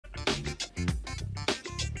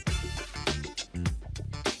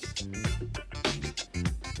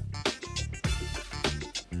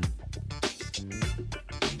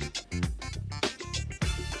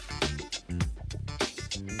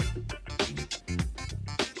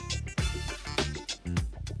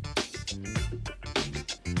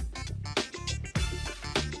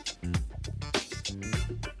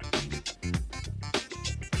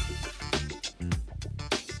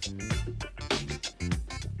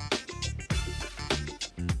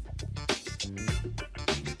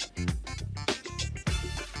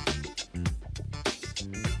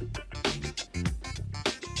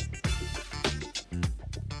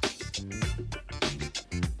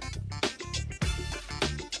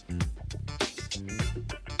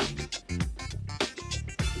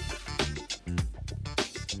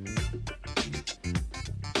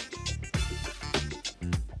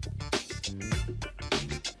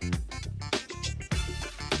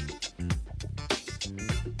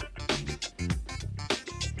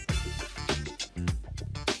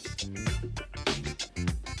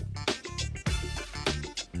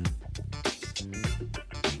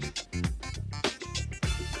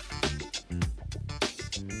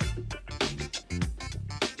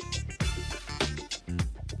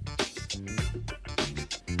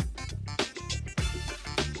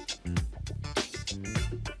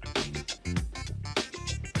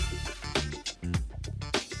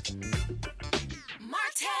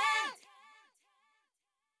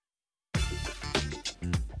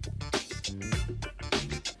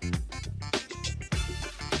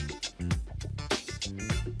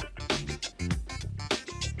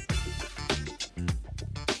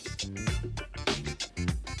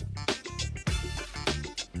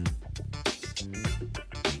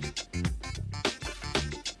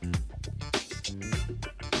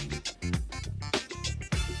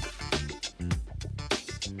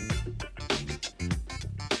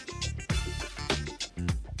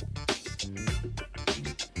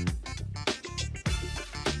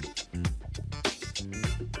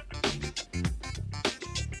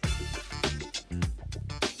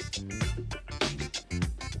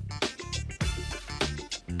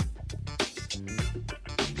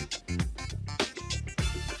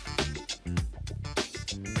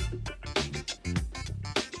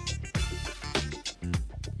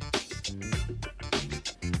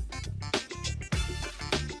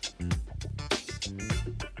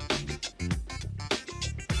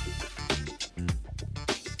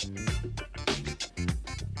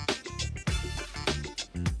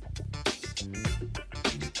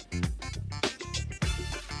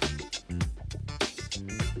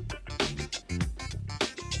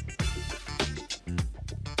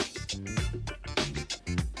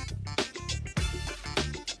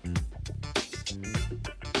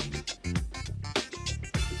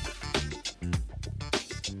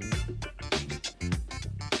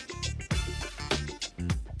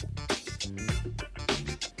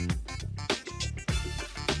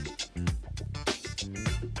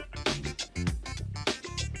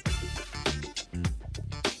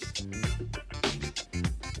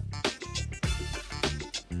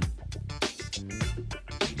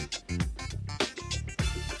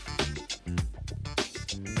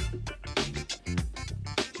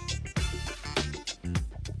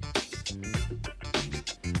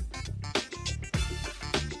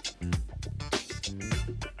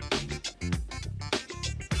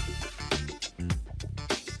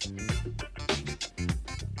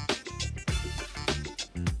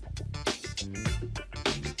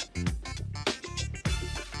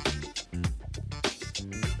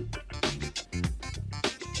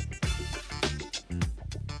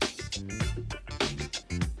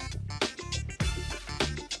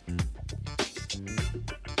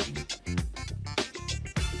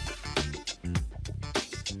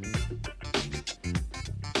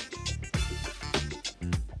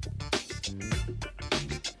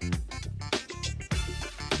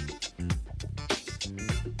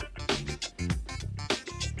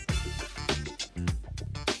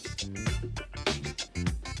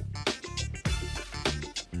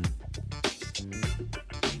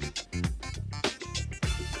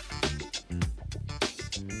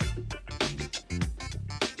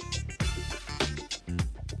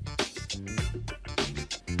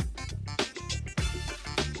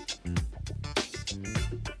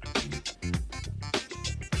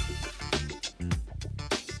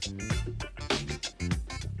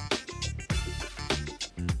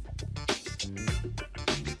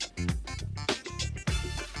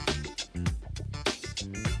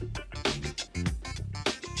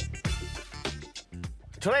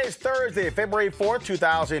Today is Thursday, February 4th,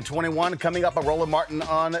 2021. Coming up, a Roland Martin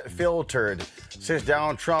Unfiltered. Since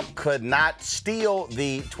Donald Trump could not steal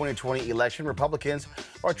the 2020 election, Republicans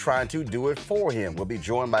are trying to do it for him. We'll be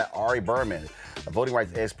joined by Ari Berman, a voting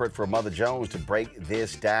rights expert for Mother Jones, to break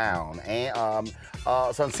this down. And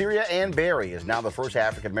Sanseria Ann Berry is now the first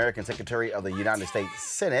African-American Secretary of the United States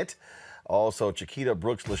Senate. Also, Chiquita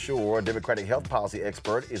Brooks-LaSure, Democratic health policy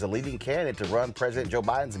expert, is a leading candidate to run President Joe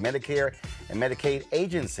Biden's Medicare and Medicaid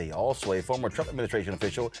agency. Also, a former Trump administration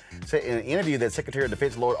official said in an interview that Secretary of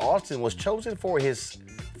Defense Lloyd Austin was chosen for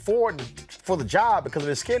the job because of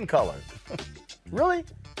his skin color. Really?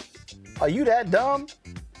 Are you that dumb?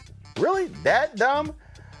 Really? That dumb?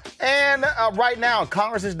 And right now,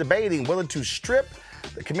 Congress is debating whether to strip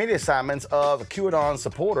the committee assignments of Q-anon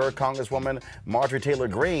supporter, Congresswoman Marjorie Taylor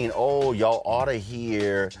Green. Oh, y'all ought to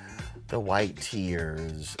hear the white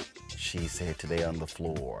tears she said today on the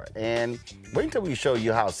floor. And wait until we show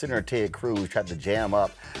you how Senator Ted Cruz tried to jam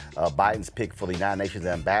up Biden's pick for the United Nations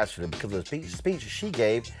ambassador because of the speech she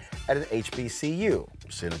gave at an HBCU.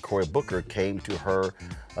 Senator Cory Booker came to her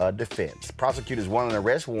defense. Prosecutors want an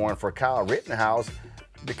arrest warrant for Kyle Rittenhouse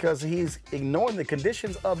because he's ignoring the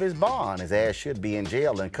conditions of his bond. His ass should be in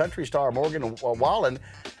jail. And Country Star Morgan Wallen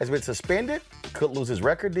has been suspended, could lose his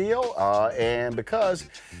record deal, and because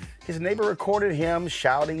his neighbor recorded him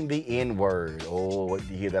shouting the N-word. Oh,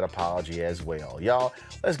 you hear that apology as well. Y'all,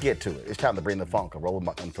 let's get to it. It's time to bring the funk of Roland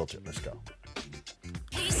Martin Unfiltered. Let's go.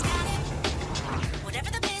 He's got it.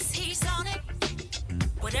 Whatever the biz, he's on it.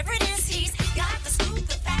 Whatever it is, he's got the scoop,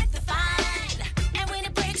 the fact, the find. And when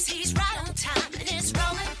it breaks, he's right on time.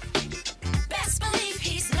 Best believe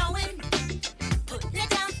he's knowing, putting it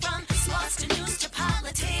down from sports to news to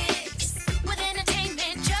politics. With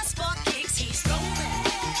entertainment just for kicks, he's rolling.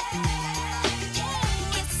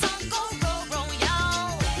 It's on go,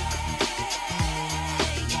 y'all.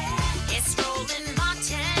 It's Roland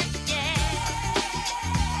Martin,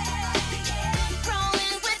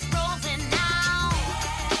 rolling with Roland now.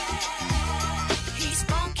 He's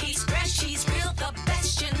funk, he's fresh, he's real, the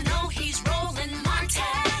best, you know he's Roland Martin.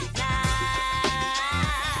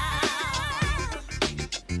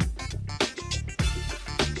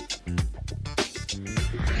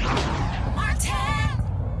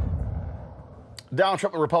 Donald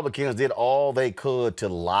Trump and Republicans did all they could to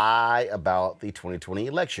lie about the 2020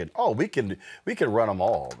 election. Oh, we can run them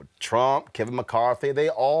all. Trump, Kevin McCarthy, they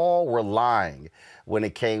all were lying when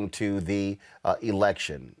it came to the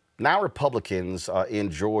election. Now Republicans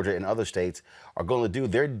in Georgia and other states are going to do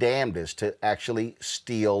their damnedest to actually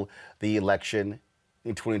steal the election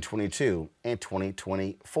in 2022 and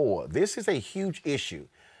 2024. This is a huge issue.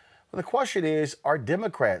 But the question is, are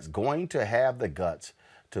Democrats going to have the guts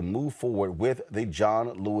to move forward with the John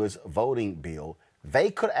Lewis voting bill? They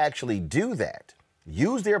could actually do that,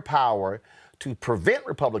 use their power to prevent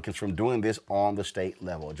Republicans from doing this on the state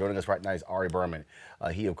level. Joining us right now is Ari Berman.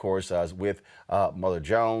 He, of course, is with Mother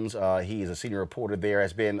Jones. He is a senior reporter there,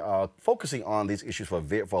 has been focusing on these issues for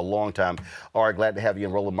a long time. Ari, glad to have you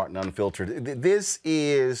in Roland Martin Unfiltered. This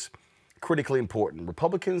is critically important.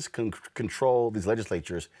 Republicans can control these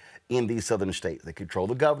legislatures in these southern states. They control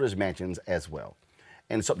the governor's mansions as well.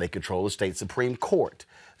 And so they control the state Supreme Court.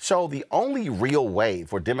 So the only real way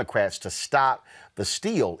for Democrats to stop the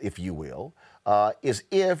steal, if you will, is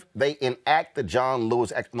if they enact the John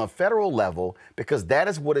Lewis Act on a federal level, because that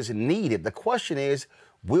is what is needed. The question is,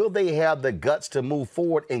 will they have the guts to move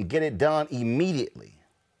forward and get it done immediately?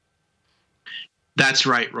 That's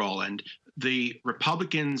right, Roland. The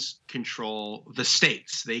Republicans control the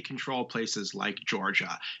states. They control places like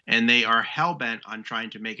Georgia, and they are hell-bent on trying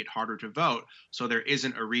to make it harder to vote so there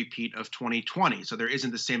isn't a repeat of 2020. So there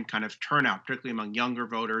isn't the same kind of turnout, particularly among younger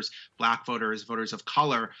voters, black voters, voters of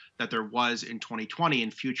color, that there was in 2020 in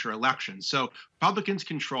future elections. So Republicans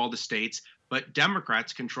control the states, but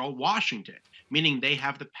Democrats control Washington, meaning they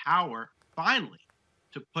have the power, finally,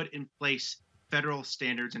 to put in place federal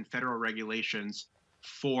standards and federal regulations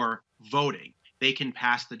for voting. They can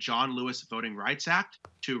pass the John Lewis Voting Rights Act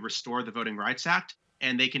to restore the Voting Rights Act,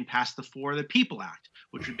 and they can pass the For the People Act,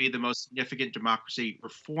 which would be the most significant democracy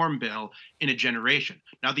reform bill in a generation.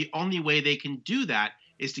 Now, the only way they can do that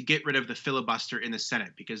is to get rid of the filibuster in the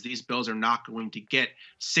Senate, because these bills are not going to get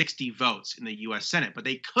 60 votes in the U.S. Senate, but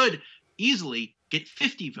they could easily get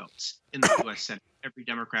 50 votes in the U.S. Senate. Every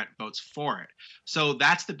Democrat votes for it. So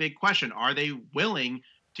that's the big question. Are they willing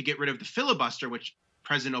to get rid of the filibuster, which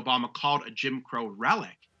President Obama called a Jim Crow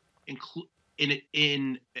relic,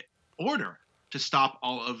 in order to stop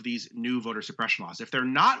all of these new voter suppression laws. If they're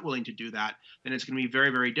not willing to do that, then it's going to be very,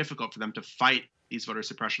 very difficult for them to fight these voter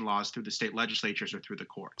suppression laws through the state legislatures or through the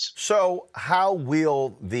courts. So how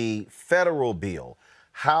will the federal bill,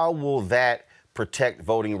 how will that protect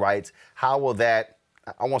voting rights? How will that,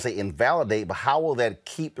 I won't say invalidate, but how will that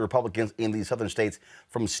keep the Republicans in these southern states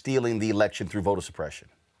from stealing the election through voter suppression?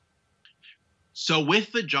 So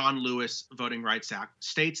with the John Lewis Voting Rights Act,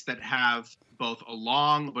 states that have both a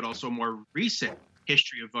long but also more recent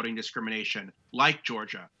history of voting discrimination, like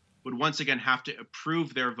Georgia, would once again have to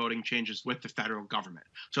approve their voting changes with the federal government.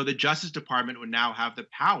 So the Justice Department would now have the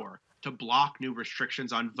power to block new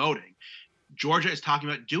restrictions on voting. Georgia is talking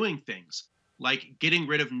about doing things like getting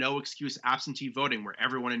rid of no excuse absentee voting, where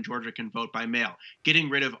everyone in Georgia can vote by mail, getting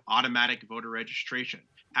rid of automatic voter registration,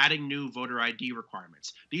 adding new voter ID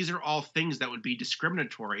requirements. These are all things that would be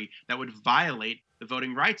discriminatory, that would violate the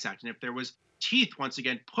Voting Rights Act. And if there was teeth, once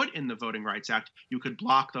again, put in the Voting Rights Act, you could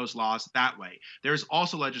block those laws that way. There's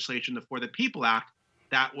also legislation, the For the People Act,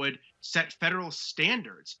 that would set federal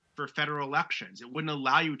standards for federal elections. It wouldn't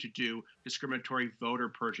allow you to do discriminatory voter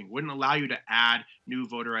purging. It wouldn't allow you to add new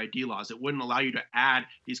voter ID laws. It wouldn't allow you to add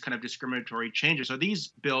these kind of discriminatory changes. So these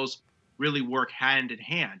bills really work hand in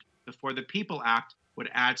hand. The For the People Act would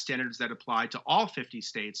add standards that apply to all 50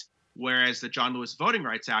 states, whereas the John Lewis Voting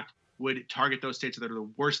Rights Act would target those states that are the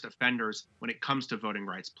worst offenders when it comes to voting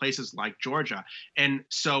rights, places like Georgia. And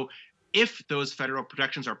so if those federal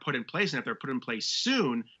protections are put in place, and if they're put in place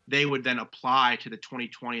soon, they would then apply to the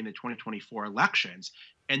 2020 and the 2024 elections.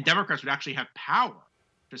 And Democrats would actually have power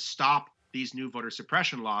to stop these new voter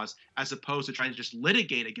suppression laws, as opposed to trying to just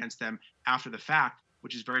litigate against them after the fact,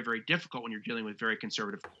 which is very, very difficult when you're dealing with very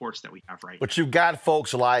conservative courts that we have right now. But you've got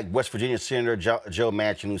folks like West Virginia Senator Joe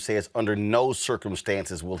Manchin, who says under no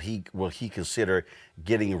circumstances will he consider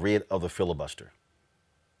getting rid of the filibuster.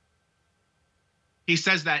 He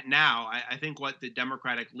says that now. I think what the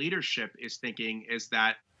Democratic leadership is thinking is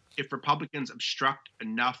that if Republicans obstruct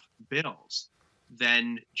enough bills,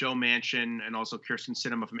 then Joe Manchin and also Kyrsten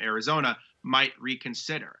Sinema from Arizona might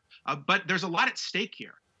reconsider. But there's a lot at stake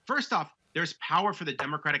here. First off, there's power for the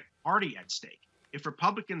Democratic Party at stake. If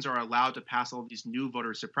Republicans are allowed to pass all of these new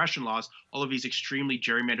voter suppression laws, all of these extremely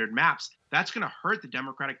gerrymandered maps, that's going to hurt the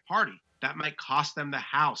Democratic Party. That might cost them the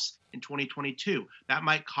House in 2022. That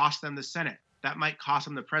might cost them the Senate. That might cost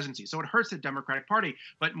them the presidency. So it hurts the Democratic Party,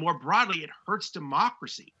 but more broadly, it hurts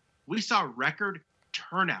democracy. We saw record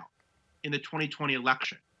turnout in the 2020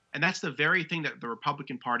 election, and that's the very thing that the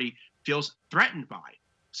Republican Party feels threatened by.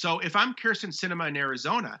 So if I'm Kyrsten Sinema in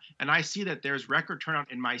Arizona and I see that there's record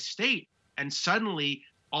turnout in my state, and suddenly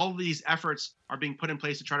all of these efforts are being put in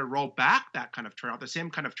place to try to roll back that kind of turnout, the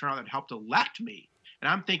same kind of turnout that helped elect me, and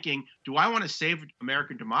I'm thinking, do I want to save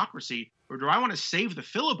American democracy, or do I want to save the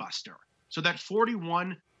filibuster so that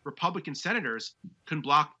 41 Republican senators can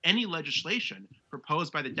block any legislation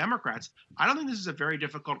proposed by the Democrats? I don't think this is a very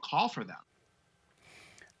difficult call for them.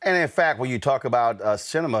 And in fact, when you talk about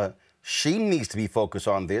Sinema, she needs to be focused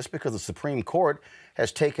on this because the Supreme Court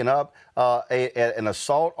has taken up an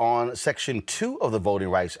assault on Section 2 of the Voting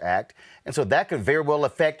Rights Act. And so that could very well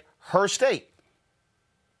affect her state.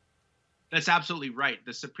 That's absolutely right.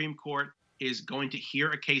 The Supreme Court is going to hear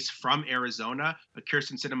a case from Arizona,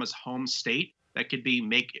 Kyrsten Sinema's home state, that could be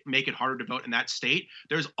make it harder to vote in that state.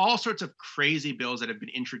 There's all sorts of crazy bills that have been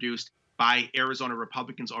introduced by Arizona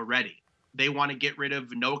Republicans already. They want to get rid of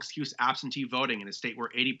no excuse absentee voting in a state where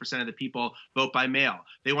 80% of the people vote by mail.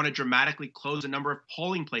 They want to dramatically close a number of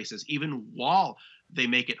polling places, even while they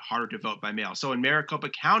make it harder to vote by mail. So in Maricopa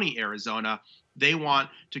County, Arizona, they want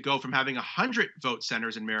to go from having 100 vote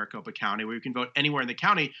centers in Maricopa County, where you can vote anywhere in the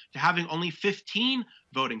county, to having only 15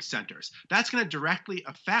 voting centers. That's going to directly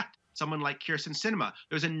affect someone like Kyrsten Sinema.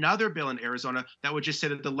 There's another bill in Arizona that would just say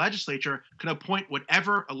that the legislature can appoint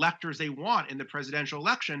whatever electors they want in the presidential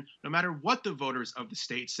election, no matter what the voters of the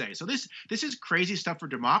state say. So this is crazy stuff for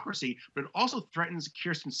democracy, but it also threatens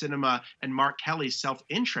Kyrsten Sinema and Mark Kelly's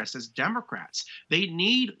self-interest as Democrats. They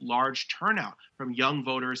need large turnout from young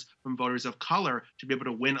voters, from voters of color, to be able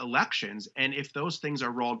to win elections. And if those things are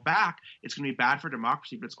rolled back, it's going to be bad for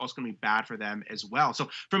democracy, but it's also going to be bad for them as well. So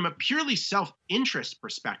from a purely self-interest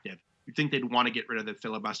perspective, you'd think they'd want to get rid of the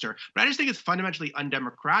filibuster. But I just think it's fundamentally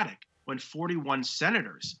undemocratic when 41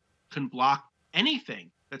 senators can block anything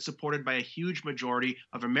that's supported by a huge majority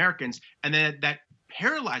of Americans, and then that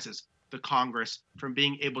paralyzes the Congress from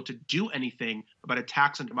being able to do anything about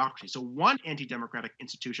attacks on democracy. So one anti-democratic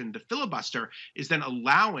institution, the filibuster, is then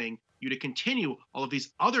allowing you to continue all of these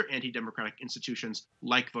other anti-democratic institutions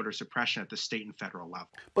like voter suppression at the state and federal level.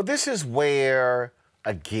 But this is where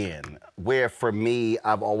again where, for me,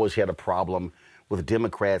 I've always had a problem with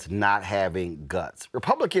Democrats not having guts.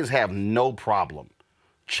 Republicans have no problem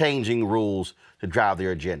changing rules to drive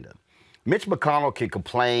their agenda. Mitch McConnell can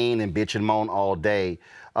complain and bitch and moan all day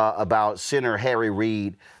about Senator Harry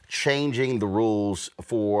Reid changing the rules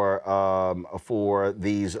for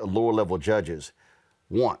these lower-level judges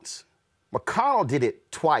once. McConnell did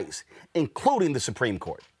it twice, including the Supreme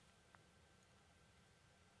Court.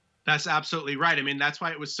 That's absolutely right. I mean, that's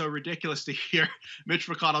why it was so ridiculous to hear Mitch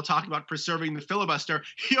McConnell talk about preserving the filibuster.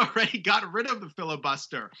 He already got rid of the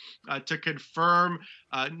filibuster to confirm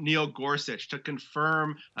Neil Gorsuch, to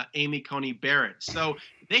confirm Amy Coney Barrett. So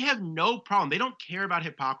they have no problem. They don't care about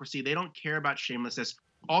hypocrisy. They don't care about shamelessness.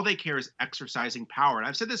 All they care is exercising power. And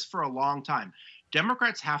I've said this for a long time.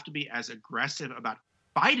 Democrats have to be as aggressive about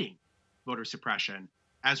fighting voter suppression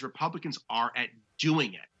as Republicans are at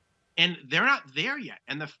doing it. And they're not there yet.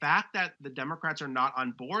 And the fact that the Democrats are not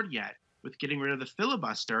on board yet with getting rid of the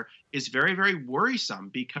filibuster is very, very worrisome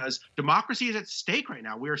because democracy is at stake right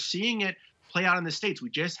now. We are seeing it play out in the states. We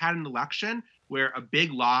just had an election where a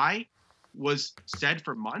big lie was said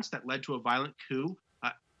for months that led to a violent coup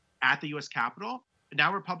at the U.S. Capitol. And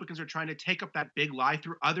now Republicans are trying to take up that big lie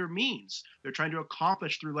through other means. They're trying to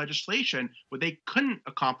accomplish through legislation what they couldn't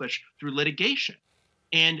accomplish through litigation.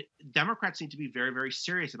 And Democrats need to be very, very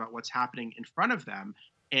serious about what's happening in front of them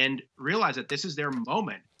and realize that this is their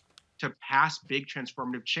moment to pass big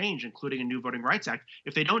transformative change, including a new Voting Rights Act.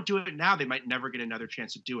 If they don't do it now, they might never get another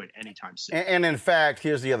chance to do it anytime soon. And in fact,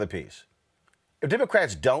 here's the other piece. If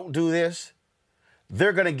Democrats don't do this,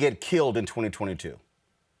 they're going to get killed in 2022.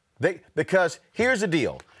 Because here's the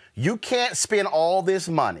deal. You can't spend all this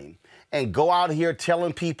money and go out here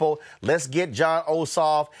telling people, let's get Jon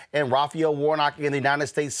Ossoff and Raphael Warnock in the United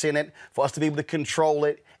States Senate for us to be able to control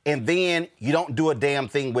it, and then you don't do a damn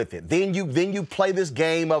thing with it. Then you play this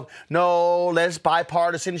game of, no, let's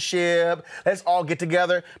bipartisanship, let's all get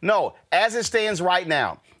together. No, as it stands right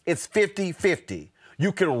now, it's 50-50.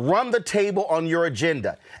 You can run the table on your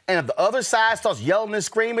agenda. And if the other side starts yelling and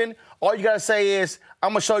screaming, all you got to say is,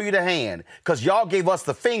 I'm going to show you the hand, because y'all gave us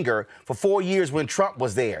the finger for 4 years when Trump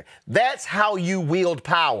was there. That's how you wield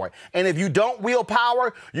power. And if you don't wield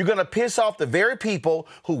power, you're going to piss off the very people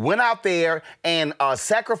who went out there and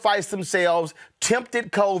sacrificed themselves,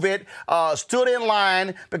 tempted COVID, stood in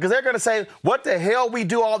line, because they're going to say, what the hell we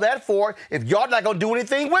do all that for if y'all not going to do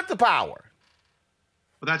anything with the power?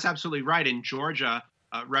 Well, that's absolutely right. In Georgia,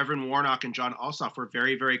 Reverend Warnock and Jon Ossoff were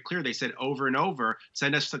very, very clear. They said over and over,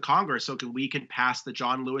 send us to Congress so we can pass the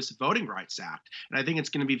John Lewis Voting Rights Act. And I think it's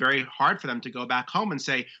going to be very hard for them to go back home and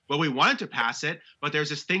say, well, we wanted to pass it, but there's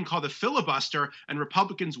this thing called the filibuster and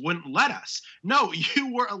Republicans wouldn't let us. No,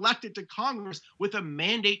 you were elected to Congress with a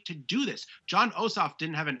mandate to do this. Jon Ossoff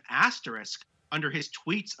didn't have an asterisk under his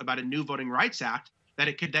tweets about a new Voting Rights Act that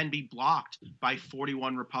it could then be blocked by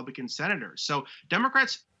 41 Republican senators. So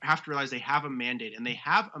Democrats have to realize they have a mandate, and they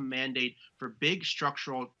have a mandate for big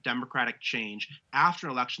structural democratic change after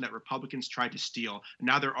an election that Republicans tried to steal. And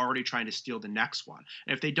now they're already trying to steal the next one.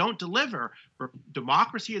 And if they don't deliver,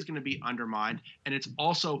 democracy is going to be undermined, and it's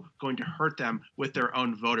also going to hurt them with their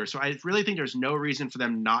own voters. So I really think there's no reason for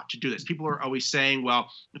them not to do this. People are always saying, well,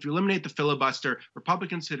 if you eliminate the filibuster,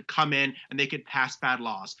 Republicans could come in and they could pass bad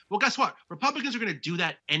laws. Well, guess what? Republicans are going to do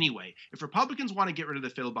that anyway. If Republicans want to get rid of the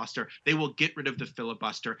filibuster, they will get rid of the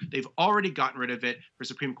filibuster. They've already gotten rid of it for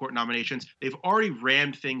Supreme Court nominations. They've already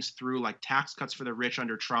rammed things through, like tax cuts for the rich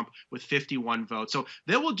under Trump, with 51 votes. So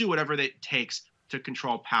they will do whatever it takes to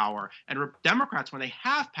control power. And Democrats, when they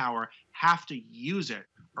have power, have to use it,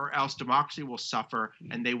 or else democracy will suffer,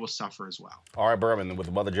 and they will suffer as well. All right, Berman, with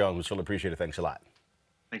Mother Jones, we surely appreciate it. Thanks a lot.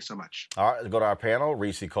 Thanks so much. All right, let's go to our panel.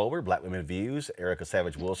 Reese Colbert, Black Women Views. Erica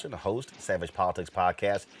Savage-Wilson, host, Savage Politics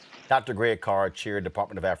Podcast. Dr. Greg Carr, Chair,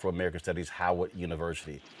 Department of Afro-American Studies, Howard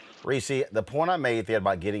University. Reese, the point I made there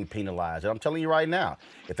about getting penalized, and I'm telling you right now,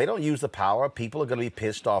 if they don't use the power, people are going to be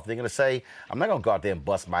pissed off. They're going to say, I'm not going to go out there and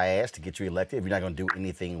bust my ass to get you elected if you're not going to do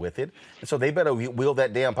anything with it. And so they better wield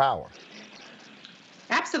that damn power.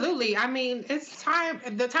 Absolutely. I mean, it's time.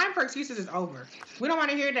 The time for excuses is over. We don't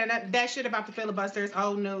want to hear that shit about the filibusters.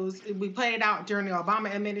 Old news. We played it out during the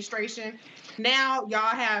Obama administration. Now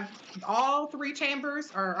y'all have all three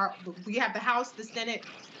chambers, or we have the House, the Senate,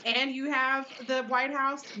 and you have the White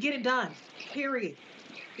House. Get it done. Period.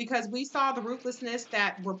 Because we saw the ruthlessness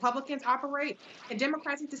that Republicans operate, and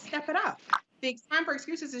Democrats need to step it up. The time for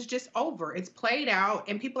excuses is just over. It's played out,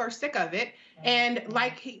 and people are sick of it. And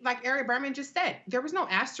like Ari Berman just said, there was no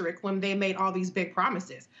asterisk when they made all these big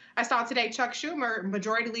promises. I saw today Chuck Schumer,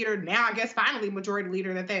 majority leader, now I guess finally majority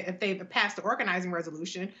leader, that they've passed the organizing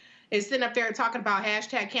resolution. is sitting up there talking about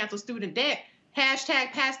hashtag cancel student debt,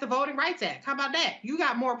 hashtag pass the Voting Rights Act. How about that? You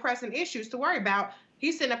got more pressing issues to worry about.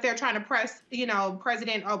 He's sitting up there trying to press,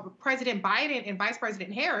 President Biden and Vice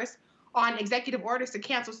President Harris on executive orders to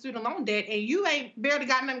cancel student loan debt, and you ain't barely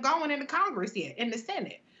gotten them going in the Congress yet, in the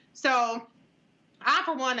Senate. So I,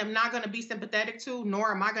 for one, am not going to be sympathetic to,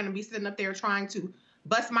 nor am I going to be sitting up there trying to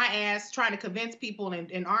bust my ass, trying to convince people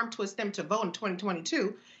and arm twist them to vote in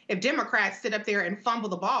 2022 if Democrats sit up there and fumble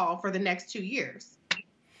the ball for the next 2 years.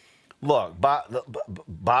 Look,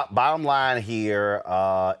 bottom line here,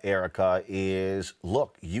 Erica, is,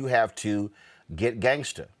 look, you have to get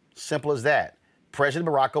gangster. Simple as that. President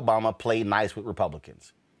Barack Obama played nice with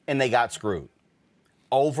Republicans, and they got screwed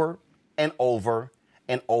over and over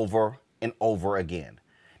and over and over again.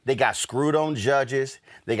 They got screwed on judges.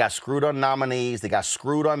 They got screwed on nominees. They got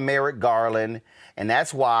screwed on Merrick Garland. And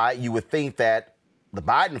that's why you would think that the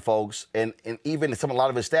Biden folks and even a lot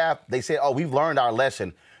of his staff, they say, oh, we've learned our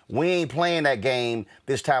lesson. We ain't playing that game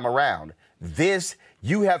this time around.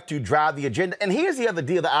 You have to drive the agenda. And here's the other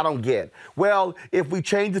deal that I don't get. Well, if we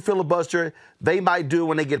change the filibuster, they might do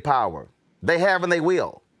when they get power. They have and they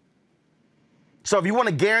will. So if you want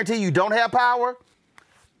to guarantee you don't have power,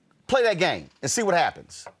 play that game and see what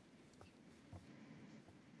happens.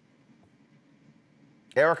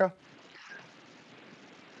 Erica?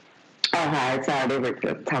 Oh, hi. Sorry, they were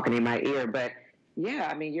talking in my ear. But yeah,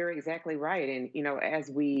 I mean, you're exactly right. And, as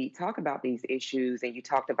we talk about these issues and you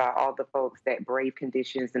talked about all the folks that brave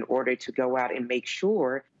conditions in order to go out and make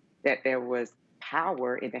sure that there was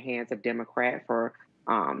power in the hands of Democrat for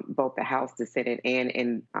both the House, the Senate, and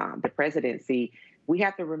in the presidency, we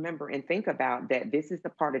have to remember and think about that this is the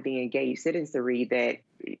part of the engaged citizenry that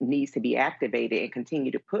needs to be activated and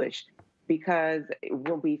continue to push. Because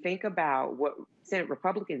when we think about what Senate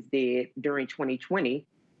Republicans did during 2020,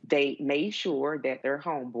 they made sure that their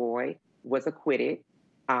homeboy was acquitted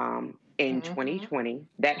in 2020.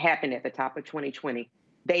 That happened at the top of 2020.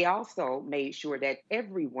 They also made sure that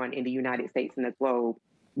everyone in the United States and the globe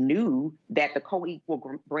knew that the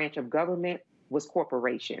co-equal branch of government was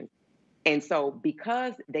corporations. And so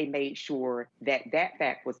because they made sure that that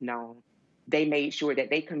fact was known, they made sure that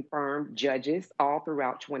they confirmed judges all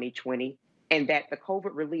throughout 2020 and that the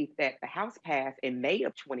COVID relief that the House passed in May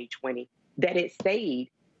of 2020, that it stayed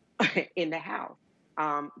in the House.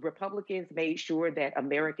 Republicans made sure that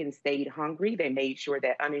Americans stayed hungry. They made sure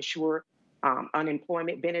that uninsured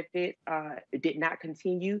unemployment benefits did not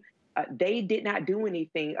continue. They did not do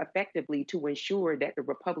anything effectively to ensure that the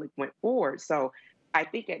Republic went forward. So I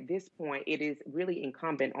think at this point, it is really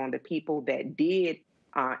incumbent on the people that did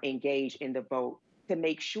engage in the vote to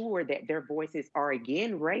make sure that their voices are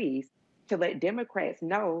again raised to let Democrats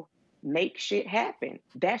know, make shit happen.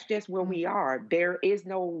 That's just where we are. There is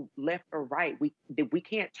no left or right. We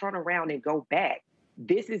can't turn around and go back.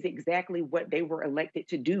 This is exactly what they were elected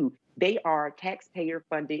to do. They are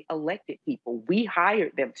taxpayer-funded elected people. We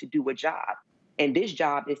hired them to do a job. And this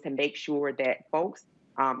job is to make sure that folks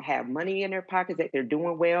have money in their pockets, that they're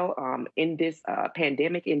doing well in this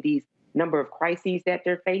pandemic, in these number of crises that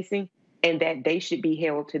they're facing, and that they should be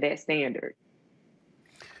held to that standard.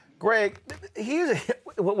 Greg, here's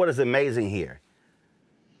what is amazing here.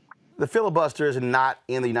 The filibuster is not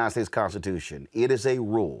in the United States Constitution. It is a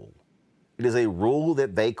rule. It is a rule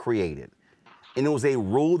that they created. And it was a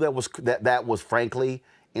rule that was frankly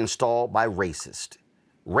installed by racists.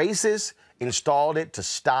 Racists installed it to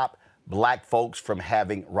stop black folks from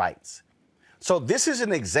having rights. So this is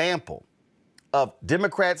an example of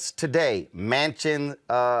Democrats today, Manchin,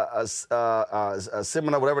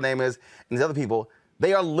 Seminole, whatever her name is, and these other people.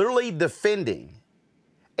 They are literally defending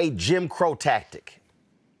a Jim Crow tactic.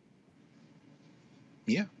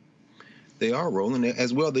 Yeah, they are, Roland,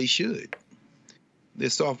 as well they should. They're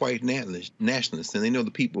soft white nationalists, and they know the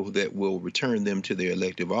people that will return them to their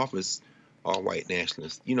elective office are white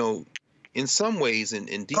nationalists. In some ways,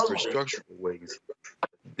 in deeper structural ways,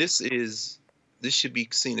 this should be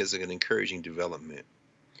seen as an encouraging development.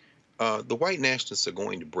 The white nationalists are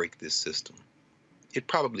going to break this system. It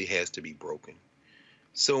probably has to be broken.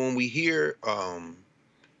 So when we hear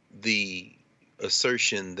the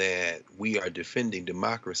assertion that we are defending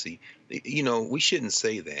democracy, we shouldn't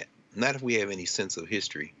say that. Not if we have any sense of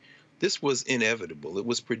history. This was inevitable. It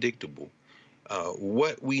was predictable.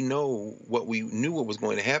 What we knew what was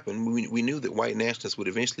going to happen. We knew that white nationalists would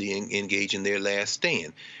eventually engage in their last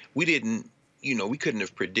stand. We didn't, we couldn't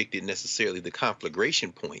have predicted necessarily the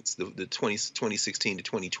conflagration points, the 2016 to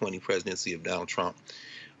 2020 presidency of Donald Trump,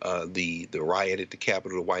 the riot at the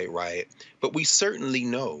Capitol, the white riot. But we certainly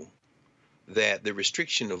know that the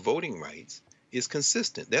restriction of voting rights is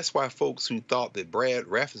consistent. That's why folks who thought that Brad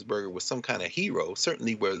Raffensperger was some kind of hero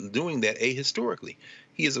certainly were doing that ahistorically.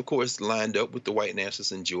 He is, of course, lined up with the white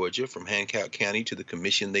nationalists in Georgia, from Hancock County to the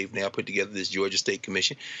commission they've now put together, this Georgia State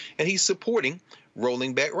Commission, and he's supporting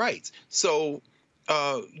rolling back rights. So,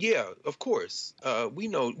 yeah, of course, we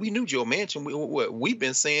knew Joe Manchin. We've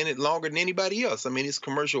been saying it longer than anybody else. I mean, it's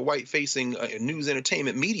commercial white-facing news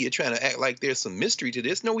entertainment media trying to act like there's some mystery to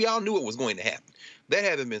this. No, we all knew it was going to happen. That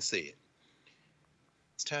having been said,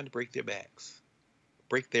 it's time to break their backs,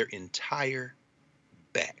 break their entire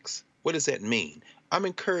backs. What does that mean? I'm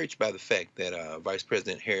encouraged by the fact that Vice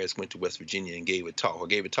President Harris went to West Virginia and gave a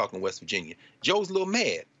talk in West Virginia. Joe's a little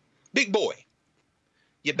mad. Big boy,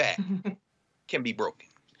 your back can be broken,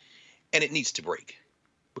 and it needs to break,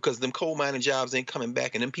 because them coal mining jobs ain't coming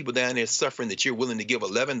back, and them people down there suffering that you're willing to give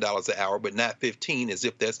 $11 an hour but not 15, as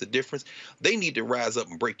if that's the difference. They need to rise up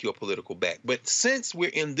and break your political back. But since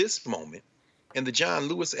we're in this moment, and the John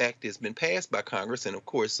Lewis Act has been passed by Congress, and of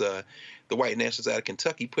course the white nationalists out of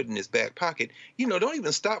Kentucky put in his back pocket, don't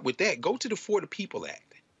even stop with that. Go to the For the People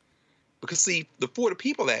Act. Because, see, the For the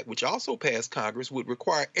People Act, which also passed Congress, would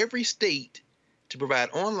require every state to provide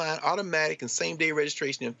online, automatic, and same-day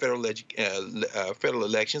registration in federal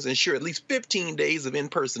elections, ensure at least 15 days of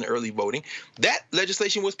in-person early voting. That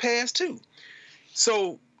legislation was passed, too.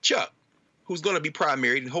 So, Chuck, who's going to be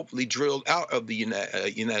primaried and hopefully drilled out of the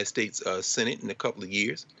United States Senate in a couple of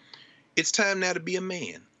years, it's time now to be a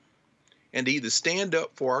man and to either stand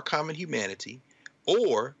up for our common humanity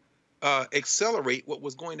or accelerate what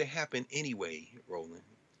was going to happen anyway, Roland.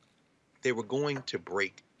 They were going to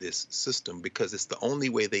break this system because it's the only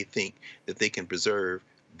way they think that they can preserve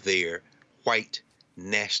their white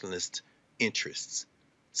nationalist interests.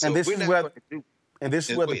 So and this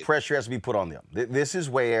is where the pressure has to be put on them. This is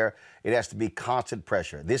where it has to be constant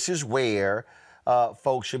pressure. This is where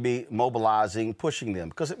folks should be mobilizing, pushing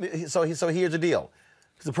them. So here's the deal.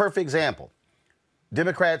 It's a perfect example.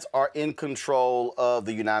 Democrats are in control of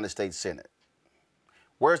the United States Senate.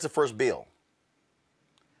 Where's the first bill?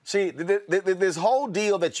 See, this whole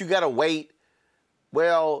deal that you got to wait,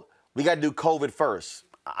 well, we got to do COVID first.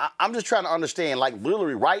 I'm just trying to understand, like,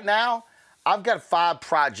 literally right now, I've got 5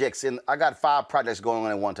 projects going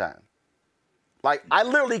on at one time. Like, I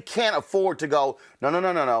literally can't afford to go,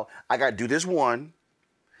 no. I got to do this one,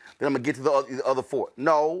 then I'm going to get to the other 4.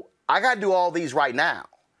 No, I got to do all these right now.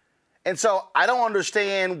 And so I don't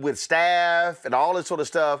understand with staff and all this sort of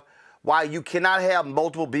stuff why you cannot have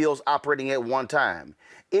multiple bills operating at one time.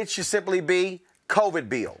 It should simply be COVID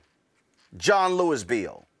bill, John Lewis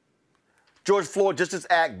bill, George Floyd Justice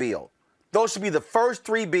Act bill. Those should be the first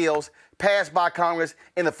 3 bills passed by Congress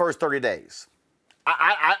in the first 30 days.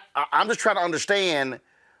 I'm just trying to understand,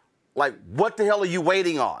 like, what the hell are you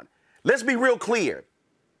waiting on? Let's be real clear.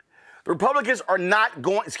 The Democrats are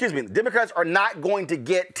not going to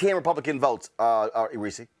get 10 Republican votes,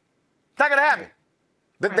 Reese. It's not going to happen.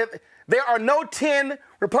 There are no 10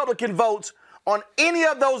 Republican votes on any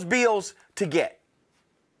of those bills to get.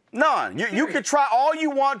 None. You can try all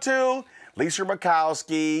you want to. Lisa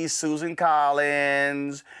Murkowski, Susan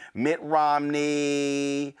Collins, Mitt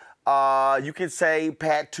Romney. You could say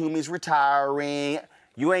Pat Toomey's retiring.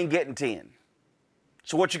 You ain't getting 10.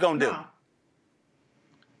 So what you gonna do? No.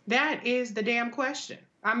 That is the damn question.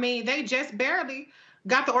 I mean, they just barely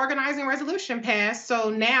got the organizing resolution passed. So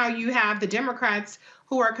now you have the Democrats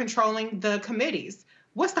who are controlling the committees.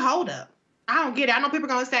 What's the holdup? I don't get it. I know people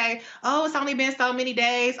are going to say, oh, it's only been so many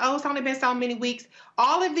days. Oh, it's only been so many weeks.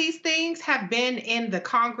 All of these things have been in the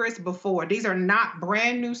Congress before. These are not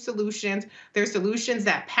brand new solutions. They're solutions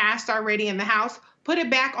that passed already in the House. Put it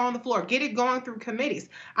back on the floor. Get it going through committees.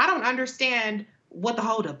 I don't understand what the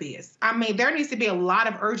holdup is. I mean, there needs to be a lot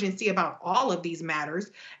of urgency about all of these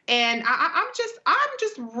matters. And I'm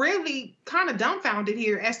just really kind of dumbfounded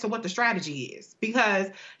here as to what the strategy is. Because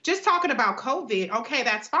just talking about COVID, okay,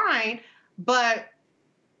 that's fine. But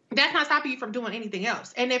that's not stopping you from doing anything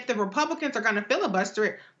else. And if the Republicans are going to filibuster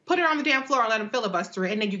it, put it on the damn floor and let them filibuster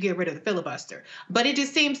it, and then you get rid of the filibuster. But it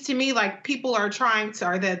just seems to me like people are trying to,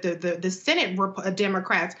 or the Senate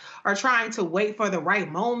Democrats are trying to wait for the right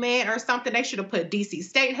moment or something. They should have put DC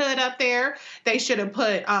statehood up there. They should have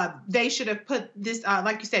put this,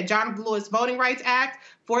 like you said, John Lewis Voting Rights Act,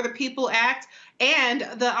 For the People Act, and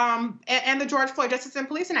the George Floyd Justice and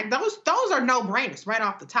Policing Act. Those are no-brainers right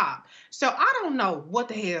off the top. So I don't know what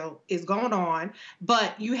the hell is going on,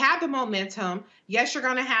 but you have the momentum. Yes, you're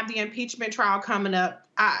going to have the impeachment trial coming up,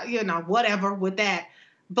 whatever with that.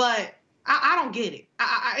 But I don't get it.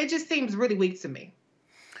 It just seems really weak to me.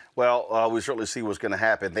 Well, we certainly see what's going to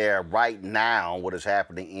happen there right now, what is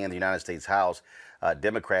happening in the United States House.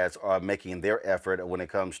 Democrats are making their effort when it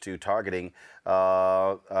comes to targeting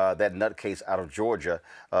that nutcase out of Georgia,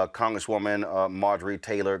 Congresswoman Marjorie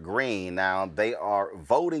Taylor Green. Now, they are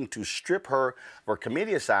voting to strip her for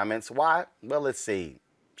committee assignments. Why? Well, let's see.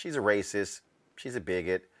 She's a racist. She's a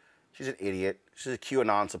bigot. She's an idiot. She's a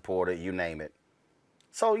QAnon supporter, you name it.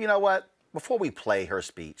 So, you know what? Before we play her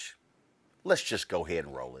speech, let's just go ahead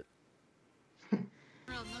and roll it. No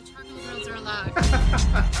charcoal grills are allowed.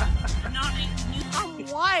 I'm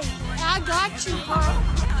white. I got you, huh?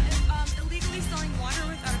 Yeah, illegally selling water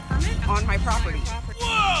without a permit on my property.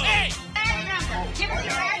 Whoa! Hey!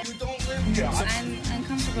 You don't live here. I'm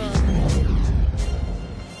uncomfortable.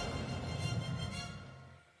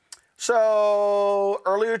 So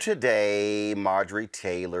earlier today, Marjorie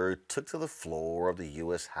Taylor took to the floor of the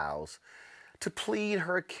U.S. House to plead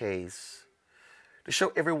her case, to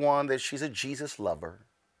show everyone that she's a Jesus lover,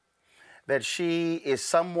 that she is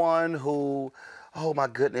someone who, oh my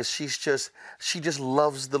goodness, she just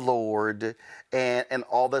loves the Lord and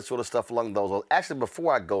all that sort of stuff along those lines. Actually,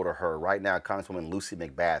 before I go to her, right now, Congresswoman Lucy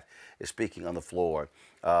McBath is speaking on the floor.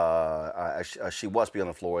 She was speaking on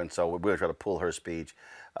the floor, and so we're going to try to pull her speech.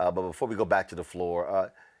 But before we go back to the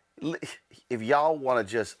floor, if y'all want to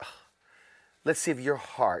just, let's see if your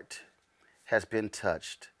heart has been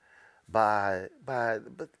touched by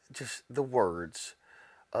just the words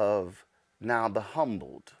of now the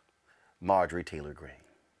humbled Marjorie Taylor Green.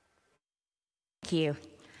 Thank you.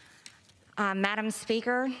 Madam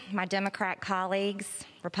Speaker, my Democrat colleagues,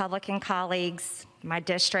 Republican colleagues, my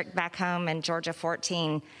district back home in Georgia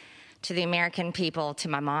 14, to the American people, to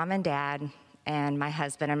my mom and dad, and my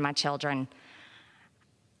husband and my children.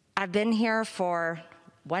 I've been here for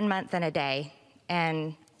 1 month and a day,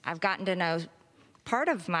 and I've gotten to know part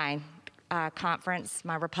of my conference,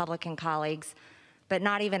 my Republican colleagues, but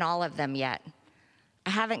not even all of them yet.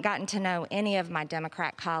 I haven't gotten to know any of my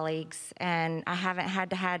Democrat colleagues, and I haven't had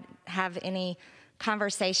to have any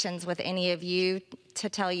conversations with any of you to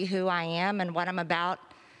tell you who I am and what I'm about.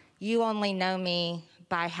 You only know me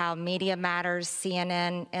by how Media Matters,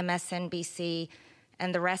 CNN, MSNBC,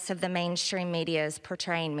 and the rest of the mainstream media is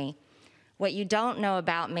portraying me. What you don't know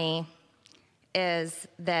about me is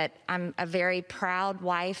that I'm a very proud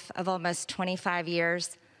wife of almost 25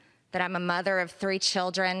 years, that I'm a mother of 3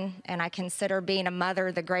 children, and I consider being a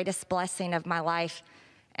mother the greatest blessing of my life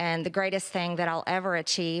and the greatest thing that I'll ever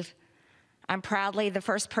achieve. I'm proudly the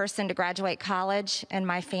first person to graduate college in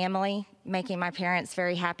my family, making my parents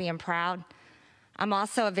very happy and proud. I'm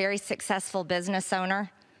also a very successful business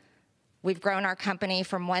owner. We've grown our company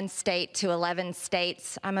from 1 state to 11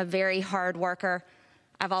 states. I'm a very hard worker.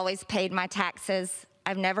 I've always paid my taxes.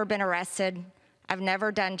 I've never been arrested. I've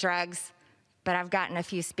never done drugs, but I've gotten a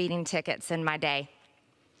few speeding tickets in my day.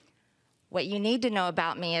 What you need to know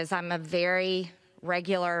about me is I'm a very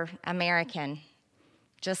regular American,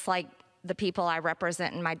 just like the people I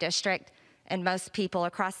represent in my district and most people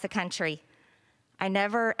across the country. I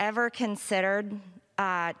never, ever considered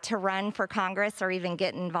to run for Congress or even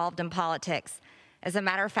get involved in politics. As a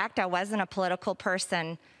matter of fact, I wasn't a political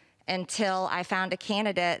person until I found a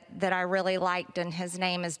candidate that I really liked, and his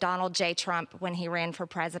name is Donald J. Trump when he ran for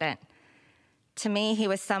president. To me, he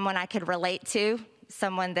was someone I could relate to,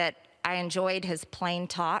 someone that I enjoyed his plain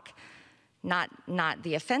talk, not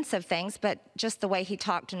the offensive things, but just the way he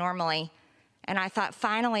talked normally. And I thought,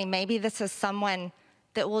 finally, maybe this is someone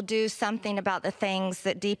that will do something about the things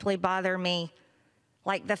that deeply bother me,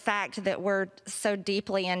 like the fact that we're so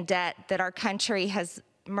deeply in debt that our country has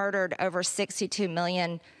murdered over 62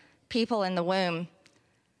 million people in the womb,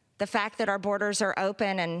 the fact that our borders are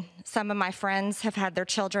open and some of my friends have had their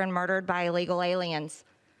children murdered by illegal aliens,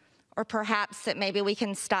 or perhaps that maybe we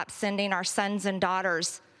can stop sending our sons and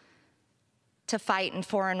daughters to fight in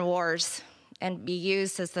foreign wars and be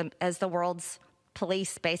used as the world's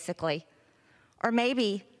police, basically. Or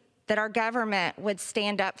maybe that our government would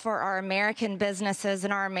stand up for our American businesses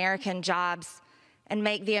and our American jobs and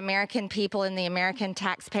make the American people and the American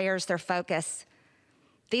taxpayers their focus.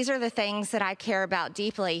 These are the things that I care about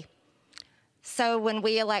deeply. So when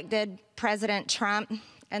we elected President Trump,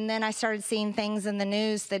 and then I started seeing things in the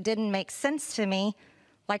news that didn't make sense to me,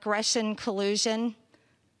 like Russian collusion,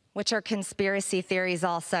 which are conspiracy theories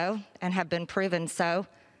also, and have been proven so.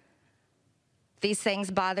 These things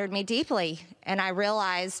bothered me deeply, and I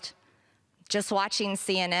realized just watching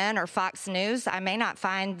CNN or Fox News, I may not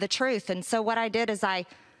find the truth. And so what I did is I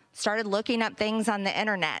started looking up things on the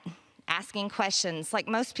internet, asking questions like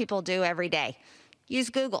most people do every day. Use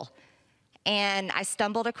Google. And I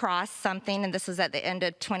stumbled across something, and this was at the end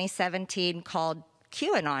of 2017, called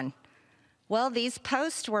Q-anon. Well, these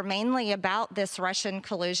posts were mainly about this Russian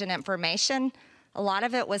collusion information, A lot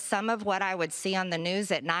of it was some of what I would see on the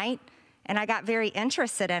news at night, and I got very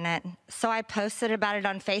interested in it. So I posted about it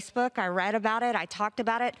on Facebook, I read about it, I talked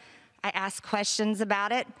about it, I asked questions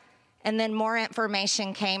about it, and then more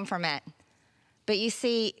information came from it. But you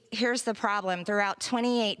see, here's the problem. Throughout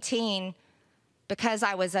 2018, because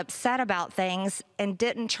I was upset about things and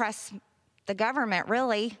didn't trust the government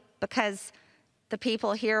really, because the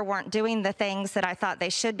people here weren't doing the things that I thought they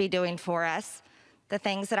should be doing for us, the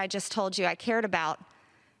things that I just told you I cared about.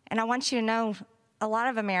 And I want you to know, a lot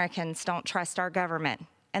of Americans don't trust our government,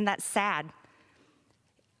 and that's sad.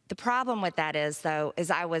 The problem with that is, though,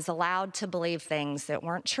 is I was allowed to believe things that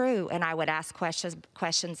weren't true, and I would ask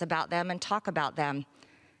questions about them and talk about them.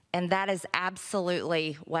 And that is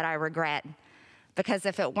absolutely what I regret. Because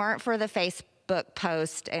if it weren't for the Facebook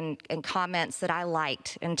post and comments that I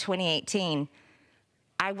liked in 2018,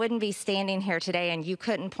 I wouldn't be standing here today, and you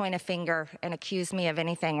couldn't point a finger and accuse me of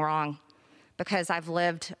anything wrong, because I've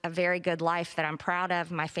lived a very good life that I'm proud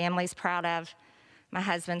of, my family's proud of, my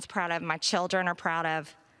husband's proud of, my children are proud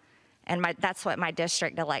of, and that's what my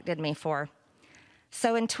district elected me for.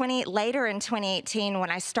 So later in 2018, when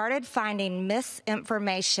I started finding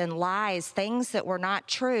misinformation, lies, things that were not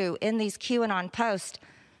true in these QAnon posts,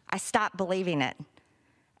 I stopped believing it.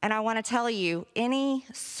 And I want to tell you, any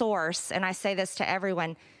source, and I say this to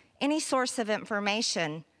everyone, any source of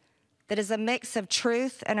information that is a mix of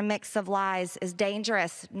truth and a mix of lies is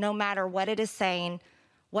dangerous, no matter what it is saying,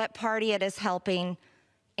 what party it is helping,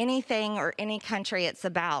 anything or any country it's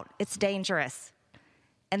about. It's dangerous.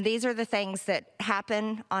 And these are the things that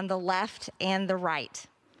happen on the left and the right.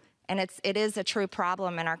 And it is a true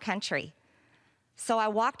problem in our country. So I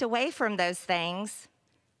walked away from those things,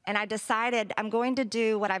 and I decided I'm going to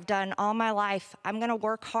do what I've done all my life. I'm going to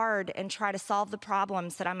work hard and try to solve the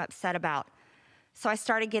problems that I'm upset about. So I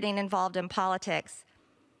started getting involved in politics.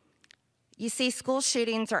 You see, school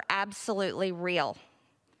shootings are absolutely real.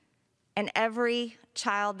 And every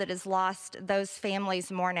child that is lost, those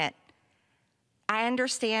families mourn it. I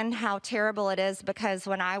understand how terrible it is, because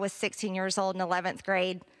when I was 16 years old in 11th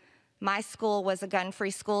grade, my school was a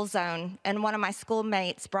gun-free school zone, and one of my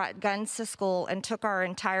schoolmates brought guns to school and took our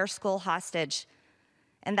entire school hostage.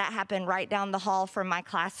 And that happened right down the hall from my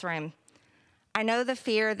classroom. I know the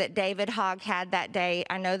fear that David Hogg had that day.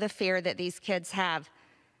 I know the fear that these kids have.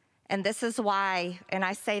 And this is why, and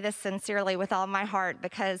I say this sincerely with all my heart,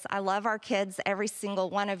 because I love our kids, every single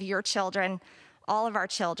one of your children, all of our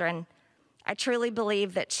children. I truly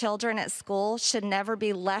believe that children at school should never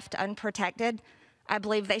be left unprotected. I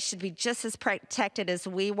believe they should be just as protected as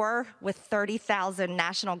we were with 30,000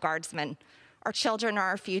 National Guardsmen. Our children are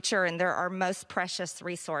our future, and they're our most precious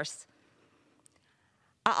resource.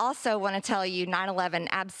 I also want to tell you 9/11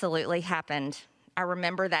 absolutely happened. I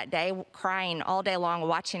remember that day crying all day long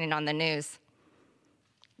watching it on the news.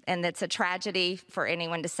 And it's a tragedy for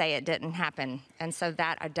anyone to say it didn't happen. And so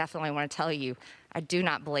that I definitely want to tell you, I do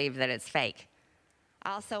not believe that it's fake.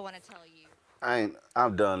 I also want to tell you.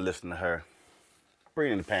 I'm done listening to her.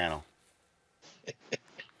 Bring in the panel.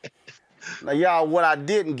 Now, y'all, what I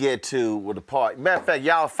didn't get to with the part, matter of fact,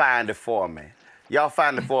 y'all find it for me. Y'all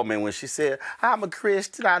find it for me when she said, I'm a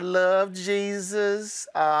Christian, I love Jesus,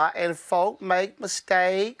 and folk make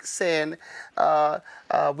mistakes, and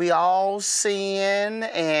we all sin,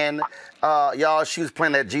 and y'all, she was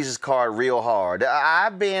playing that Jesus card real hard.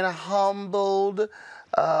 I've been humbled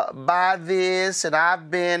by this, and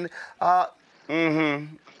I've been,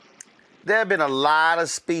 there have been a lot of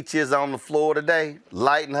speeches on the floor today,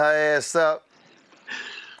 lighting her ass up.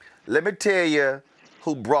 Let me tell you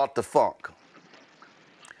who brought the funk.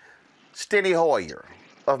 Steny Hoyer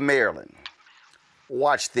of Maryland.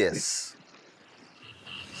 Watch this.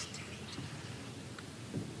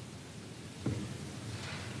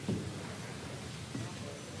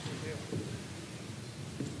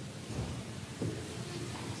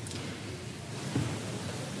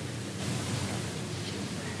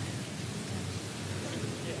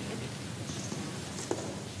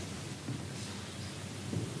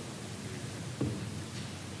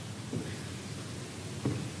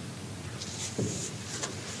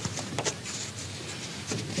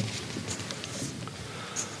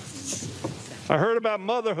 I heard about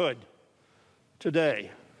motherhood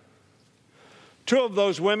today. 2 of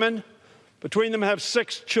those women, between them, have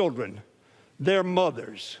 6 children. They're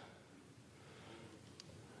mothers.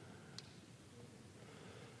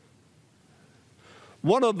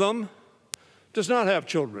 One of them does not have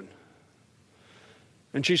children.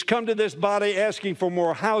 And she's come to this body asking for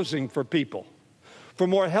more housing for people, for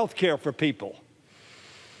more health care for people,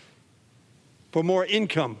 for more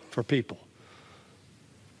income for people.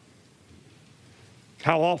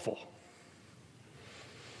 How awful.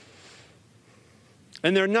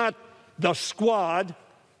 And they're not the squad.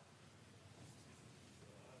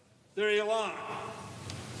 They're Elon.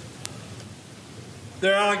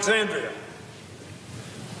 They're Alexandria.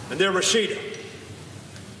 And they're Rashida.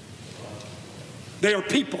 They are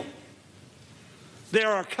people. They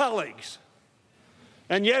are our colleagues.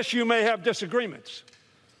 And yes, you may have disagreements.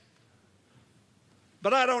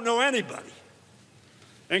 But I don't know anybody,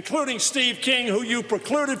 including Steve King, who you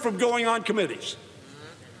precluded from going on committees,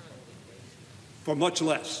 for much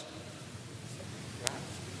less.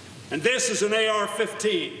 And this is an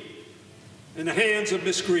AR-15 in the hands of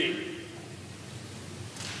Miss Green.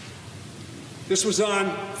 This was on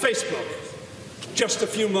Facebook just a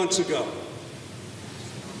few months ago.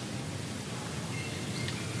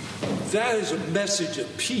 That is a message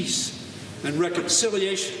of peace and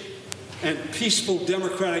reconciliation and peaceful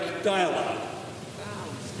democratic dialogue.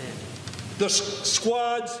 The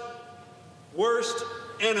squad's worst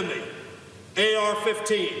enemy,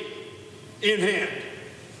 AR-15, in hand.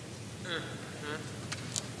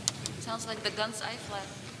 Sounds like the guns I fled.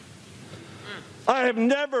 I have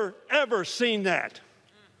never, ever seen that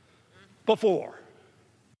before.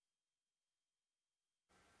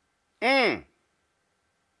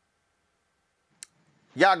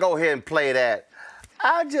 Y'all go ahead and play that.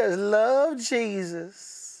 I just love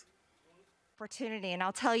Jesus. Opportunity, and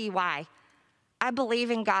I'll tell you why. I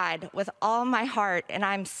believe in God with all my heart, and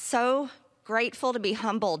I'm so grateful to be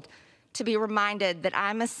humbled, to be reminded that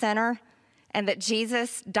I'm a sinner and that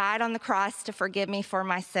Jesus died on the cross to forgive me for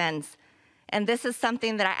my sins. And this is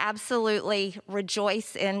something that I absolutely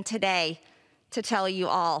rejoice in today to tell you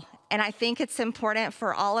all. And I think it's important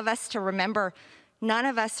for all of us to remember none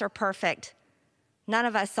of us are perfect. None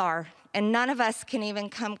of us are. And none of us can even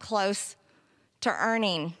come close to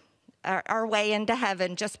earning our way into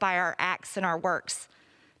heaven just by our acts and our works.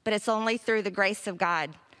 But it's only through the grace of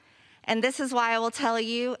God. And this is why I will tell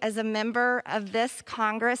you, as a member of this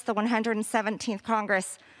Congress, the 117th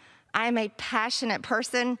Congress, I'm a passionate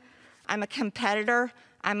person. I'm a competitor.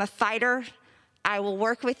 I'm a fighter. I will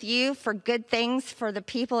work with you for good things for the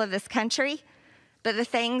people of this country. But the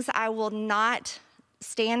things I will not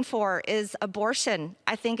stand for is abortion.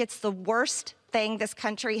 I think it's the worst thing this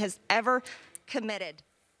country has ever committed.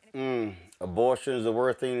 Abortion is the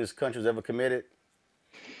worst thing this country's ever committed?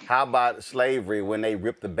 How about slavery when they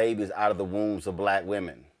ripped the babies out of the wombs of black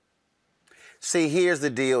women? See, here's the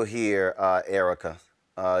deal here, Erica,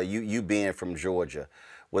 you being from Georgia,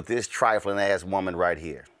 with this trifling-ass woman right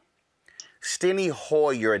here. Steny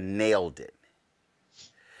Hoyer nailed it.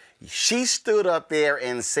 She stood up there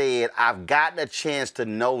and said, I've gotten a chance to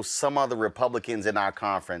know some of the Republicans in our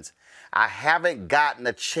conference. I haven't gotten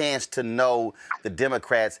a chance to know the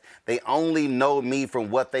Democrats. They only know me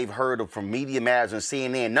from what they've heard from Media Matters and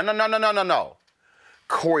CNN. No.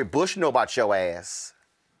 Cori Bush know about your ass.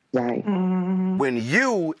 Right. When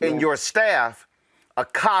you and your staff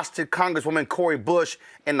accosted Congresswoman Cori Bush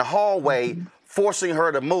in the hallway, forcing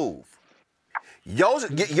her to move.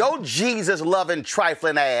 Your Jesus-loving,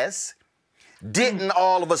 trifling ass didn't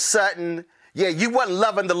all of a sudden, you wasn't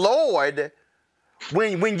loving the Lord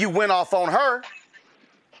when you went off on her.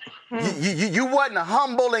 You wasn't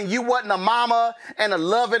humble, and you wasn't a mama and a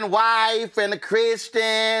loving wife and a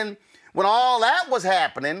Christian when all that was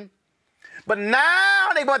happening. But now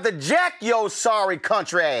they about to jack your sorry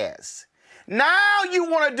country ass. Now you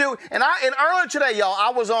want to do, and earlier today, y'all, I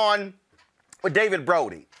was on with David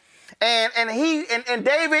Brody. And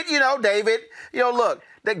David, look,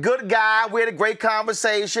 that good guy, we had a great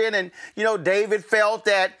conversation, and, David felt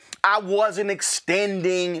that I wasn't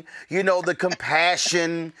extending, the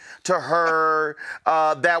compassion to her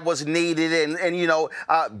that was needed,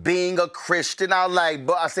 and being a Christian.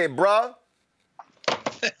 I said, bruh,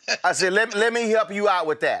 let me help you out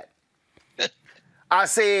with that. I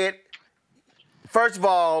said, first of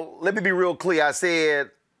all, let me be real clear. I said,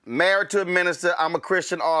 married to a minister, I'm a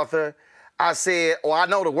Christian author. I said, I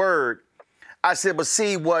know the word. I said, but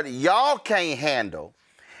see, what y'all can't handle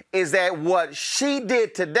is that what she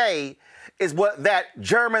did today is what that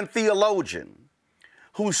German theologian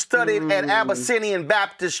who studied at Abyssinian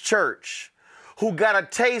Baptist Church, who got a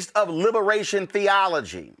taste of liberation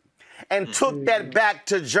theology and took that back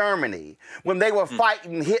to Germany when they were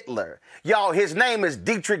fighting Hitler. Y'all, his name is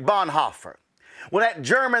Dietrich Bonhoeffer. When that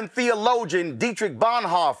German theologian, Dietrich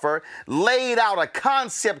Bonhoeffer, laid out a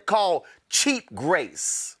concept called cheap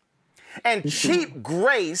grace. And cheap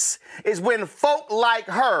grace is when folk like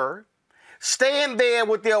her stand there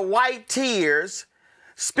with their white tears,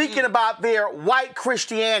 speaking about their white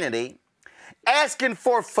Christianity, asking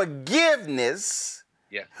for forgiveness,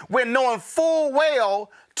 when knowing full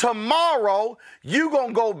well tomorrow you going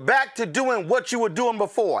to go back to doing what you were doing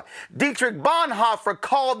before. Dietrich Bonhoeffer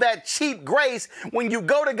called that cheap grace. When you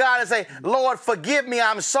go to God and say, Lord, forgive me,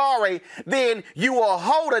 I'm sorry, then you will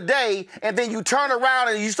hoe today, and then you turn around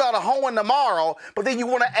and you start a hoeing tomorrow, but then you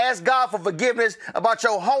want to ask God for forgiveness about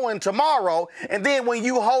your hoeing tomorrow, and then when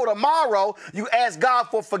you hoe tomorrow, you ask God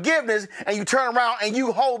for forgiveness, and you turn around and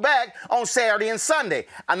you hoe back on Saturday and Sunday.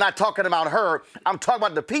 I'm not talking about her. I'm talking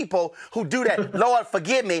about the people who do that. Lord,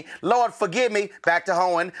 forgive me. Lord, forgive me. Back to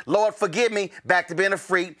hoeing. Lord, forgive me. Back to being a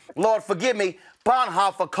freak. Lord, forgive me.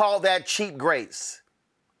 Bonhoeffer called that cheap grace.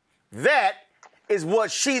 That is what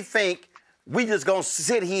she think we just gonna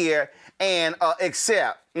sit here and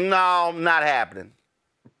accept. No, not happening.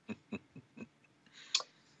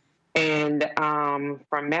 And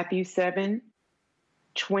from Matthew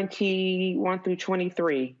 7:21 through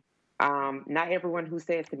 23, not everyone who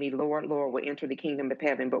says to me, Lord, Lord, will enter the kingdom of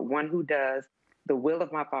heaven, but one who does the will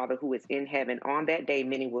of my Father who is in heaven. On that day,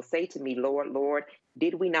 many will say to me, Lord, Lord,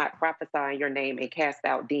 did we not prophesy in your name and cast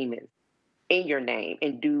out demons in your name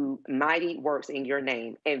and do mighty works in your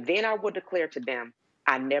name? And then I will declare to them,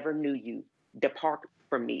 I never knew you. Depart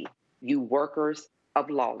from me, you workers of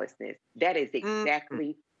lawlessness. That is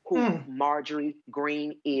exactly who Marjorie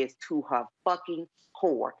Green is to her fucking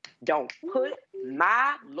core. Don't put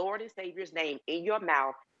my Lord and Savior's name in your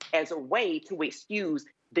mouth as a way to excuse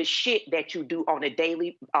the shit that you do on a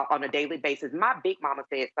daily basis. My big mama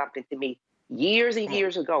said something to me years and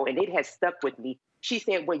years ago, and it has stuck with me. She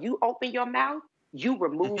said, when you open your mouth, you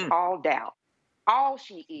remove all doubt. All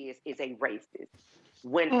she is a racist.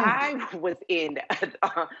 When I was in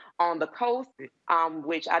on the coast,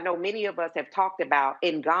 which I know many of us have talked about,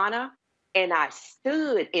 in Ghana, and I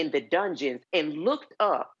stood in the dungeons and looked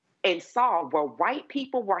up and saw where white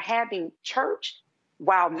people were having church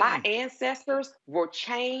while my ancestors were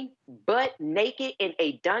chained butt naked in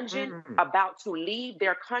a dungeon about to leave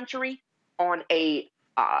their country on a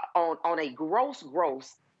gross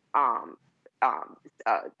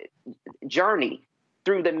journey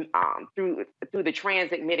through the through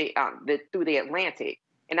the Atlantic.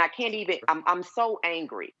 And I can't even, I'm so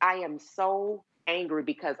angry. I am so angry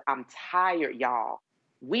because I'm tired, y'all.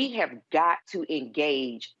 We have got to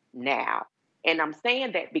engage now. And I'm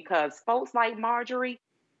saying that because folks like Marjorie,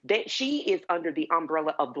 that she is under the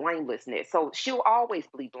umbrella of blamelessness. So she'll always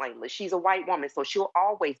be blameless. She's a white woman, so she'll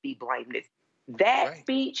always be blameless. That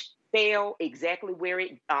speech fell exactly where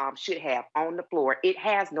it should have, on the floor. It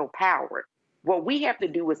has no power. What we have to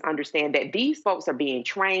do is understand that these folks are being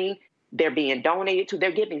trained, they're being donated to,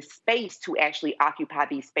 they're giving space to actually occupy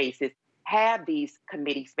these spaces, have these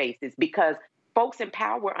committee spaces, because folks in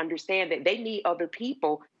power understand that they need other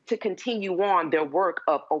people to continue on their work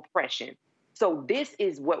of oppression. So this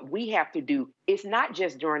is what we have to do. It's not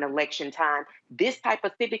just during election time. This type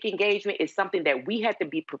of civic engagement is something that we have to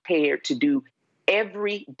be prepared to do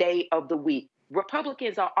every day of the week.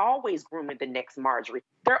 Republicans are always grooming the next Marjorie.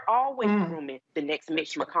 They're always grooming the next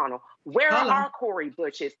Mitch McConnell. Where are our Cori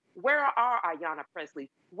Bushes? Where are our Ayanna Pressley?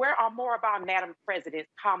 Where are more of our Madam Presidents,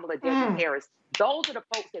 Kamala Harris? Those are the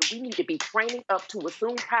folks that we need to be training up to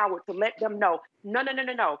assume power, to let them know,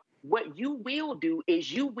 no. What you will do is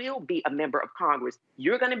you will be a member of Congress.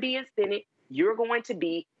 You're going to be in Senate. You're going to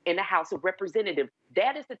be in the House of Representatives.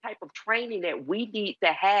 That is the type of training that we need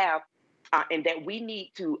to have and that we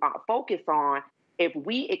need to focus on if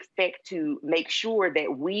we expect to make sure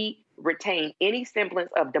that we retain any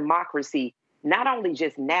semblance of democracy, not only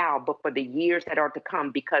just now, but for the years that are to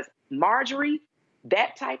come. Because Marjorie,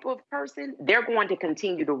 that type of person, they're going to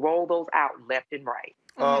continue to roll those out left and right.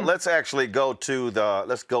 Let's actually go to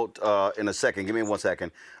in a second. Give me 1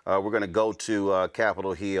 second. We're going to go to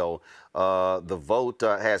Capitol Hill. The vote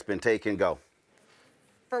has been taken. Go.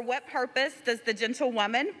 For what purpose does the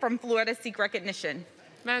gentlewoman from Florida seek recognition?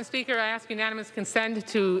 Madam Speaker, I ask unanimous consent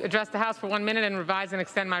to address the House for 1 minute and revise and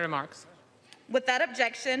extend my remarks. Without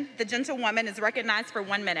objection, the gentlewoman is recognized for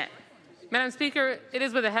 1 minute. Madam Speaker, it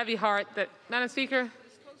is with a heavy heart that, Madam Speaker,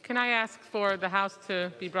 can I ask for the House to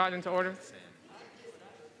be brought into order?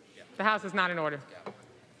 The House is not in order.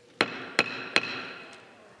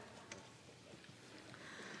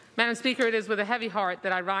 Madam Speaker, it is with a heavy heart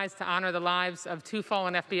that I rise to honor the lives of two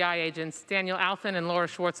fallen FBI agents, Daniel Alfin and Laura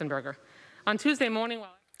Schwarzenberger. On Tuesday morning,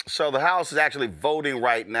 so the House is actually voting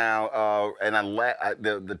right now, and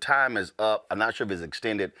the time is up. I'm not sure if it's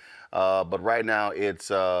extended, but right now it's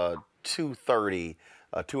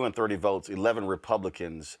 2:30 votes. 11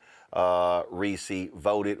 Republicans, Reese,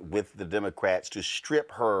 voted with the Democrats to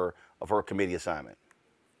strip her of her committee assignment.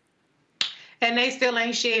 And they still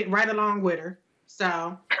ain't shit right along with her.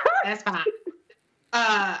 So that's fine.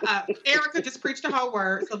 Erica just preached the whole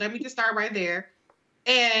word, so let me just start right there.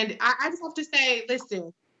 And I just have to say,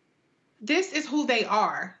 listen, this is who they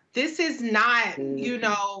are. This is not,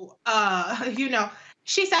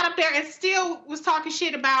 she sat up there and still was talking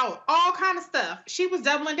shit about all kind of stuff. She was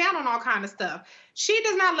doubling down on all kind of stuff. She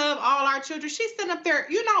does not love all our children. She's sitting up there,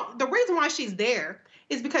 the reason why she's there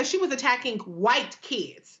is because she was attacking white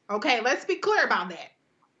kids. Okay, let's be clear about that.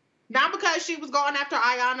 Not because she was going after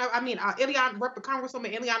Congresswoman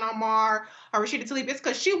Ileana Omar or Rashida Tlaib. It's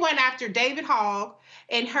because she went after David Hogg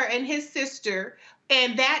and his sister,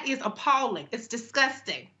 and that is appalling. It's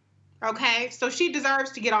disgusting. Okay, so she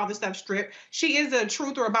deserves to get all this stuff stripped. She is a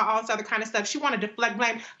truther about all this other kind of stuff. She want to deflect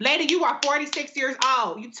blame. Lady, you are 46 years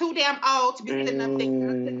old. You too damn old to be sitting up there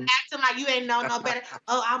acting like you ain't know no better.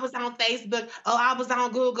 Oh, I was on Facebook. Oh, I was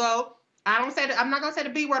on Google. I'm not gonna say the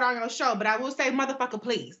B word on your show, but I will say motherfucker,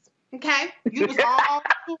 please. Okay, you was all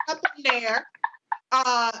up in there,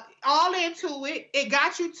 all into it. It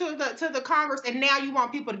got you to the Congress, and now you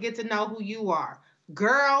want people to get to know who you are.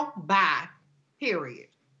 Girl, bye. Period.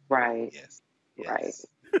 Right. Yes. Right.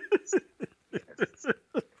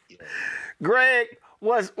 Greg,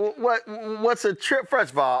 what's a trip?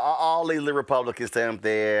 First of all these Republicans stand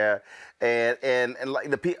there, and like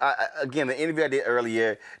again, the interview I did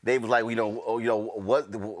earlier, they was like,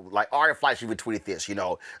 like Ari Fleischer even tweeted this,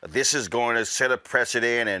 this is going to set a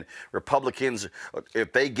precedent, and Republicans,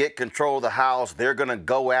 if they get control of the House, they're going to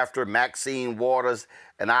go after Maxine Waters,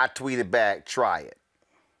 and I tweeted back, try it.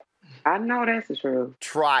 I know that's true.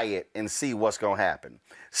 Try it and see what's going to happen.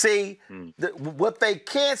 See, what they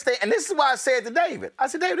can't say, and this is why I said to David,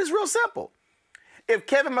 David, it's real simple. If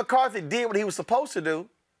Kevin McCarthy did what he was supposed to do,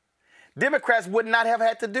 Democrats would not have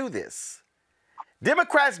had to do this.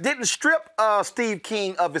 Democrats didn't strip Steve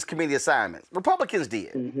King of his committee assignments. Republicans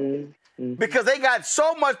did. Because they got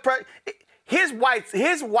so much, his white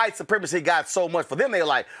supremacy got so much for them, they were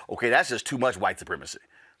like, okay, that's just too much white supremacy.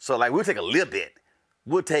 So like, we'll take a little bit.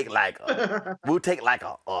 We'll take like a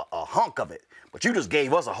hunk of it, but you just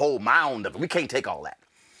gave us a whole mound of it. We can't take all that.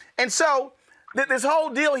 And so this whole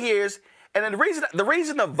deal here is, and then the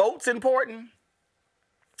reason the vote's important,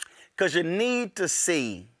 because you need to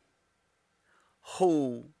see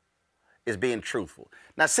who is being truthful.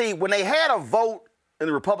 Now, see, when they had a vote in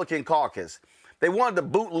the Republican caucus, they wanted to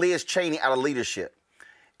boot Liz Cheney out of leadership.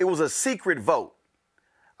 It was a secret vote,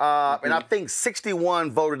 and I think 61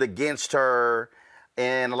 voted against her,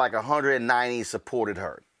 and like 190 supported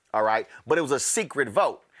her, all right? But it was a secret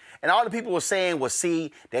vote. And all the people were saying was,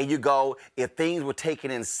 see, there you go. If things were taken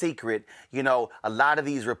in secret, a lot of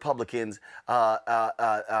these Republicans,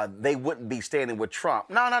 they wouldn't be standing with Trump.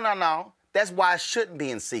 No. That's why it shouldn't be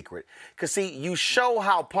in secret. Because, see, you show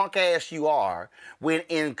how punk ass you are when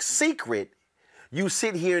in secret you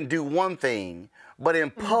sit here and do one thing, but in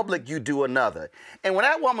public you do another. And when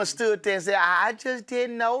that woman stood there and said, I just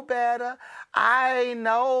didn't know better, I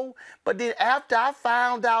know, but then after I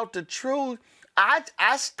found out the truth,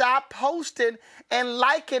 I stopped posting and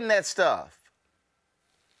liking that stuff.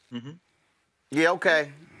 Yeah,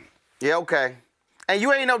 okay. And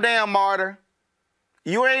you ain't no damn martyr.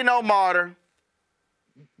 You ain't no martyr.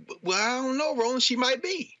 Well, I don't know, Roland. She might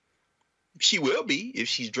be. She will be if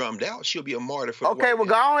she's drummed out. She'll be a martyr for. Okay, well,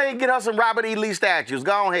 go ahead and get her some Robert E. Lee statues.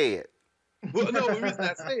 Go ahead. Well, no, the reason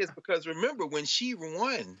I say is because remember when she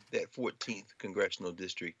won that 14th congressional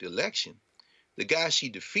district election, the guy she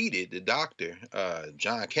defeated, the doctor,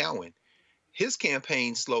 John Cowan, his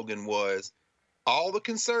campaign slogan was all the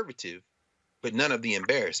conservative, but none of the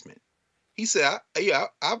embarrassment. He said,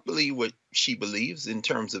 I believe what she believes in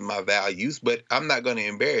terms of my values, but I'm not going to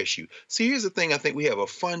embarrass you. See, here's the thing. I think we have a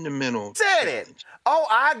fundamental Said challenge. It. Oh,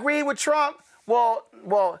 I agree with Trump. Well,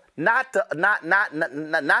 not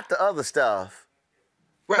the other stuff.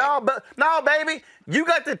 Right. No, baby, you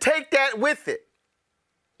got to take that with it.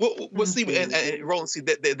 Well, see, and Roland, see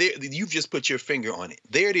that you've just put your finger on it.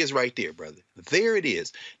 There it is, right there, brother. There it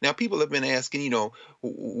is. Now, people have been asking,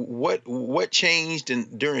 what changed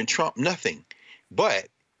during Trump? Nothing. But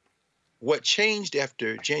what changed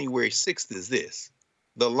after January 6th is this: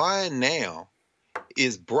 the line now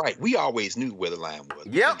is bright. We always knew where the line was.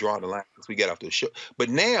 Yeah, drawing the line since we got off the show. But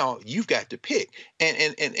now you've got to pick.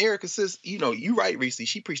 And Erica says, you're right, Reese.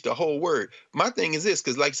 She preached the whole word. My thing is this,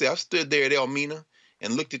 because like I said, I stood there at Elmina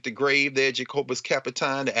and looked at the grave there, Jacobus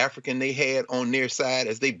Capitan, the African they had on their side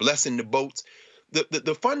as they blessing the boats.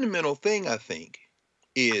 The fundamental thing, I think,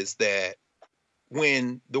 is that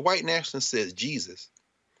when the white nationalist says Jesus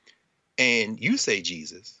and you say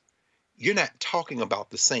Jesus, you're not talking about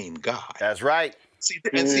the same God. That's right. See,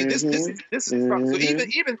 this is so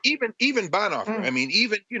even Bonhoeffer. I mean,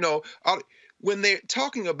 even when they're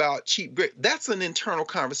talking about cheap grace, that's an internal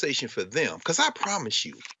conversation for them. Because I promise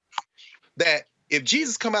you that if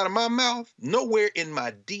Jesus come out of my mouth, nowhere in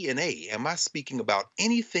my DNA am I speaking about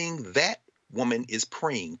anything that woman is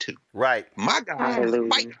praying to. Right. My God is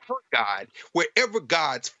fight her God wherever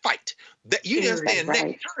gods fight. That you understand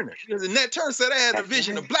Nat Turner. Because Nat Turner said I had a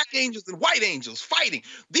vision of black angels and white angels fighting.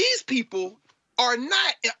 These people are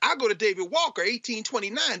not. I go to David Walker,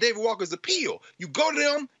 1829. David Walker's appeal. You go to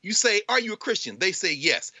them, you say, "Are you a Christian?" They say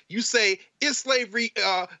yes. You say, "Is slavery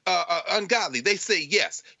ungodly?" They say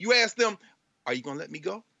yes. You ask them, "Are you going to let me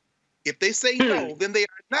go?" If they say no, then they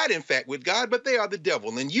are not in fact with God, but they are the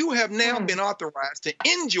devil. And you have now been authorized to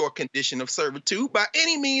end your condition of servitude by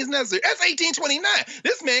any means necessary. That's 1829.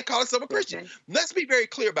 This man called himself a Christian. Let's be very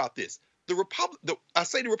clear about this. I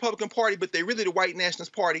say the Republican Party, but they're really the white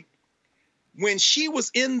nationalist party. When she was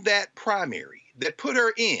in that primary that put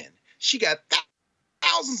her in, she got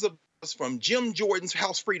thousands of dollars from Jim Jordan's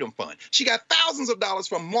House Freedom Fund. She got thousands of dollars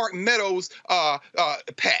from Mark Meadows'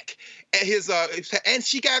 PAC, and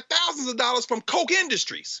she got thousands of dollars from Koch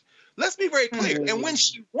Industries. Let's be very clear. And when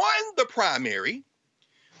she won the primary,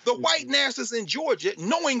 the white nationalists in Georgia,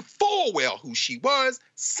 knowing full well who she was,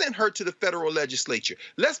 sent her to the federal legislature.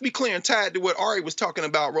 Let's be clear and tied to what Ari was talking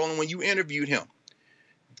about, Roland, when you interviewed him.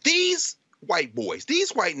 These white boys, these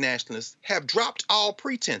white nationalists have dropped all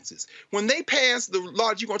pretenses. When they passed the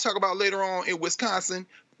law you're going to talk about later on in Wisconsin,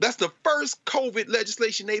 that's the first COVID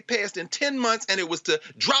legislation they passed in 10 months, and it was to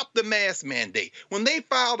drop the mask mandate. When they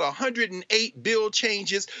filed 108 bill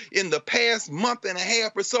changes in the past month and a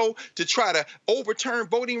half or so to try to overturn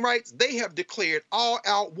voting rights, they have declared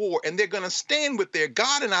all-out war, and they're going to stand with their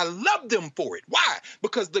God, and I love them for it. Why?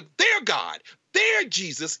 Because their God, their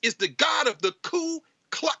Jesus, is the God of the Ku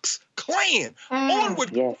Klux Klan.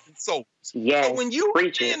 Onward, soldiers. So when you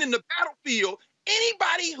stand in the battlefield,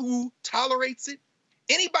 anybody who tolerates it,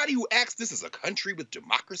 anybody who acts this is a country with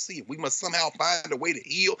democracy and we must somehow find a way to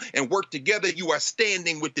heal and work together, you are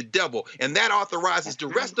standing with the devil. And that authorizes the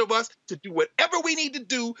rest of us to do whatever we need to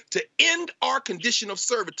do to end our condition of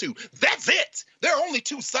servitude. That's it. There are only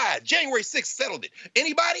two sides. January 6th settled it.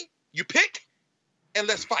 Anybody, you pick, and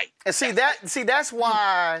let's fight. And that's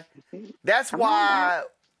why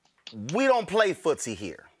we don't play footsie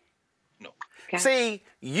here. No. Okay. See,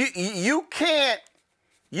 you can't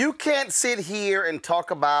sit here and talk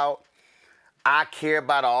about I care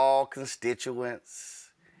about all constituents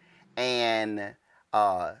and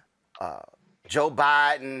Joe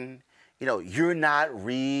Biden, you're not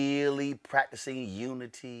really practicing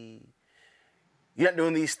unity. You're not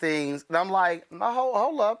doing these things. And I'm like, no,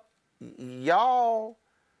 hold up. Y'all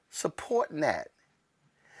supporting that.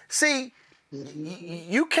 See,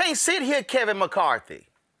 you can't sit here, Kevin McCarthy,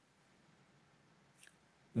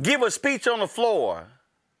 give a speech on the floor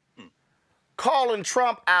calling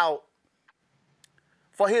Trump out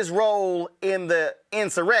for his role in the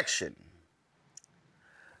insurrection,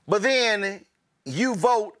 but then you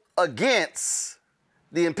vote against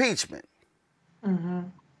the impeachment.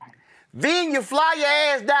 Then you fly your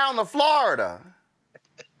ass down to Florida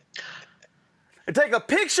and take a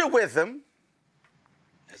picture with him.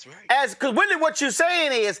 That's right. Because really what you're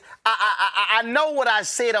saying is, I know what I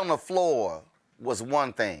said on the floor was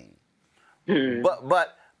one thing, but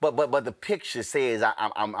the picture says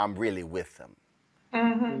I'm really with them.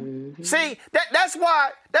 See, that's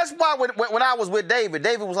why when I was with David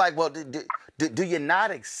was like, well, do you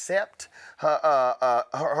not accept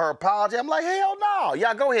her apology? I'm like, hell no.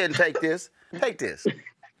 Y'all go ahead and take this. Take this.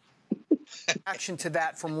 Action to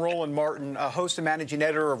that from Roland Martin, host and managing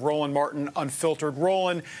editor of Roland Martin Unfiltered.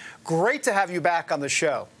 Roland, great to have you back on the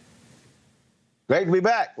show. Great to be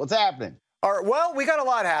back. What's happening? All right, well, we got a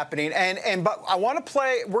lot happening, but I want to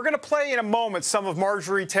play. We're going to play in a moment some of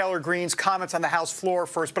Marjorie Taylor Greene's comments on the House floor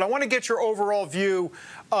first, but I want to get your overall view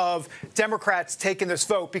of Democrats taking this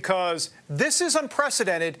vote, because this is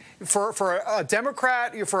unprecedented for a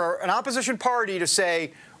Democrat, for an opposition party to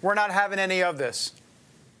say we're not having any of this.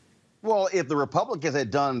 Well, if the Republicans had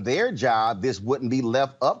done their job, this wouldn't be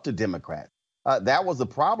left up to Democrats. That was the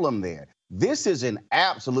problem there. This is an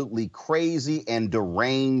absolutely crazy and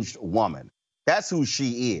deranged woman. That's who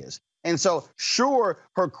she is. And so, sure,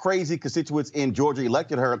 her crazy constituents in Georgia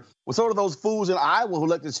elected her. Well, so do those fools in Iowa who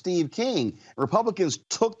elected Steve King. Republicans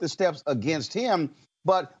took the steps against him.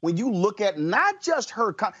 But when you look at not just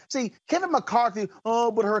her, see, Kevin McCarthy,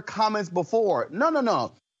 but her comments before.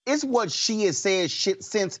 No. It's what she has said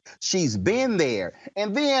since she's been there.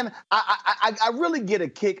 And then I really get a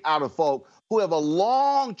kick out of folk who have a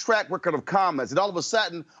long track record of comments, and all of a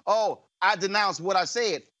sudden, I denounced what I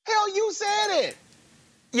said. Hell, you said it.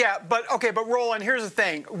 Yeah, but Roland, here's the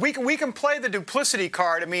thing. We can play the duplicity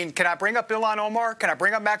card. I mean, can I bring up Ilhan Omar? Can I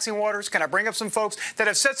bring up Maxine Waters? Can I bring up some folks that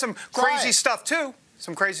have said some crazy stuff too?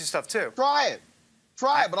 Some crazy stuff too. Try it.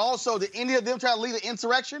 But also, did any of them try to lead an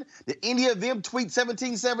insurrection? Did any of them tweet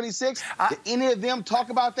 1776? Did any of them talk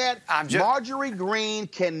about that? Marjorie Green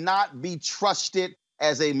cannot be trusted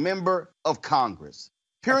as a member of Congress.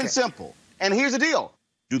 Pure and simple. And here's the deal.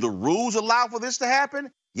 Do the rules allow for this to happen?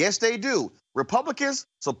 Yes, they do. Republicans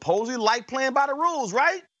supposedly like playing by the rules,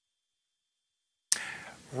 right?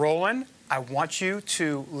 Roland, I want you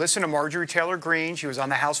to listen to Marjorie Taylor Green. She was on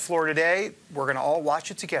the House floor today. We're going to all watch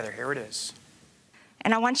it together. Here it is.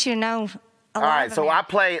 And I want you to know. All right, so I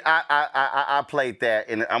played that,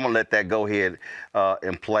 and I'm gonna let that go ahead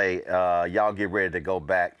and play. Y'all get ready to go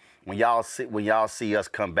back. When y'all see us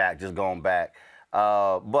come back, just going back.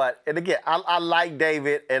 And again, I like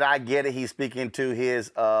David, and I get it. He's speaking to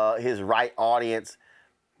his right audience,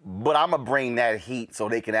 but I'm gonna bring that heat so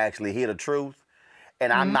they can actually hear the truth.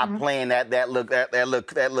 And I'm not playing that little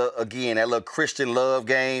Christian love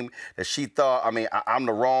game that she thought. I mean, I'm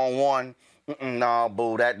the wrong one. No,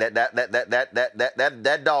 boo. That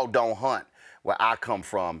dog don't hunt where I come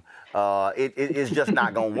from. It's just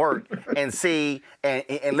not gonna work. And see,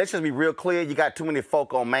 and let's just be real clear. You got too many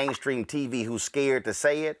folk on mainstream TV who's scared to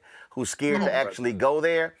say it, who's scared to actually go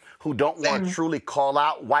there, who don't want to truly call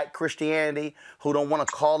out white Christianity, who don't want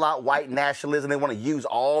to call out white nationalism. They want to use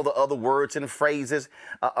all the other words and phrases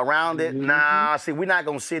around it. Nah, see, we're not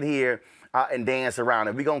gonna sit here and dance around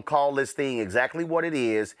it. We're going to call this thing exactly what it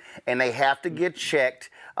is, and they have to get checked.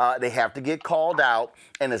 They have to get called out,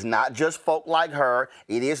 and it's not just folk like her.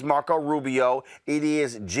 It is Marco Rubio. It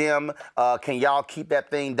is Jim. Can y'all keep that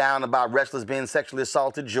thing down about wrestlers being sexually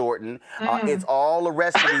assaulted, Jordan? It's all the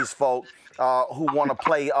rest of these folk who want to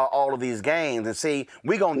play all of these games. And see,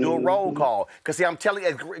 we're going to do a roll call. Because, see, I'm telling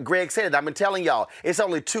you, as Greg said it, I've been telling y'all, it's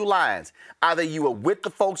only two lines. Either you were with the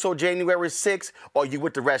folks on January 6th or you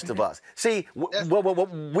with the rest of us. See, we ain't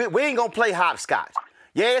going to play hopscotch.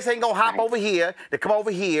 Yes, ain't going to hop over here, they come over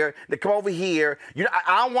here, they come over here.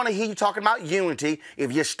 I don't want to hear you talking about unity.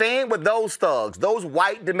 If you're staying with those thugs, those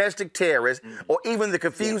white domestic terrorists, or even the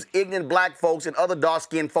confused, ignorant black folks and other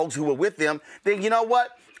dark-skinned folks who were with them, then you know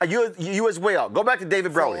what? You as well. Go back to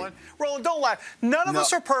David Brody. Roland, don't laugh. None of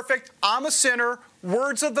us are perfect. I'm a sinner.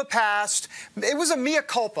 Words of the past. It was a mea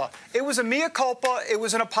culpa. It was a mea culpa. It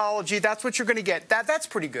was an apology. That's what you're going to get. That's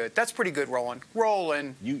pretty good. That's pretty good, Roland.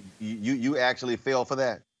 Roland. You actually fell for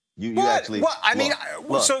that. You actually. Well, I mean,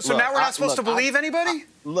 so now we're not supposed to believe anybody?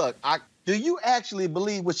 Do you actually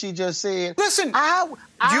believe what she just said? Listen, I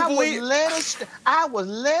was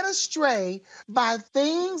led astray by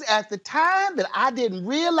things at the time that I didn't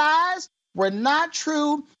realize were not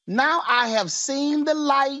true. Now I have seen the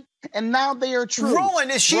light, and now they are true.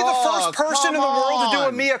 Roland, is she the first person in the world to do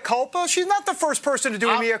a mea culpa? She's not the first person to do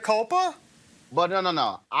a mea culpa. But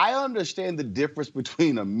no. I understand the difference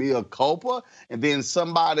between a mea culpa and then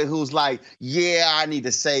somebody who's like, yeah, I need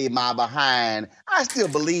to save my behind. I still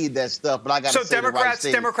believe that stuff, but I got to say the right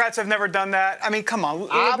thing. Democrats have never done that. I mean, come on.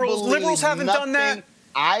 Liberals haven't done that.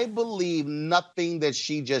 I believe nothing that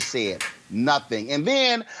she just said. Nothing. And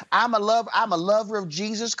then I'm a lover of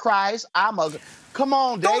Jesus Christ. Come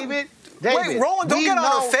on, David. Wait, Roland, don't get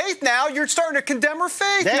on her faith now. You're starting to condemn her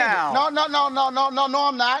faith now. No, I'm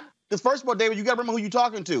not. First of all, David, you got to remember who you're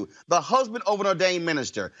talking to. The husband of an ordained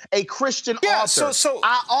minister, a Christian author.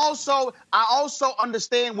 I also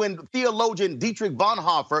understand when theologian Dietrich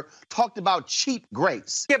Bonhoeffer talked about cheap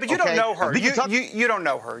grace. Yeah, but you don't know her. You don't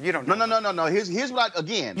know her. You don't know her. No. Here's what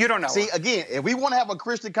you don't know her. See, again, if we want to have a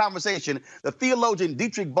Christian conversation, the theologian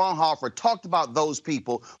Dietrich Bonhoeffer talked about those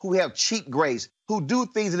people who have cheap grace, who do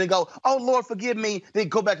things and they go, oh, Lord, forgive me. They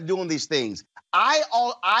go back to doing these things. I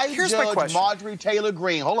judge Marjorie Taylor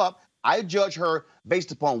Green. Hold up. I judge her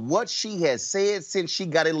based upon what she has said since she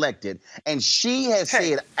got elected. And she has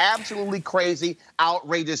said absolutely crazy,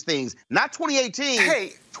 outrageous things. Not 2018,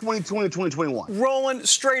 2020, 2021. Roland,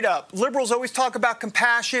 straight up, liberals always talk about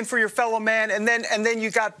compassion for your fellow man, and then you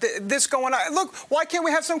got this going on. Look, why can't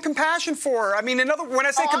we have some compassion for her? I mean, when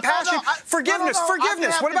I say compassion, forgiveness.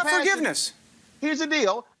 What about forgiveness? Here's the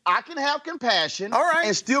deal. I can have compassion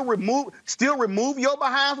and still remove your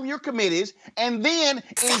behind from your committees. And then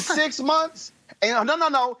in 6 months,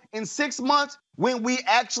 in 6 months, when we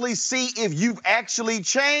actually see if you've actually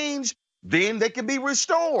changed, then they can be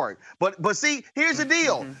restored. But see, here's the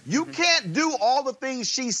deal. You can't do all the things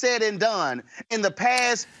she said and done in the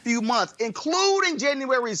past few months, including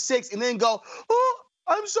January 6th, and then go, oh,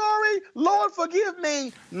 I'm sorry, Lord, forgive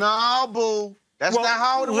me. No, boo. That's not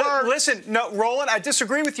how it works. Listen, no, Roland, I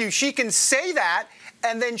disagree with you. She can say that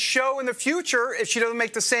and then show in the future if she doesn't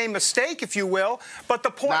make the same mistake, if you will. But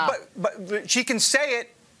the point, but she can say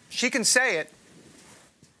it. She can say it.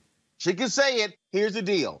 She can say it. Here's the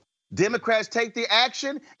deal. Democrats take the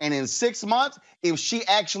action, and in 6 months, if she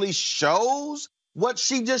actually shows what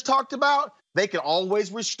she just talked about, they can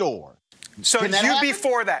always restore. So you'd be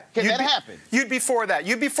for that. Can that happen? You'd be for that.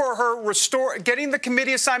 You'd be for her getting the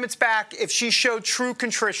committee assignments back if she showed true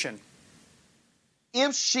contrition.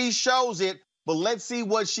 If she shows it, but let's see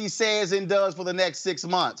what she says and does for the next 6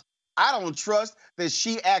 months. I don't trust that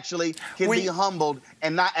she actually can be humbled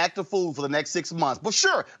and not act a fool for the next 6 months. But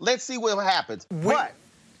sure, let's see what happens. But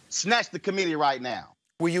snatch the committee right now.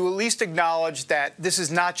 Will you at least acknowledge that this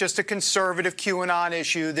is not just a conservative QAnon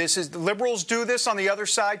issue? This is, the liberals do this on the other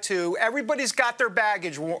side too. Everybody's got their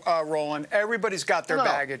baggage, Roland. Everybody's got their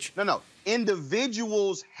baggage. No.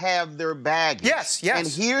 Individuals have their baggage. Yes.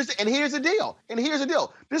 And here's the deal.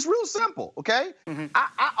 This is real simple, okay?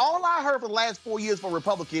 All I heard for the last 4 years from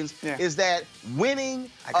Republicans is that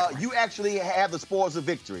winning, you actually have the spoils of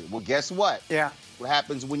victory. Well, guess what? What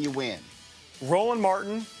happens when you win? Roland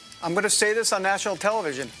Martin, I'm going to say this on national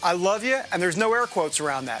television. I love you, and there's no air quotes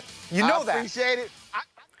around that. You know that. I appreciate it.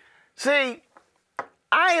 See,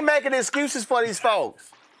 I ain't making excuses for these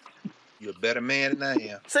folks. You're a better man than I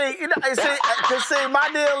am. See, my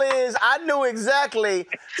deal is I knew exactly.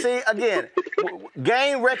 See, again,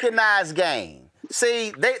 game recognized game.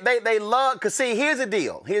 See, they love, because see, here's the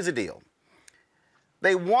deal.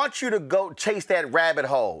 They want you to go chase that rabbit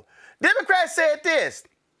hole. Democrats said this.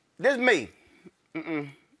 This is me.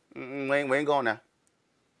 We ain't going now.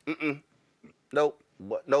 Nope,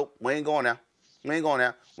 we ain't going now. We're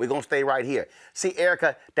going to stay right here. See,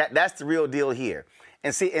 Erica, that's the real deal here.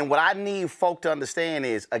 And see, and what I need folk to understand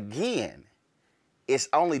is, again, it's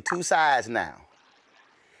only two sides now.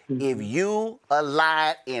 If you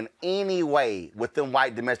align in any way with them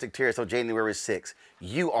white domestic terrorists on January 6th,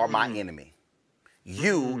 you are my enemy.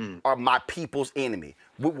 You are my people's enemy.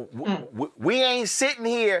 We ain't sitting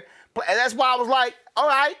here. And that's why I was like, all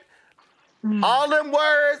right, all them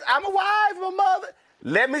words, I'm a wife, I'm a mother.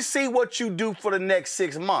 Let me see what you do for the next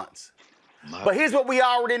 6 months. But here's what we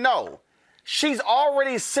already know. She's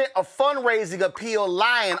already sent a fundraising appeal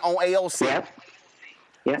lying on AOC.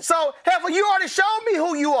 Yep. So, Heifer, you already showed me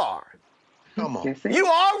who you are. Come on. You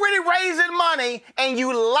already raising money and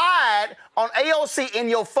you lied on AOC in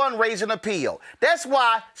your fundraising appeal. That's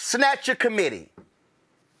why snatch your committee.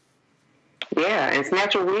 Yeah, and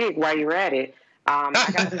snatch your wig while you're at it. I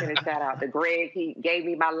got to send a shout out to Greg. He gave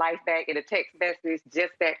me my life back in a text message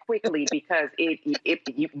just that quickly because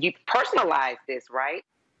you personalize this, right?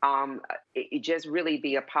 It just really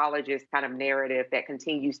the apologist kind of narrative that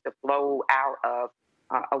continues to flow out of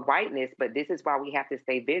a whiteness, but this is why we have to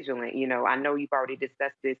stay vigilant. You know, I know you've already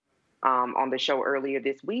discussed this on the show earlier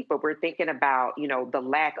this week, but we're thinking about, you know, the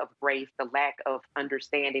lack of grace, the lack of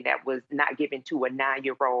understanding that was not given to a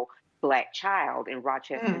 9-year-old Black child in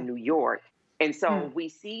Rochester, New York. And so we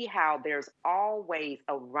see how there's always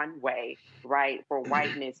a runway, right, for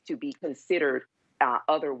whiteness to be considered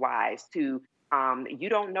otherwise, to you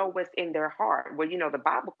don't know what's in their heart. Well, you know, the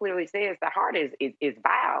Bible clearly says the heart is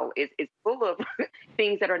vile. It's full of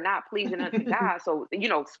things that are not pleasing unto God. So, you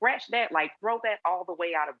know, scratch that, like throw that all the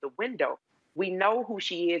way out of the window. We know who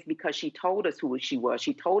she is because she told us who she was.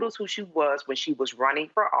 She told us who she was when she was running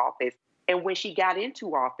for office. And when she got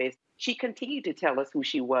into office, she continued to tell us who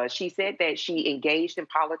she was. She said that she engaged in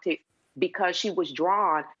politics because she was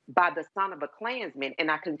drawn by the son of a Klansman. And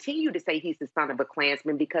I continue to say he's the son of a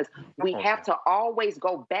Klansman because we have to always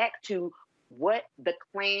go back to what the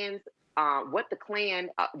Klan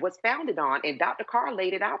was founded on. And Dr. Carr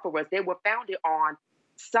laid it out for us. They were founded on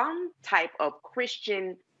some type of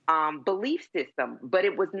Christian belief system, but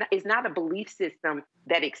it's not a belief system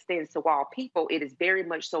that extends to all people. It is very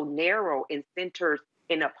much so narrow and centers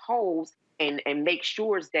and upholds and makes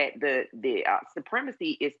sure that the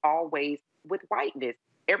supremacy is always with whiteness.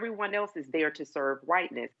 Everyone else is there to serve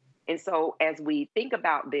whiteness. And so as we think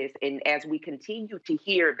about this and as we continue to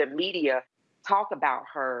hear the media talk about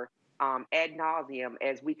her ad nauseum,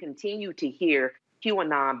 as we continue to hear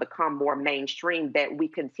QAnon become more mainstream, that we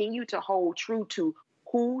continue to hold true to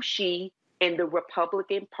who she and the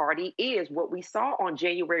Republican Party is. What we saw on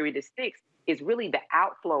January the 6th is really the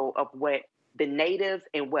outflow of what the natives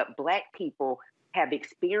and what Black people have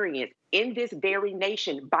experienced in this very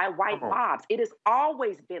nation by white mobs. It has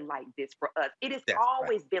always been like this for us. It has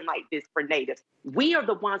always been like this for natives. We are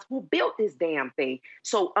the ones who built this damn thing.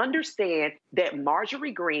 So understand that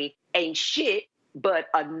Marjorie Green ain't shit but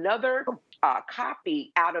another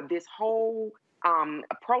copy out of this whole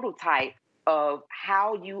prototype of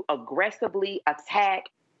how you aggressively attack,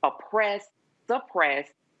 oppress, suppress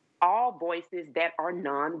all voices that are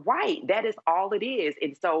non-white. That is all it is.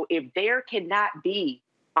 And so if there cannot be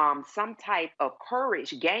some type of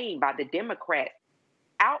courage gained by the Democrats,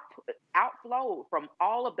 outflowed from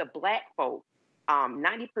all of the Black folk,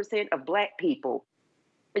 90% of Black people,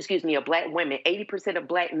 of Black women, 80% of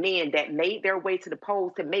Black men that made their way to the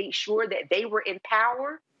polls to make sure that they were in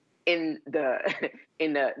power in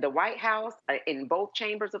the White House, in both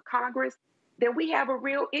chambers of Congress, then we have a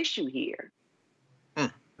real issue here.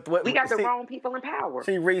 We got the wrong people in power.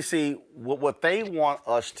 See, Reese, what they want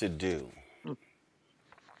us to do,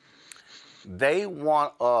 they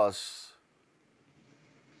want us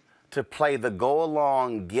to play the go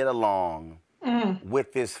along, get along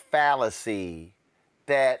with this fallacy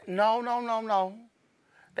that no,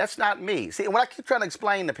 that's not me. See, what I keep trying to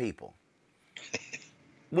explain to people,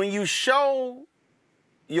 when you show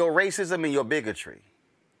your racism and your bigotry,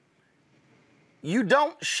 you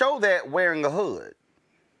don't show that wearing a hood.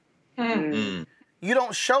 You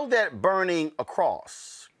don't show that burning a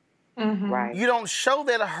cross. Right. You don't show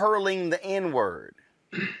that hurling the N-word.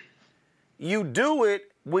 You do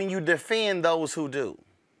it when you defend those who do.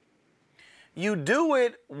 You do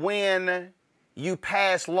it when you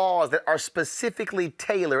pass laws that are specifically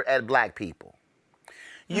tailored at Black people.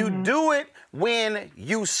 You do it when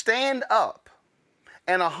you stand up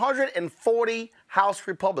and 140 House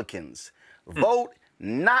Republicans vote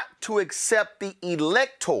not to accept the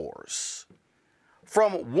electors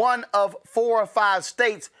from one of 4 or 5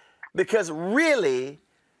 states because really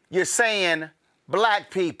you're saying, Black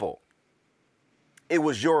people, it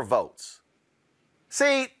was your votes.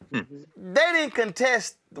 See, they didn't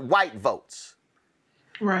contest white votes.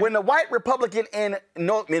 Right. When the white Republican in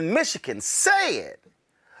Michigan said,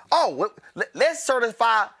 oh, let's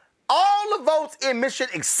certify all the votes in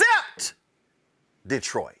Michigan except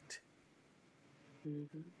Detroit.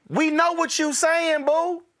 We know what you saying,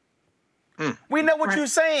 boo. We know what you're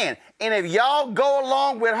saying. And if y'all go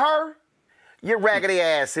along with her, your raggedy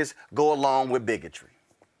asses go along with bigotry.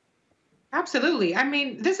 Absolutely. I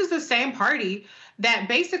mean, this is the same party that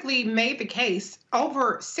basically made the case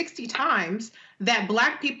over 60 times that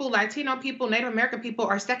Black people, Latino people, Native American people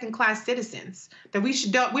are second-class citizens, that we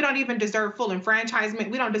don't even deserve full enfranchisement.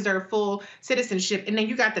 We don't deserve full citizenship. And then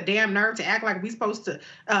you got the damn nerve to act like we're supposed to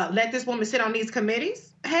let this woman sit on these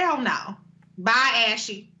committees? Hell no. Bye,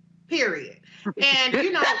 Ashy. Period. And,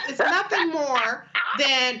 you know, it's nothing more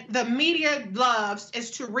than the media loves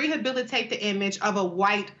is to rehabilitate the image of a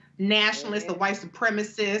white nationalist, a white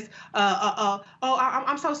supremacist.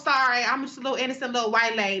 I'm so sorry. I'm just a little innocent little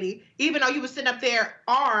white lady. Even though you were sitting up there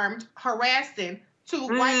armed, harassing 2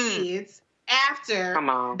 white kids after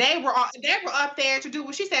they were up there to do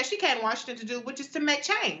what she said she came to Washington to do, which is to make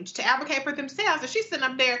change, to advocate for themselves. And she's sitting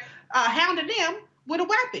up there hounding them with a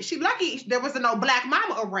weapon. She lucky there wasn't no Black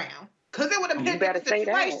mama around, because it would have been a different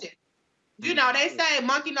situation. You know, they say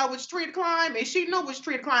monkey know which tree to climb, and she knew which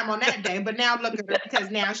tree to climb on that day, but now look at her because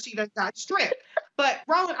now she done got stripped. But,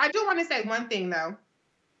 Roland, I do want to say one thing, though,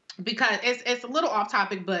 because it's a little off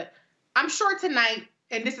topic, but I'm sure tonight,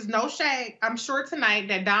 and this is no shade, I'm sure tonight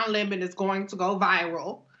that Don Lemon is going to go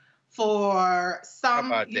viral for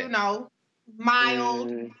some, you know,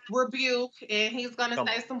 mild rebuke, and he's going to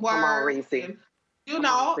say some words. And, you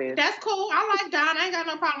know, that's cool. I like Don. I ain't got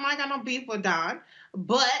no problem. I ain't got no beef with Don.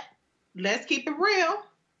 But let's keep it real.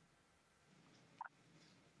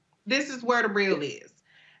 This is where the real is.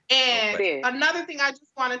 And another thing I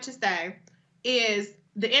just wanted to say is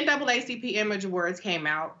the NAACP Image Awards came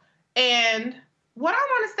out. And what I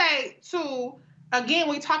want to say, too, again,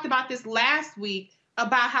 we talked about this last week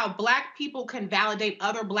about how Black people can validate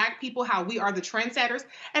other Black people, how we are the trendsetters.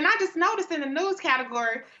 And I just noticed in the news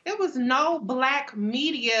category, it was no Black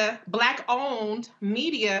media, Black-owned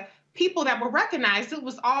media people that were recognized. It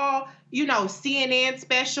was all, you know, CNN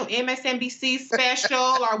special, MSNBC special,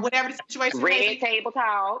 or whatever the situation is. Red Table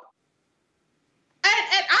Talk. And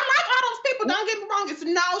I like all those people, don't get me wrong. It's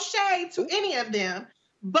no shade to any of them.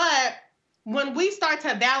 But when we start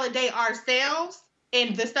to validate ourselves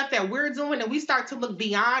and the stuff that we're doing, and we start to look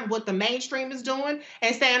beyond what the mainstream is doing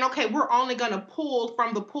and saying, okay, we're only going to pull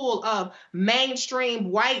from the pool of mainstream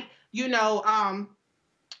white, you know,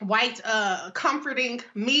 comforting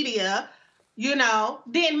media, you know,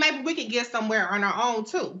 then maybe we can get somewhere on our own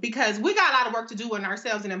too, because we got a lot of work to do in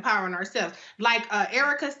ourselves and empowering ourselves. Like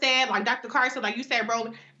Erica said, like Dr. Carr said, like you said,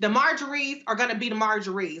 Roland, the Marjories are going to be the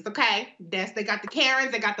Marjories, okay? They got the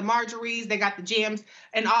Karens, they got the Marjories, they got the Jims,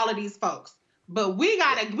 and all of these folks. But we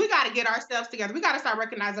gotta get ourselves together. We gotta start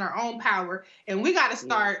recognizing our own power, and we gotta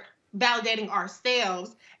start validating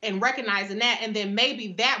ourselves and recognizing that, and then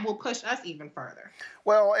maybe that will push us even further.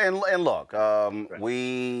 Well, and look,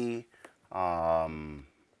 we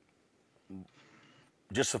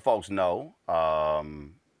just so folks know,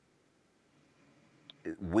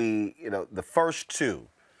 the first two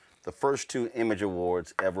Image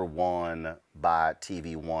Awards ever won by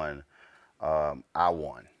TV One, I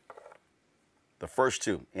won. The first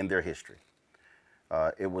two in their history.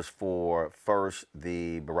 It was for first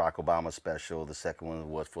the Barack Obama special. The second one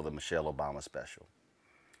was for the Michelle Obama special.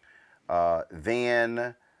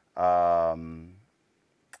 Then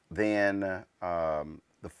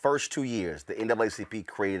the first 2 years, the NAACP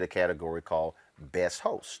created a category called Best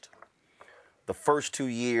Host. The first 2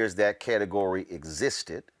 years that category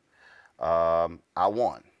existed, I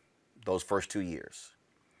won those first 2 years.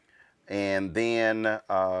 And then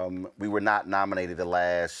we were not nominated the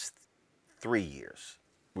last 3 years.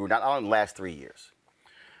 We were not on the last 3 years.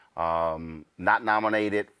 Not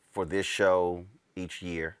nominated for this show each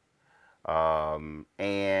year.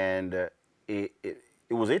 And it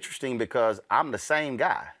was interesting because I'm the same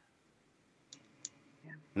guy.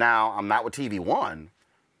 Yeah. Now, I'm not with TV One,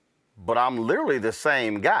 but I'm literally the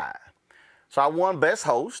same guy. So I won Best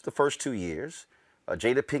Host the first 2 years.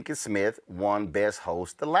 Jada Pinkett Smith won Best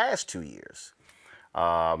Host the last 2 years.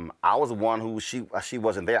 I was the one who, she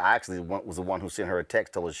wasn't there. I actually was the one who sent her a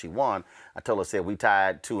text, told her she won. I told her, said, we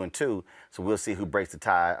tied 2-2, so we'll see who breaks the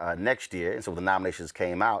tie next year. And so when the nominations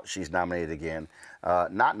came out, she's nominated again,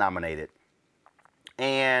 not nominated.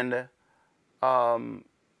 And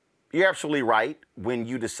you're absolutely right. When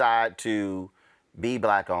you decide to be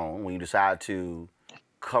Black-owned, when you decide to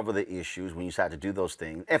cover the issues, when you decide to do those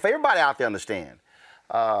things, and for everybody out there to understand,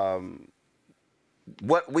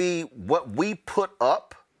 what we put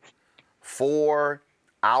up for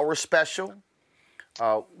our special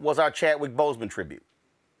was our Chadwick Boseman tribute.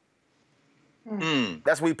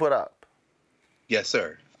 That's what we put up. Yes,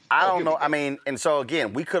 sir. I don't know. I mean, and so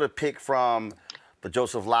again, we could have picked from the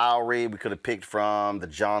Joseph Lowry, we could have picked from the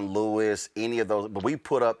John Lewis, any of those, but we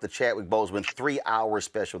put up the Chadwick Boseman 3-hour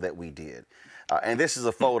special that we did. And this is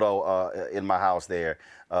a photo in my house there.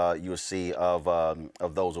 You'll see of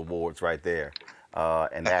those awards right there.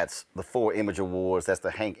 And that's the 4 Image Awards. That's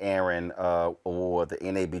the Hank Aaron Award, the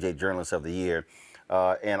NABJ Journalist of the Year.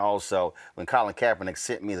 And also, when Colin Kaepernick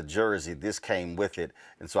sent me the jersey, this came with it.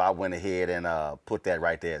 And so I went ahead and put that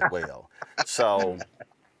right there as well. So,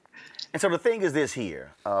 and so the thing is this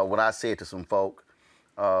here. What I said to some folk,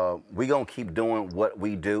 we're going to keep doing what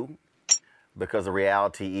we do, because the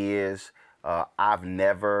reality is I've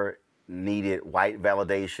never needed white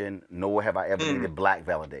validation, nor have I ever needed Black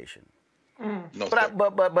validation. No,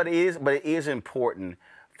 but it is important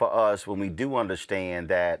for us when we do understand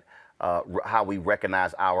that how we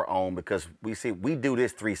recognize our own, because we do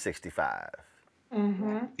this 365.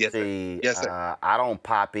 Yes, see, sir. Yes, sir. I don't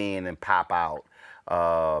pop in and pop out.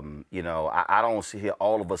 You know, I don't see here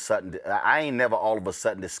all of a sudden. I ain't never all of a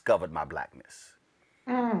sudden discovered my Blackness.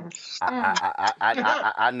 I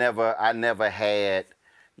never had,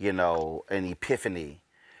 you know, an epiphany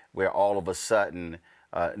where all of a sudden.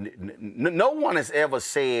 No one has ever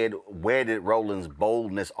said, where did Roland's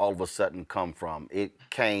boldness all of a sudden come from? It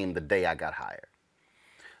came the day I got hired.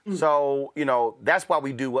 So, you know, that's why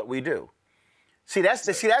we do what we do.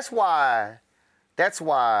 That's why,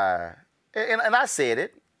 and I said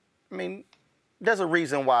it. I mean, there's a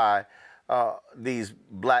reason why these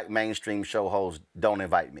Black mainstream show hosts don't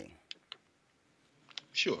invite me.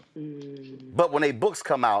 Sure. But when their books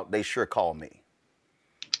come out, they sure call me.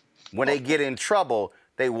 When they get in trouble,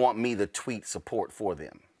 they want me to tweet support for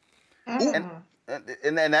them. And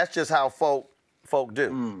that's just how folk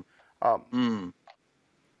do. And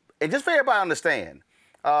just for everybody to understand,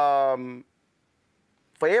 for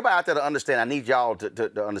everybody out there to understand, I need y'all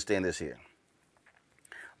to understand this here.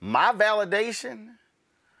 My validation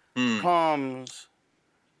comes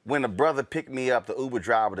when a brother picked me up, the Uber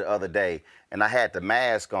driver, the other day, and I had the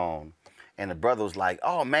mask on. And the brother was like,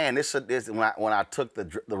 "Oh man, this when I took the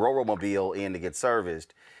Roro-mobile in to get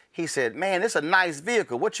serviced, he said, man, this is a nice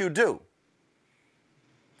vehicle. What you do?"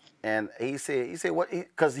 And he said what?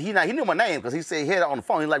 Because he knew my name, because he said he had it on the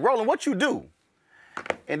phone. He's like, "Roland, what you do?"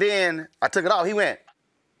 And then I took it off. He went,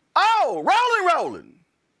 "Oh, Roland."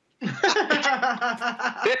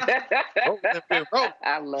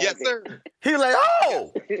 I love yes, sir. He was like,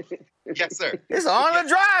 "Oh, yes, sir. It's an honor to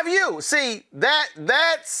drive you." See,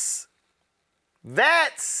 that's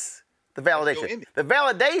The validation. The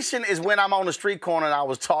validation is when I'm on the street corner and I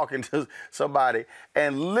was talking to somebody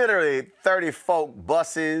and literally 30 folk,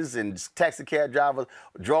 buses and taxi cab drivers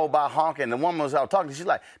drove by honking. And the woman was out talking to, she's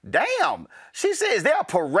like, damn. She said, is there a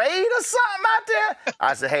parade or something out there?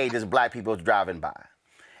 I said, hey, there's black people driving by.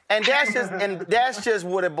 And that's just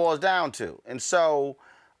what it boils down to. And so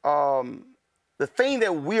the thing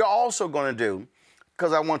that we're also going to do,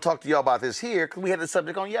 because I want to talk to y'all about this here, because we had the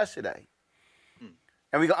subject on yesterday.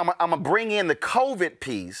 And I'm going to bring in the COVID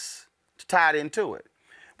piece to tie it into it.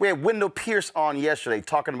 We had Wendell Pierce on yesterday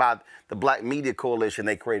talking about the Black Media Coalition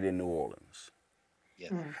they created in New Orleans. Yeah.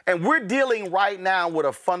 And we're dealing right now with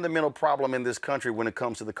a fundamental problem in this country when it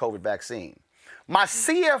comes to the COVID vaccine. My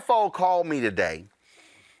CFO called me today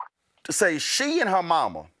to say she and her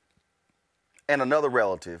mama and another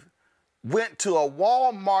relative went to a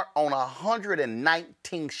Walmart on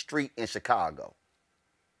 119th Street in Chicago.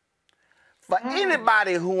 For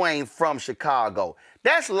anybody who ain't from Chicago,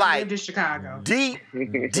 that's like deep,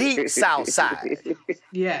 deep South Side.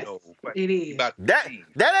 Yes, it is. That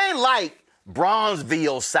ain't like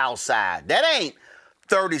Bronzeville South Side. That ain't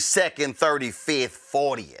 32nd, 35th,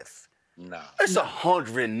 40th. No. It's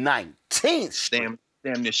 119th Street.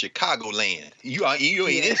 Damn near Chicagoland. You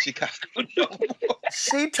ain't in Chicago no more.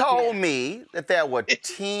 She told me that there were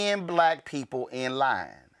 10 black people in line,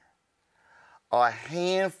 a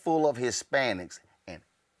handful of Hispanics, and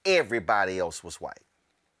everybody else was white.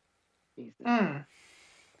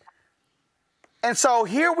 And so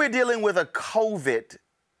here we're dealing with a COVID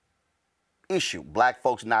issue. Black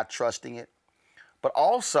folks not trusting it, but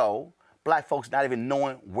also black folks not even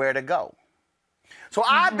knowing where to go. So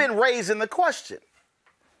I've been raising the question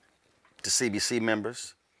to CBC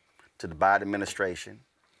members, to the Biden administration.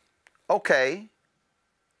 Okay,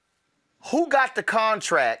 who got the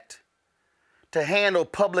contract to handle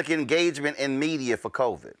public engagement in media for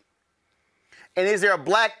COVID? And is there a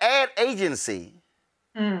black ad agency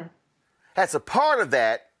that's a part of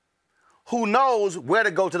that who knows where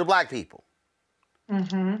to go to the black people?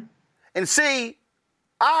 And see,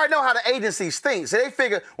 I already know how the agencies think. So they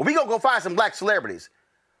figure, well, we gonna go find some black celebrities.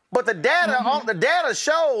 But the data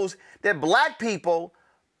shows that black people,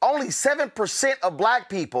 only 7% of black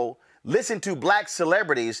people listen to black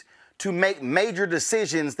celebrities to make major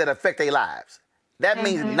decisions that affect their lives. That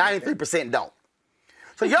means 93% don't.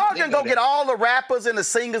 So y'all can go get all the rappers and the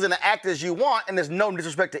singers and the actors you want, and there's no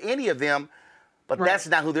disrespect to any of them, but that's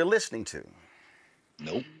not who they're listening to.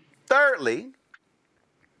 Nope. Thirdly,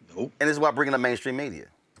 and this is why I'm bringing up mainstream media.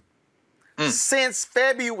 Since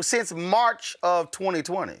March of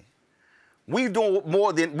 2020, we've done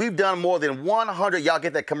more than 100. Y'all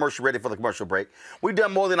get that commercial ready for the commercial break. We've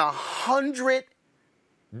done more than 100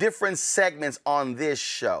 different segments on this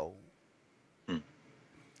show,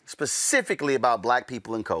 specifically about black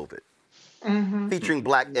people and COVID, featuring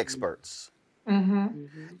black experts.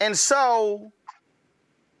 And so,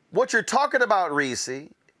 what you're talking about, Reese,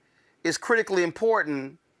 is critically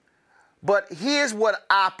important. But here's what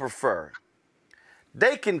I prefer.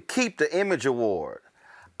 They can keep the Image Award.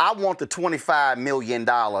 I want the $25 million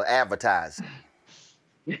advertising.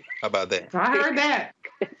 How about that? I heard that.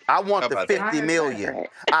 I want the $50 million.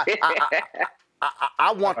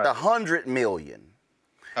 I want the $100 million.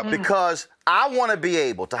 Because I want to be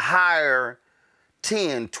able to hire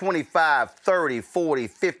 10, 25, 30, 40,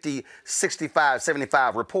 50, 65,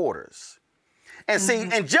 75 reporters. And see,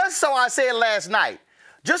 and just so I said last night,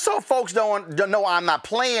 just so folks don't know I'm not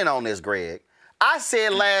playing on this, Greg, I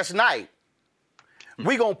said last night,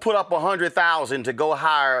 we're going to put up $100,000 to go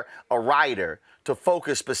hire a writer to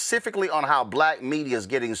focus specifically on how black media is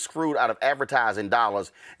getting screwed out of advertising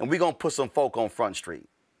dollars, and we're going to put some folk on Front Street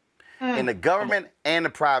in the government and the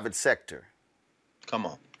private sector. Come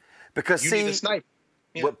on. Because, see,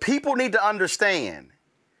 what people need to understand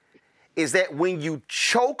is that when you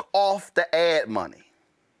choke off the ad money,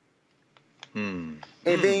 and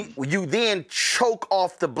then you choke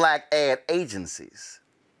off the black ad agencies.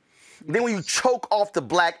 Then when you choke off the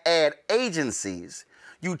black ad agencies,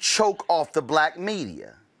 you choke off the black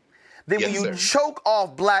media. Then when you choke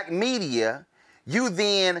off black media, you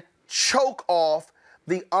then choke off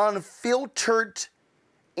the unfiltered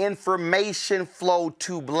information flow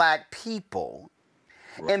to black people.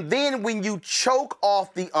 And then when you choke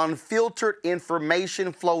off the unfiltered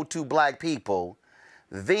information flow to black people,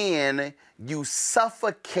 then you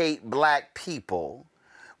suffocate black people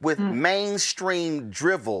with mainstream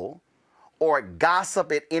drivel or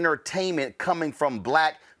gossip and entertainment coming from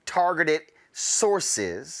black targeted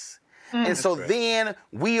sources. And so then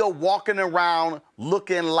we are walking around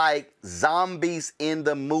looking like zombies in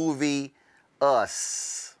the movie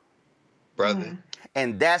Us. Brother.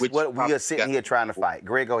 And that's what we are sitting here trying to fight.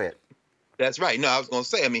 Greg, go ahead. That's right. No, I was going to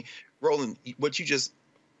say, I mean, Roland, what you just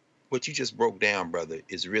broke down, brother,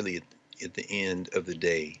 is really at the end of the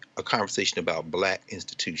day a conversation about black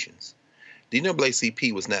institutions. The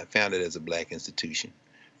NAACP was not founded as a black institution.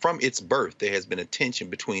 From its birth, there has been a tension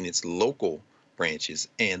between its local branches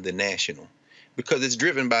and the national, because it's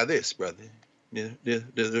driven by this, brother. This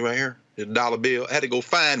right here, the dollar bill. I had to go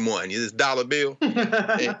find one. This dollar bill.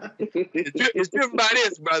 It's driven by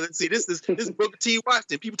this, brother. See, this is Booker T.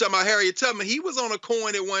 Washington. People talking about Harriet Tubman. He was on a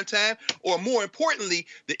coin at one time. Or more importantly,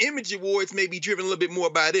 the Image Awards may be driven a little bit more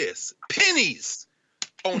by this. Pennies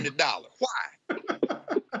on the dollar. Why?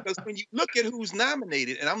 Because when you look at who's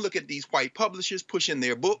nominated, and I'm looking at these white publishers pushing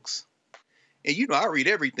their books, and you know, I read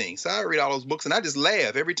everything. So I read all those books, and I just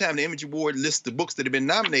laugh. Every time the Image Award lists the books that have been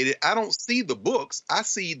nominated, I don't see the books. I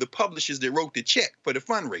see the publishers that wrote the check for the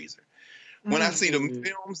fundraiser. When I see the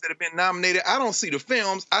films that have been nominated, I don't see the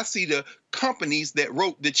films. I see the companies that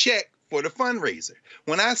wrote the check for the fundraiser.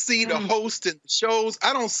 When I see the hosts and the shows,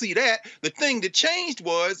 I don't see that. The thing that changed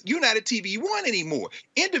was United TV won anymore.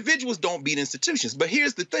 Individuals don't beat institutions. But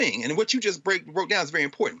here's the thing, and what you just broke down is very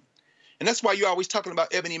important. And that's why you're always talking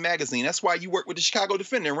about Ebony Magazine. That's why you work with the Chicago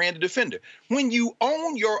Defender and Rand the Defender. When you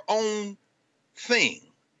own your own thing,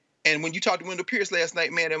 and when you talked to Wendell Pierce last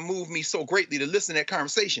night, man, it moved me so greatly to listen to that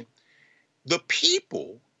conversation. The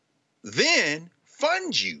people then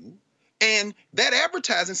fund you, and that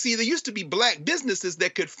advertising, see, there used to be black businesses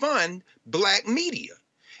that could fund black media.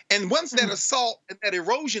 And once that assault and that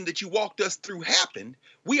erosion that you walked us through happened,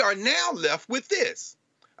 we are now left with this.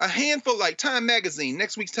 A handful, like Time Magazine.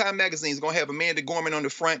 Next week's Time Magazine is going to have Amanda Gorman on the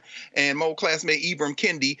front and my old classmate Ibram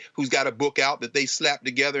Kendi, who's got a book out that they slapped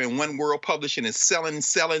together in One World Publishing, and selling.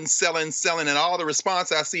 And all the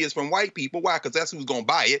response I see is from white people. Why? Because that's who's going to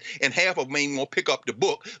buy it. And half of them ain't going to pick up the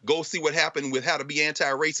book, go see what happened with How to Be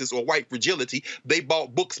Anti-Racist or White Fragility. They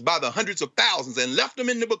bought books by the hundreds of thousands and left them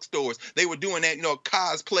in the bookstores. They were doing that, you know,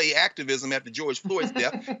 cosplay activism after George Floyd's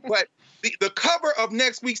death. But the cover of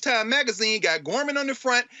next week's Time Magazine got Gorman on the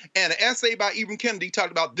front and an essay by Ibram Kendi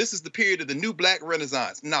talked about this is the period of the new black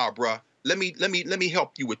renaissance. Nah, bruh. Let me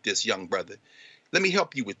help you with this, young brother. Let me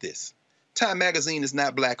help you with this. Time Magazine is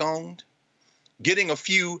not black owned. Getting a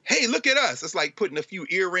few, hey, look at us. It's like putting a few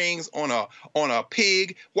earrings on a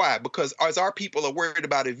pig. Why? Because as our people are worried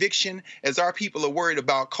about eviction, as our people are worried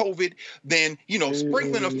about COVID, then, you know,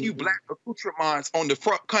 sprinkling a few black accoutrements on the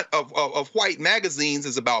front of white magazines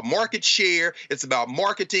is about market share, it's about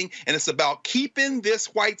marketing, and it's about keeping this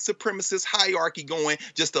white supremacist hierarchy going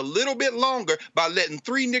just a little bit longer by letting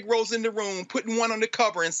 3 Negroes in the room, putting one on the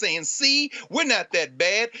cover and saying, see, we're not that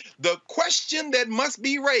bad. The question that must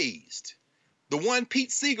be raised, the one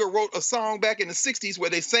Pete Seeger wrote a song back in the 60s where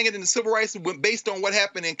they sang it in the civil rights movement based on what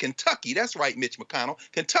happened in Kentucky. That's right, Mitch McConnell.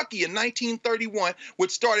 Kentucky in 1931,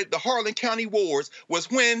 which started the Harlan County Wars, was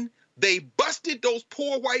when they busted those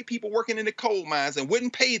poor white people working in the coal mines and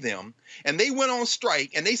wouldn't pay them. And they went on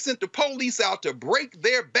strike and they sent the police out to break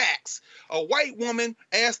their backs. A white woman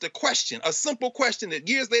asked a question, a simple question that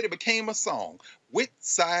years later became a song. Which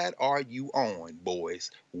side are you on, boys?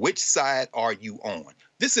 Which side are you on?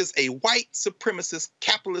 This is a white supremacist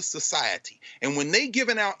capitalist society. And when they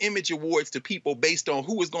giving out Image Awards to people based on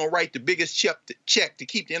who is going to write the biggest check to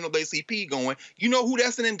keep the NAACP going, you know who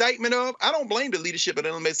that's an indictment of? I don't blame the leadership of the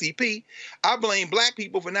NAACP. I blame black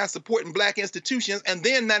people for not supporting black institutions and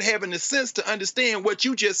then not having the sense to understand what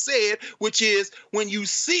you just said, which is when you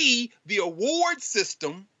see the award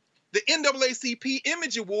system, the NAACP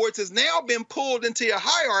Image Awards has now been pulled into a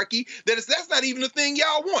hierarchy that's not even the thing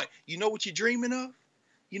y'all want. You know what you're dreaming of?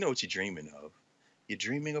 You know what you're dreaming of? You're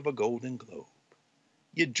dreaming of a Golden Globe.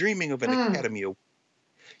 You're dreaming of an Academy Award.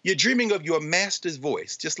 You're dreaming of your master's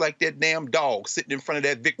voice, just like that damn dog sitting in front of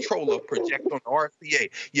that Victrola project on the RCA.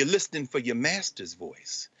 You're listening for your master's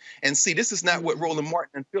voice. And see, this is not what Roland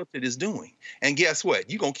Martin Unfiltered is doing. And guess what?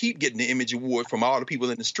 You're going to keep getting the Image Award from all the people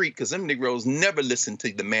in the street because them Negroes never listen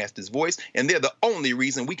to the master's voice. And they're the only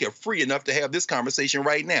reason we can free enough to have this conversation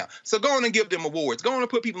right now. So go on and give them awards. Go on and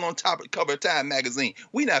put people on top of the cover of Time Magazine.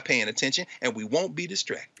 We're not paying attention and we won't be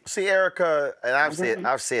distracted. See, Erica, and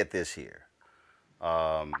I've said this here.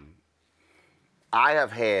 I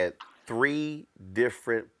have had 3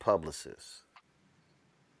 different publicists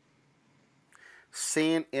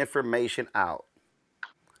send information out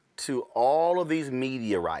to all of these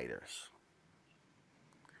media writers,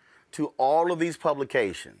 to all of these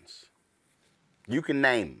publications, you can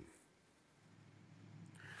name them,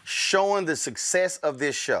 showing the success of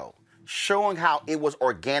this show, showing how it was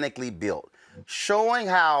organically built, showing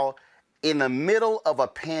how in the middle of a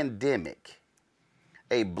pandemic,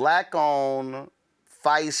 a black-owned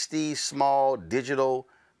feisty, small digital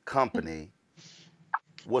company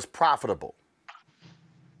was profitable,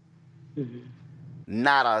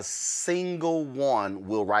 not a single one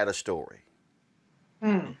will write a story.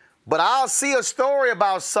 But I'll see a story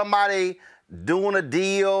about somebody doing a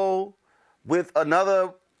deal with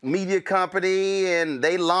another media company and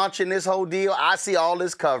they launching this whole deal. I see all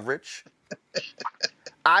this coverage.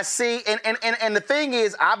 I see, and the thing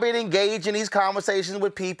is, I've been engaged in these conversations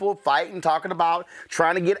with people, fighting, talking about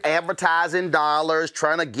trying to get advertising dollars,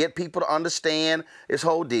 trying to get people to understand this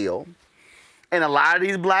whole deal. And a lot of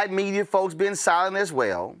these black media folks been silent as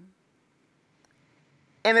well.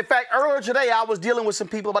 And in fact, earlier today, I was dealing with some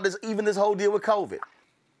people about this, even this whole deal with COVID.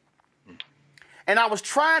 And I was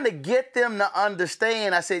trying to get them to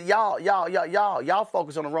understand. I said, y'all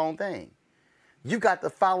focus on the wrong thing. You got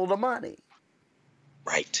to follow the money.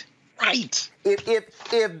 Right.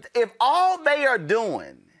 If all they are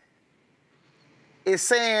doing is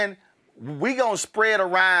saying we gonna spread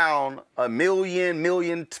around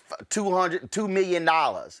 $2 million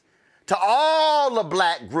to all the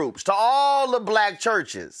black groups, to all the black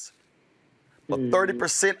churches, but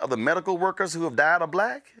 30% of the medical workers who have died are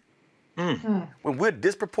black, when we're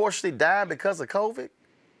disproportionately dying because of COVID,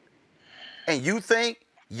 and you think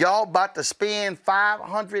y'all about to spend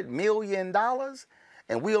 $500 million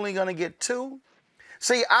and we only gonna get 2?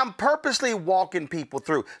 See, I'm purposely walking people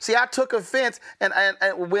through. See, I took offense and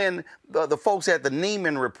when the folks at the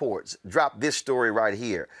Neiman Reports dropped this story right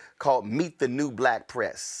here called Meet the New Black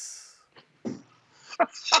Press. I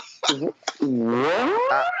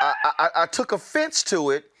took offense to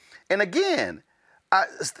it. And again,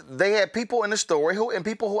 they had people in the story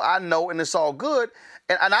people who I know, and it's all good.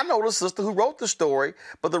 And I know the sister who wrote the story,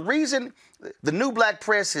 but the reason the new black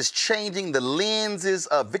press is changing the lenses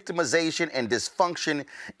of victimization and dysfunction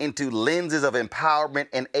into lenses of empowerment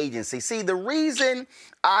and agency. See, the reason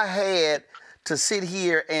I had to sit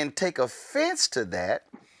here and take offense to that,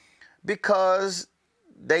 because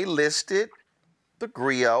they listed the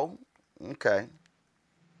Griot, okay,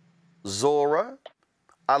 Zora.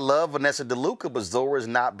 I love Vanessa DeLuca, but Zora is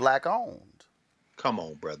not black owned. Come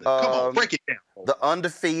on, brother. Come on, break it down. The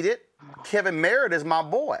Undefeated, Kevin Merritt is my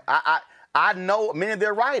boy. I know many of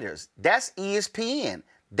their writers. That's ESPN.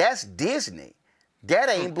 That's Disney. That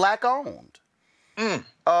ain't black owned.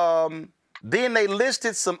 Then they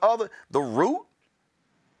listed some other, The Root.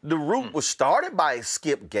 The Root was started by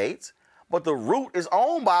Skip Gates, but The Root is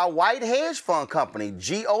owned by a white hedge fund company,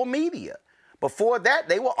 GO Media. Before that,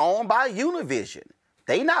 they were owned by Univision.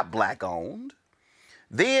 They not black owned.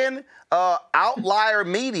 Then Outlier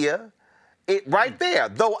Media, right there.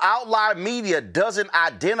 Though Outlier Media doesn't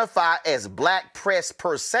identify as black press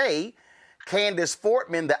per se, Candace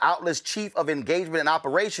Fortman, the outlet's chief of engagement and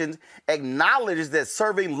operations, acknowledges that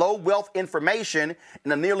serving low-wealth information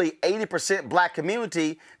in a nearly 80% black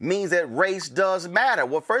community means that race does matter.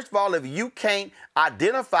 Well, first of all, if you can't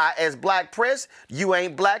identify as black press, you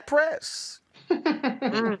ain't black press.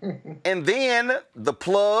 And then The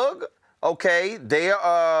Plug, okay, they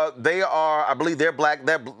are, I believe they're black,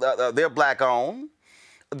 they're black owned.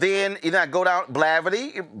 Then I go down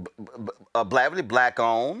Blavity, black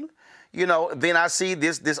owned. You know, then I see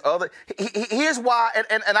this other. Here's why,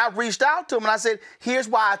 and I reached out to him and I said, here's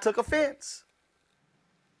why I took offense.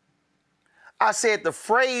 I said the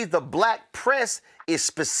phrase the black press is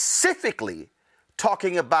specifically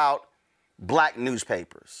talking about black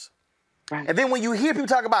newspapers. Right. And then when you hear people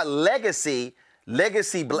talk about legacy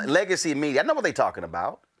media, I know what they're talking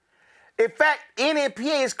about. In fact,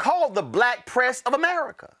 NMPA is called the Black Press of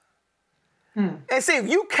America. And see, if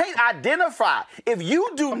you can't identify, if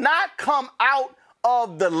you do not come out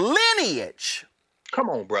of the lineage, come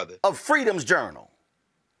on, brother, of Freedom's Journal.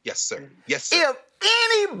 Yes, sir. Yes, sir. If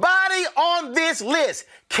anybody on this list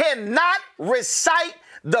cannot recite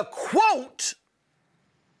the quote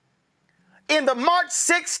in the March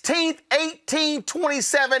 16th,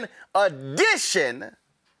 1827 edition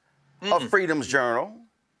of Freedom's Journal,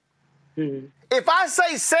 if I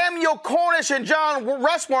say Samuel Cornish and John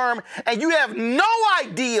Rushworm and you have no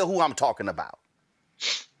idea who I'm talking about,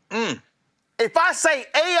 if I say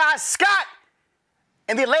A.I. Scott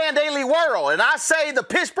and the Atlanta Daily World, and I say the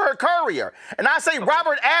Pittsburgh Courier, and I say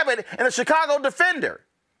Robert Abbott and the Chicago Defender,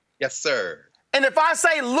 yes, sir, and if I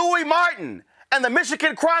say Louis Martin and the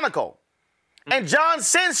Michigan Chronicle, and John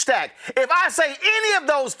Sinstack, if I say any of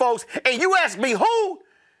those folks and you ask me who,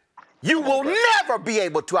 you will never be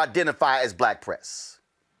able to identify as black press.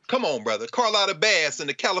 Come on, brother. Carlotta Bass and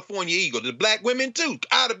the California Eagle, the black women too.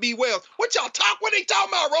 Ida B. Wells. What y'all what they talking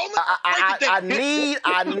about, Roland?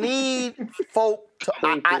 I need folk to,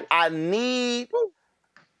 I need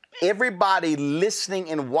everybody listening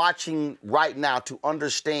and watching right now to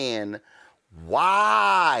understand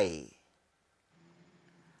why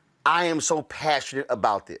I am so passionate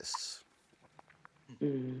about this.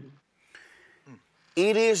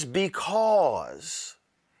 It is because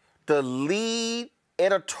the lead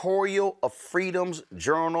editorial of Freedom's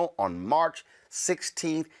Journal on March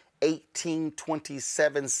 16th,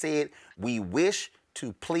 1827 said, "We wish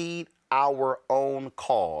to plead our own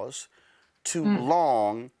cause. Too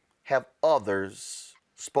long have others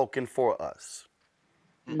spoken for us."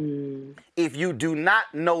 If you do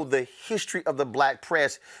not know the history of the black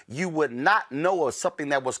press, you would not know of something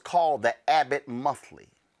that was called the Abbott Monthly.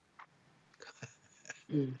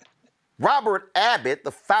 Robert Abbott,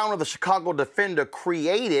 the founder of the Chicago Defender,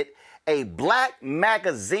 created a black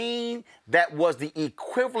magazine that was the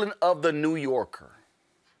equivalent of the New Yorker.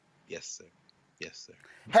 Yes, sir. Yes, sir.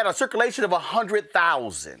 Had a circulation of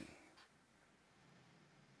 100,000.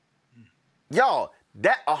 Y'all,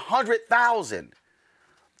 that 100,000.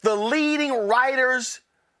 The leading writers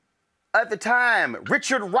at the time,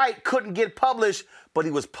 Richard Wright, couldn't get published, but he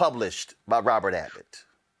was published by Robert Abbott.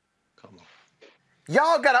 Come on.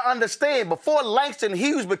 Y'all got to understand, before Langston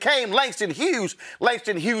Hughes became Langston Hughes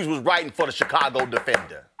was writing for the Chicago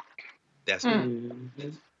Defender. That's right.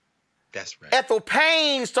 That's right. Ethel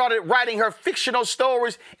Payne started writing her fictional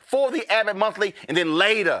stories for the Abbott Monthly, and then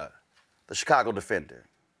later, the Chicago Defender.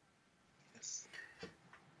 Yes.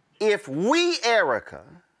 If we, Erica,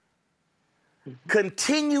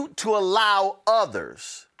 continue to allow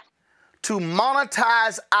others to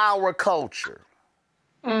monetize our culture,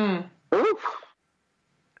 and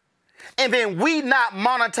then we not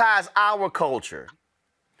monetize our culture,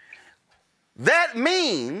 that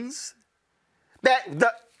means that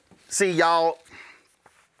see, y'all,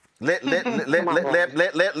 let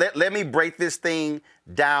me break this thing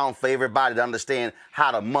down for everybody to understand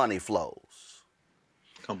how the money flows.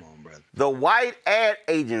 Come on, brother. The white ad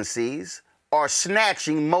agencies are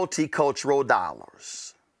snatching multicultural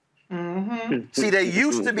dollars. See, there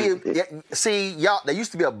used to be, there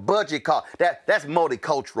used to be a budget called, that's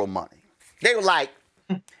multicultural money. They were like,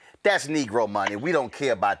 that's Negro money. We don't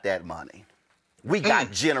care about that money. We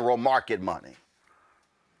got general market money.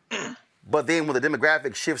 But then when the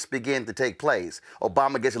demographic shifts begin to take place,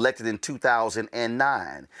 Obama gets elected in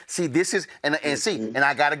 2009. See, this is, and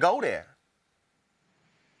I got to go there.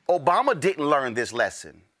 Obama didn't learn this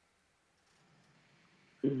lesson.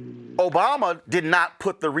 Obama did not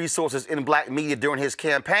put the resources in black media during his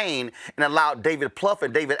campaign and allowed David Plouffe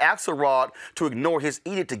and David Axelrod to ignore his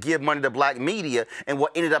edict to give money to black media. And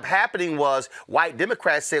what ended up happening was white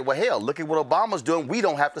Democrats said, well, hell, look at what Obama's doing. We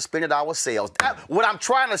don't have to spend it ourselves. What I'm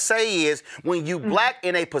trying to say is when you black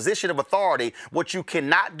in a position of authority, what you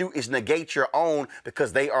cannot do is negate your own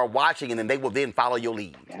because they are watching and then they will then follow your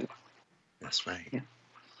lead. That's right.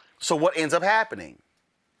 So what ends up happening?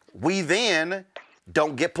 We then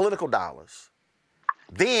don't get political dollars.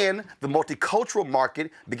 Then the multicultural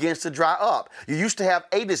market begins to dry up. You used to have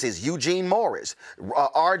agencies, Eugene Morris,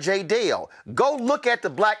 R.J. Dale. Go look at the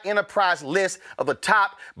Black Enterprise list of the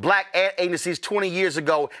top black ad agencies 20 years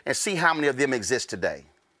ago and see how many of them exist today.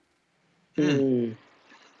 So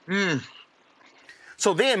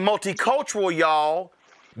then multicultural, y'all,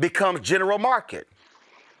 becomes general market.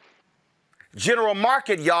 General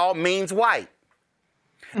market, y'all, means white.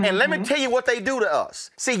 And let me tell you what they do to us.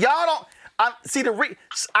 See, y'all don't,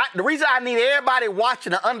 the reason I need everybody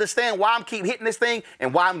watching to understand why I'm keep hitting this thing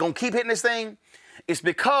and why I'm going to keep hitting this thing is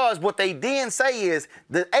because what they then say is,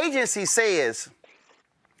 the agency says,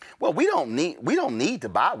 well, we don't need to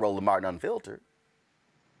buy Roland Martin Unfiltered.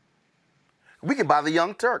 We can buy the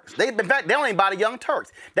Young Turks. In fact, they don't even buy the Young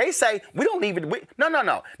Turks. They say, we don't even,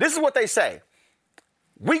 no. This is what they say.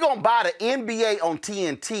 We're going to buy the NBA on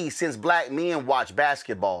TNT since black men watch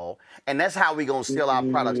basketball, and that's how we're going to sell our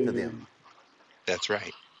products to them. That's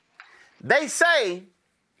right. They say,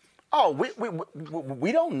 oh,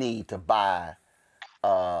 we don't need to buy,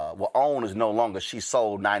 OWN is no longer, she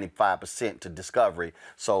sold 95% to Discovery,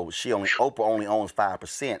 so Oprah only owns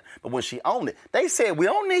 5%. But when she owned it, they said, we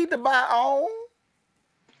don't need to buy OWN.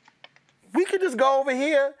 We could just go over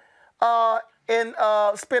here, and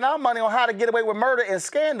spend our money on how to get away with murder and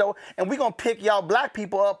scandal, and we're going to pick y'all black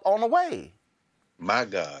people up on the way. My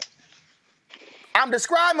God. I'm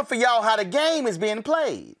describing for y'all how the game is being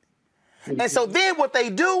played. And so then what they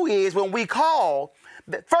do is when we call,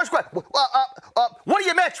 the first question, what are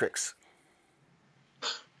your metrics?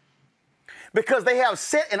 Because they have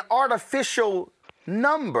set an artificial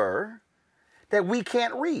number that we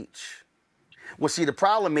can't reach. Well, see, the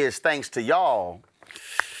problem is, thanks to y'all,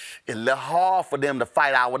 it's a little hard for them to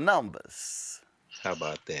fight our numbers. How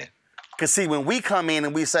about that? Because, see, when we come in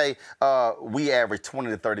and we say we average 20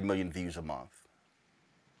 to 30 million views a month.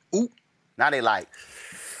 Ooh. Now they like,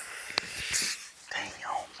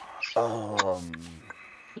 damn.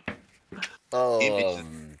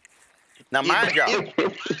 Now, mind y'all,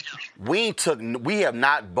 we have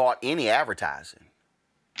not bought any advertising.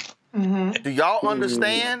 Do y'all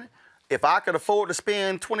understand? If I could afford to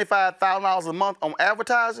spend $25,000 a month on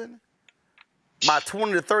advertising, my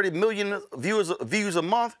 20 to 30 million views a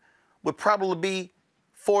month would probably be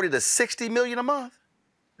 40 to 60 million a month.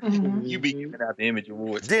 You be giving out the image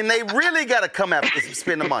awards. Then they really got to come out and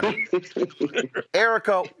spend the money.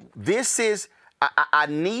 Erica, this is, I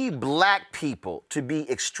need black people to be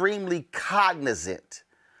extremely cognizant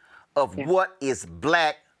of what is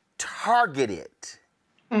black targeted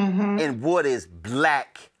and what is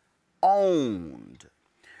black owned.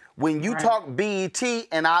 When you talk BET,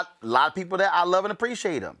 and a lot of people that I love and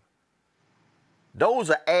appreciate them, those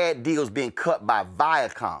are ad deals being cut by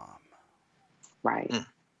Viacom. Right.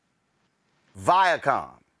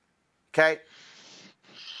 Viacom, okay?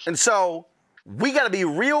 And so we got to be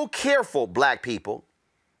real careful, black people,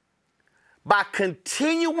 by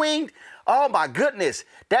continuing, oh my goodness,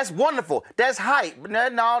 that's wonderful, that's hype.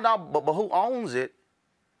 But who owns it?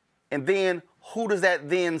 And then who does that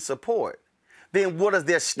then support? Then what does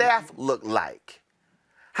their staff look like?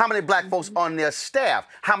 How many black folks on their staff?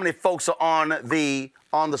 How many folks are on the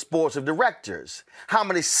boards of directors? How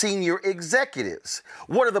many senior executives?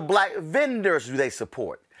 What are the black vendors do they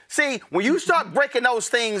support? See, when you start breaking those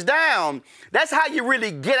things down, that's how you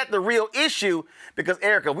really get at the real issue. Because,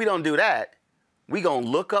 Erica, we don't do that. We're going to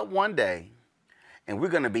look up one day, and we're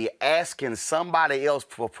going to be asking somebody else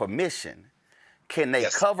for permission. Can they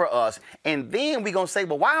cover us? And then we're going to say,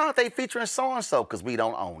 well, why aren't they featuring so-and-so? Because we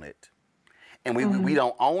don't own it. And we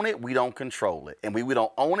don't own it, we don't control it. And we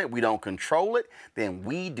don't own it, we don't control it, then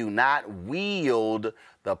we do not wield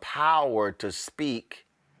the power to speak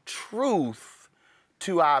truth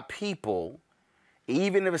to our people,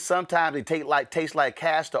 even if sometimes it tastes like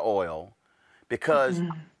castor oil, because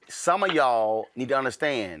some of y'all need to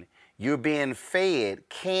understand, you're being fed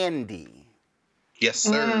candy. Yes,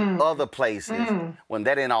 sir. Other places, when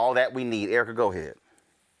that ain't all that we need. Erica, go ahead.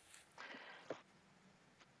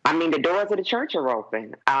 I mean, the doors of the church are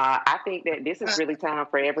open. I think that this is really time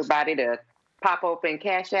for everybody to pop open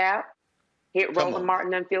Cash App, hit Roland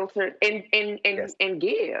Martin Unfiltered, and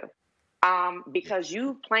give. Because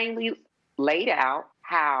you plainly laid out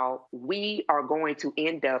how we are going to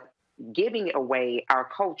end up giving away our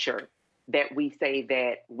culture that we say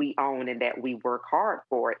that we own and that we work hard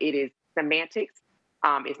for. It is semantics.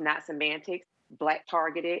 It's not semantics, black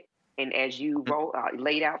targeted. And as you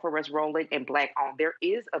laid out for us, Roland, and black owned, there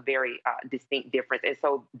is a very distinct difference. And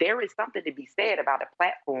so there is something to be said about a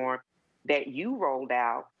platform that you rolled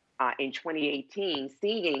out in 2018,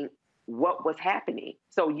 seeing what was happening.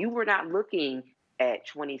 So you were not looking at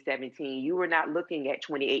 2017. You were not looking at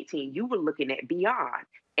 2018. You were looking at beyond.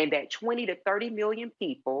 And that 20 to 30 million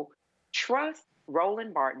people trust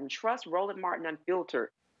Roland Martin Unfiltered,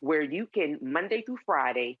 where you can Monday through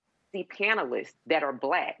Friday see panelists that are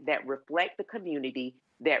black, that reflect the community,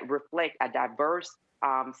 that reflect a diverse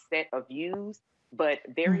set of views, but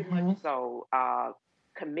very much so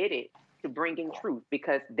committed to bringing truth,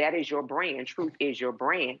 because that is your brand. Truth is your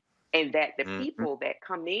brand. And that the people that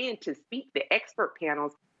come in to speak, the expert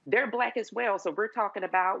panels, they're black as well. So we're talking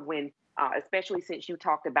about when, especially since you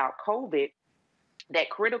talked about COVID, that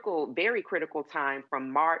very critical time from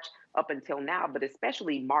March up until now, but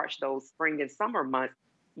especially March, those spring and summer months,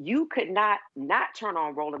 you could not turn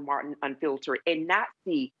on Roland Martin Unfiltered and not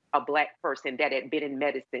see a black person that had been in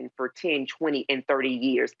medicine for 10, 20, and 30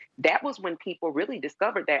 years. That was when people really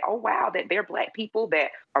discovered that, oh, wow, that they're black people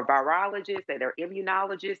that are virologists, that are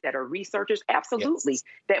immunologists, that are researchers. Absolutely. Yes.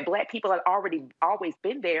 That black people had always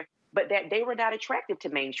been there, but that they were not attractive to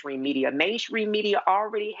mainstream media. Mainstream media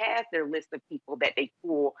already has their list of people that they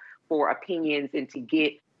pull for opinions and to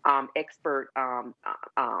get expert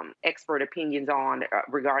opinions on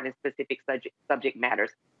regarding specific subject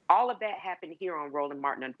matters. All of that happened here on Roland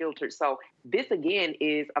Martin Unfiltered. So this, again,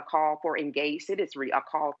 is a call for engaged citizenry, a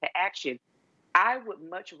call to action. I would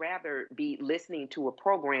much rather be listening to a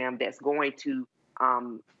program that's going to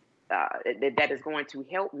that is going to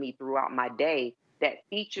help me throughout my day, that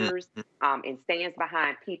features and stands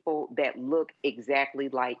behind people that look exactly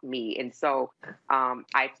like me. And so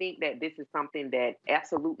I think that this is something that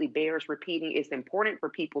absolutely bears repeating. It's important for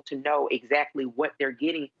people to know exactly what they're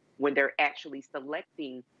getting when they're actually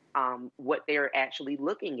selecting what they're actually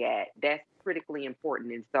looking at. That's critically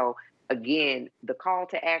important. And so, again, the call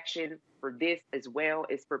to action for this as well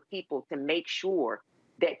is for people to make sure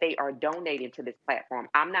that they are donating to this platform.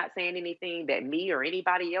 I'm not saying anything that me or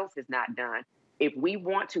anybody else has not done. If we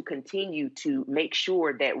want to continue to make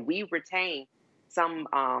sure that we retain some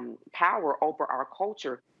power over our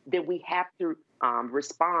culture, then we have to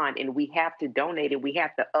respond, and we have to donate, and we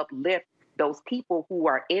have to uplift those people who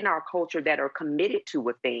are in our culture that are committed to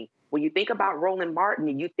a thing. When you think about Roland Martin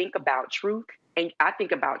and you think about truth, and I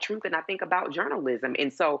think about truth and I think about journalism.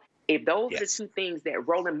 And so if those are the two things that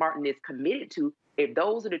Roland Martin is committed to, if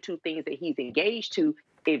those are the two things that he's engaged to,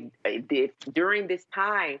 if during this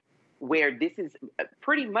time where this is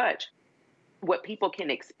pretty much what people can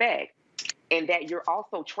expect, and that you're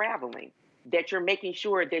also traveling, that you're making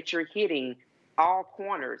sure that you're hitting all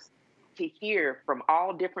corners to hear from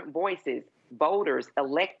all different voices, voters,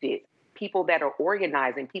 elected, people that are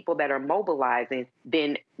organizing, people that are mobilizing,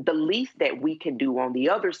 then the least that we can do on the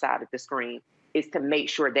other side of the screen is to make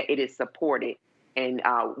sure that it is supported. And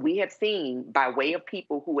we have seen, by way of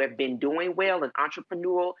people who have been doing well in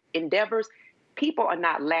entrepreneurial endeavors, people are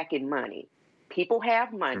not lacking money. People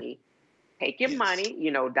have money. Take your money.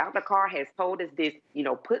 You know, Dr. Carr has told us this, you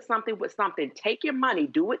know, put something with something. Take your money,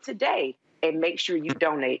 do it today, and make sure you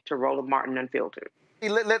donate to Roland Martin Unfiltered.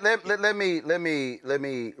 Let me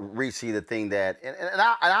Reese the thing that, and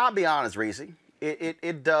I'll be honest, Reese,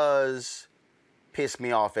 it does piss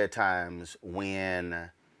me off at times when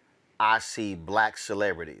I see black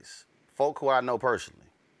celebrities, folk who I know personally.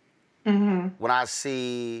 When I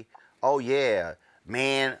see, oh yeah,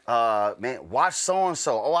 man, watch so and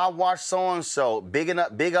so. Oh, I watched so and so. Big up,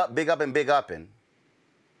 and big upping.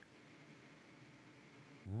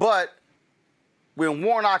 But when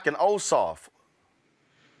Warnock and Ossoff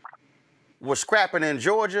were scrapping in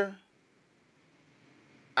Georgia,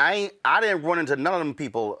 I didn't run into none of them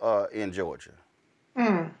people in Georgia.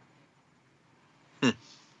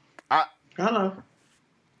 Hello.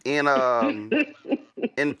 In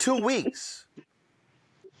 2 weeks,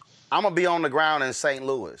 I'm gonna be on the ground in St.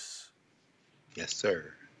 Louis. Yes,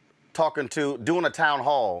 sir. Doing a town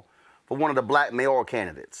hall for one of the black mayoral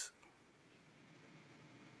candidates.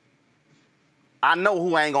 I know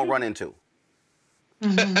who I ain't gonna run into.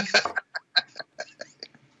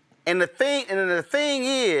 And the thing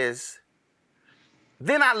is,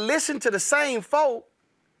 then I listen to the same folk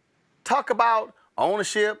talk about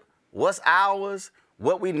ownership, what's ours,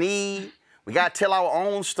 what we need. We gotta tell our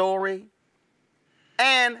own story.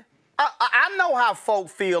 And I know how folk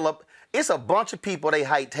feel. It's a bunch of people they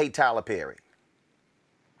hate Tyler Perry.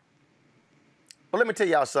 But let me tell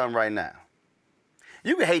y'all something right now.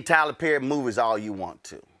 You can hate Tyler Perry movies all you want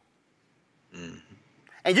to.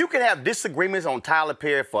 And you can have disagreements on Tyler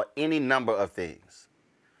Perry for any number of things.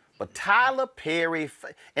 But Tyler Perry,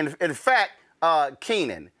 in fact,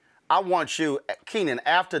 Keenan,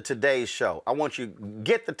 after today's show, I want you to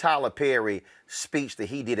get the Tyler Perry speech that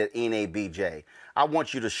he did at NABJ. I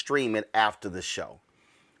want you to stream it after the show.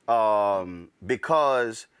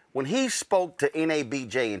 Because when he spoke to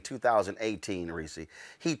NABJ in 2018, Reese,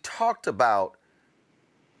 he talked about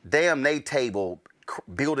damn they table,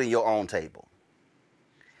 building your own table.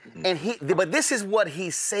 And but this is what he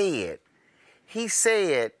said. He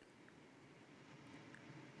said,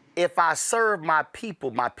 if I serve my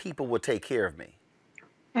people will take care of me.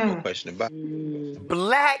 No question about it.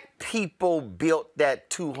 Black people built that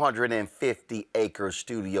 250-acre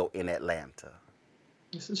studio in Atlanta.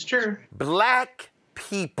 This is true. Black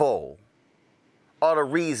people are the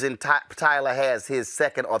reason Tyler has his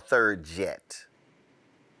second or third jet.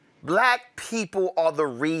 Black people are the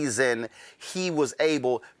reason he was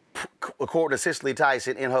able, according to Cicely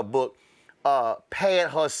Tyson in her book, paid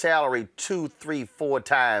her salary 2, 3, 4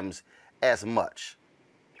 times as much.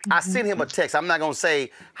 I sent him a text. I'm not going to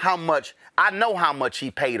say how much. I know how much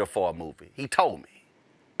he paid her for a movie. He told me.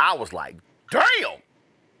 I was like, damn.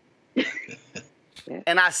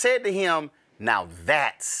 And I said to him, now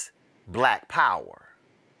that's black power.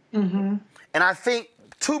 And I think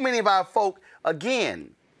too many of our folk,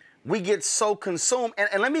 again, we get so consumed.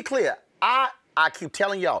 And let me clear, I keep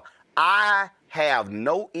telling y'all, I have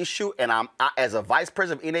no issue, and I, as a vice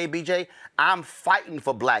president of NABJ, I'm fighting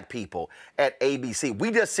for black people at ABC.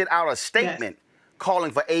 We just sent out a statement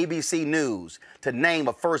calling for ABC News to name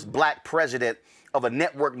a first black president of a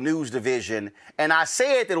network news division, and I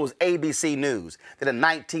said that it was ABC News that in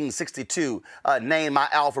 1962 named my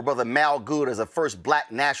alpha brother Mal Good as the first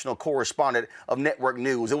black national correspondent of network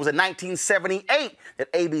news. It was in 1978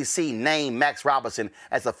 that ABC named Max Robinson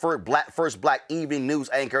as the first black evening news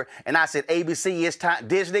anchor, and I said, ABC, it's time,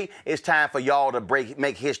 Disney, it's time for y'all to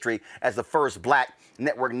make history as the first black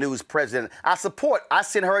network news president. I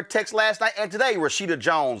sent her a text last night and today. Rashida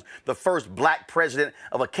Jones, the first black president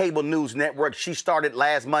of a cable news network. She started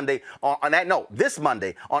this Monday on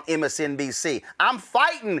MSNBC. I'm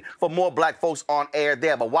fighting for more black folks on air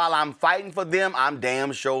there, but while I'm fighting for them, I'm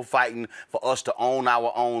damn sure fighting for us to own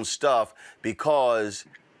our own stuff, because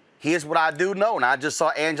here's what I do know. And I just saw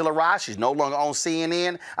Angela Rye. She's no longer on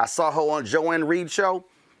CNN. I saw her on Joanne Reed's show.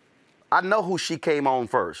 I know who she came on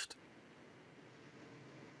first.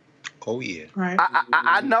 Oh, yeah. Right.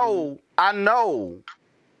 I know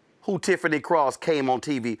who Tiffany Cross came on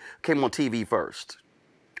TV first.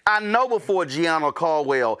 I know before Gianna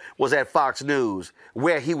Caldwell was at Fox News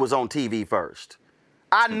where he was on TV first.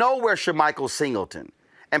 I know where Shamichael Singleton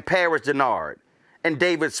and Paris Denard and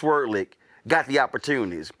David Swerdlick got the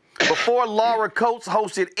opportunities. Before Laura Coates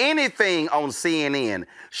hosted anything on CNN,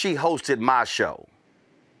 she hosted my show.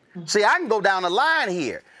 See, I can go down the line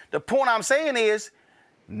here. The point I'm saying is,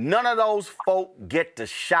 none of those folk get the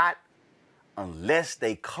shot unless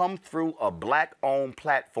they come through a black-owned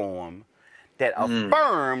platform that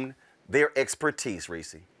affirmed their expertise,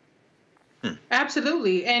 Reese.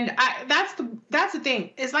 Absolutely, and that's the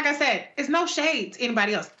thing. It's like I said, it's no shade to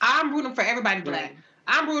anybody else. I'm rooting for everybody black.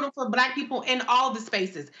 I'm rooting for black people in all the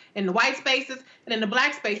spaces, in the white spaces and in the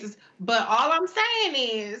black spaces. But all I'm saying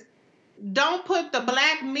is, don't put the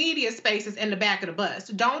black media spaces in the back of the bus.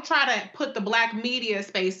 Don't try to put the black media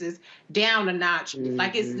spaces down a notch,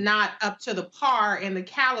 like it's not up to the par and the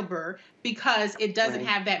caliber, because it doesn't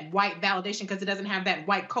have that white validation, because it doesn't have that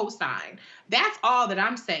white cosign. That's all that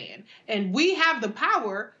I'm saying. And we have the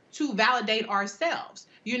power to validate ourselves.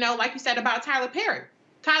 You know, like you said about Tyler Perry.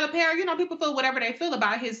 Tyler Perry, you know, people feel whatever they feel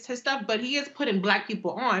about his stuff, but he is putting black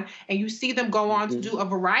people on, and you see them go on to do a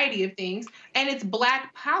variety of things, and it's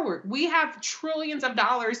black power. We have trillions of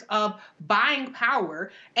dollars of buying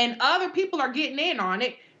power, and other people are getting in on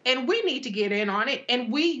it, and we need to get in on it,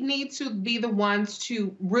 and we need to be the ones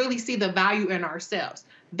to really see the value in ourselves.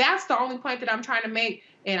 That's the only point that I'm trying to make,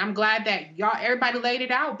 and I'm glad that everybody laid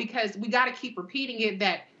it out, because we got to keep repeating it,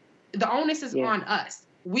 that the onus is on us.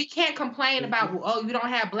 We can't complain about, well, oh, you don't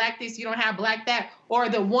have black this, you don't have black that, or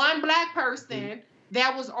the one black person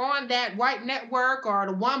that was on that white network, or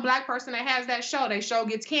the one black person that has that show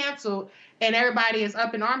gets canceled, and everybody is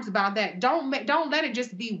up in arms about that. Don't let it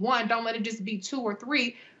just be one. Don't let it just be two or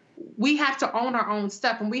three. We have to own our own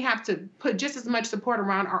stuff, and we have to put just as much support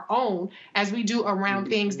around our own as we do around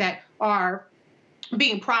things that are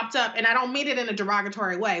being propped up. And I don't mean it in a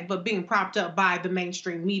derogatory way, but being propped up by the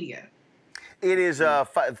mainstream media. It is a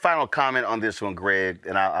final comment on this one, Greg,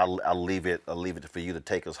 and I'll leave it for you to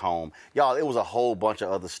take us home. Y'all, it was a whole bunch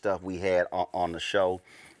of other stuff we had on the show.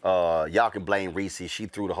 Y'all can blame Reese. She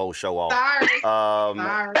threw the whole show off.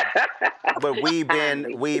 Sorry. But we've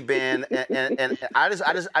been, and I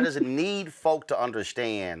just need folk to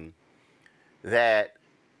understand that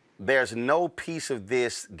there's no piece of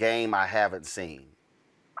this game I haven't seen.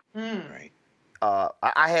 Right.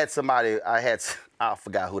 I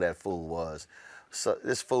forgot who that fool was. So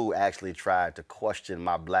this fool actually tried to question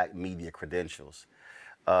my black media credentials.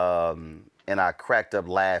 And I cracked up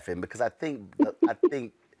laughing, because I think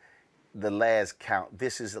the last count,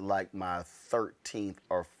 this is like my 13th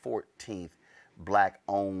or 14th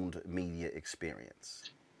black-owned media experience.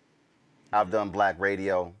 I've done black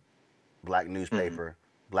radio, black newspaper,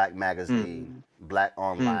 black magazine, black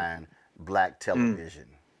online, black television.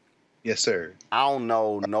 Yes, sir. I don't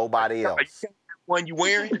know nobody else. Are you counting the one you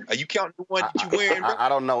wearing? Are you counting the one that you wearing? I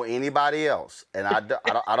don't know anybody else, and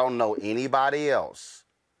I don't know anybody else.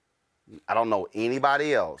 I don't know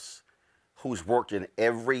anybody else who's worked in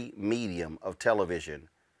every medium of television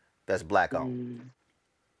that's black owned.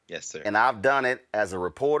 Yes, sir. And I've done it as a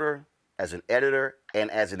reporter, as an editor, and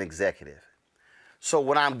as an executive. So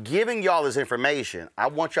when I'm giving y'all this information, I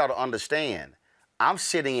want y'all to understand, I'm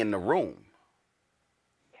sitting in the room.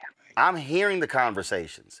 I'm hearing the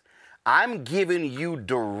conversations. I'm giving you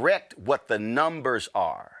direct what the numbers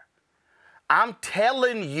are. I'm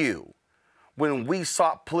telling you, when we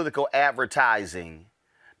sought political advertising,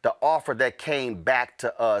 the offer that came back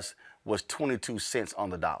to us was 22 cents on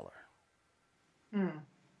the dollar.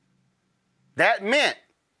 That meant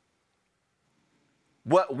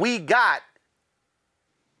what we got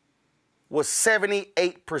was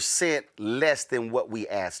 78% less than what we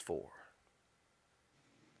asked for.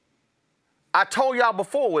 I told y'all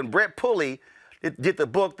before when Brett Pulley did the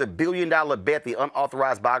book, The $1 Billion Bet, the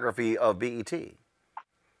unauthorized biography of BET.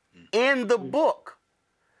 In the book,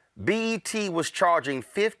 BET was charging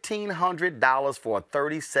 $1,500 for a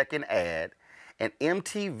 30-second ad, and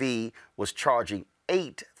MTV was charging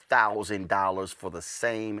 $8,000 for the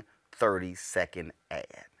same 30-second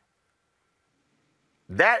ad.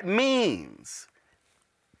 That means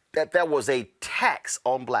that there was a tax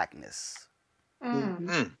on blackness.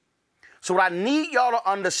 So what I need y'all to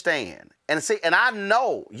understand, and see, and I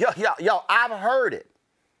know, yo, I've heard it.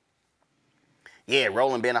 Yeah,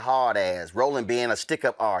 Roland being a hard ass, Roland being a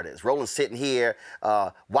stick-up artist, Roland sitting here,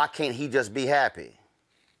 why can't he just be happy?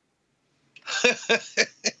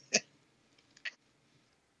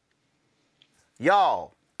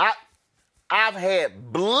 Y'all, I've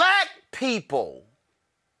had black people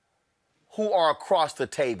who are across the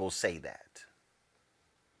table say that.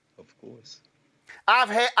 Of course. I've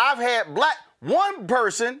had one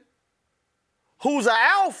person who's an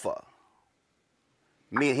alpha.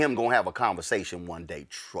 Me and him gonna have a conversation one day,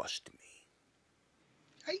 trust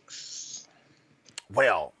me. Yikes.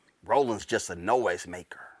 Well, Roland's just a noise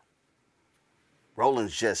maker.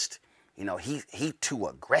 Roland's just, you know, he too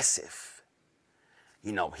aggressive.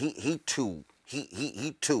 You know, he too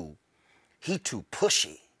pushy.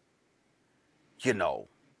 You know.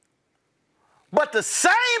 But the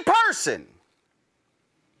same person,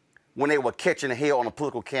 when they were catching hell on a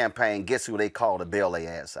political campaign, guess who they called to bail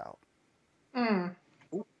their ass out?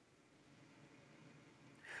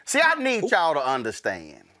 See, I need y'all to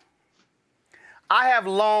understand. I have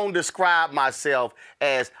long described myself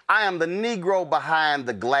as I am the Negro behind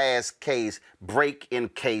the glass case, break in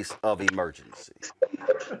case of emergency.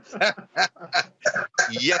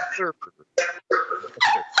 Yes, sir.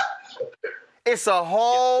 It's a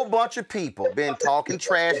whole bunch of people been talking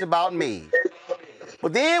trash about me.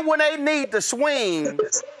 But then when they need to swing,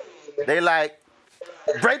 they like,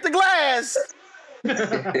 break the glass.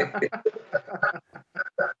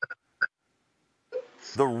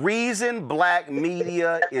 The reason black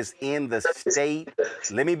media is in the state,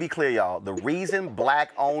 let me be clear, y'all. The reason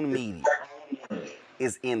black-owned media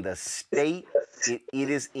is in the state it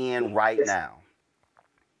is in right now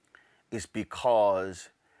is because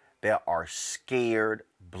there are scared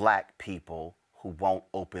black people who won't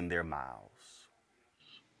open their mouths.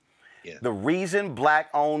 Yeah. The reason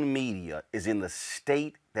black-owned media is in the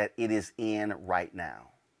state that it is in right now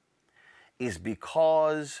is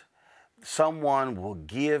because someone will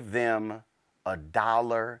give them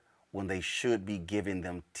 $1 when they should be giving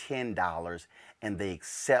them $10, and they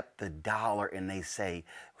accept the dollar and they say,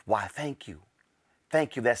 why, thank you.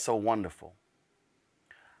 Thank you, that's so wonderful.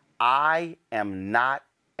 I am not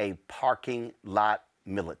a parking lot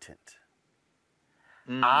militant.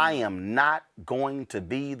 I am not going to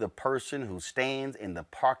be the person who stands in the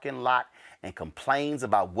parking lot and complains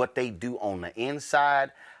about what they do on the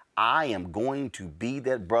inside. I am going to be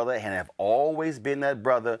that brother and have always been that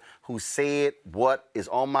brother who said what is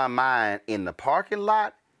on my mind in the parking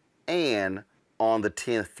lot and on the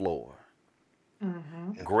 10th floor.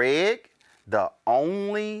 Greg, the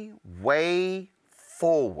only way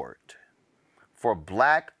forward for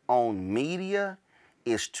black-owned media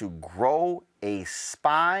is to grow a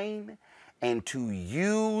spine and to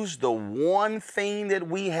use the one thing that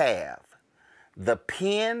we have, the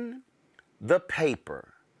pen, the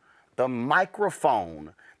paper, the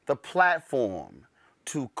microphone, the platform,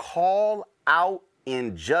 to call out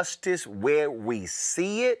injustice where we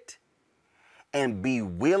see it and be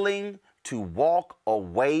willing to walk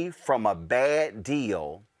away from a bad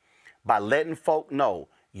deal by letting folk know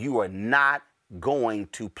you are not going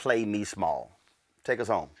to play me small. Take us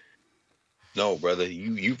home. No, brother,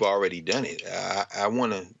 you've already done it. I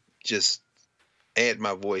want to just add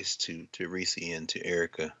my voice to Reese and to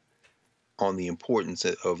Erica on the importance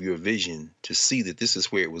of your vision to see that this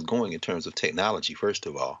is where it was going in terms of technology. First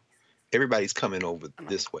of all, everybody's coming over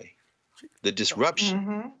this way. The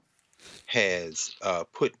disruption has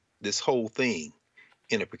put this whole thing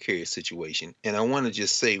in a precarious situation. And I want to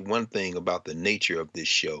just say one thing about the nature of this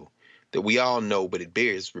show that we all know, but it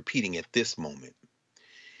bears repeating at this moment.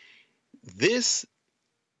 This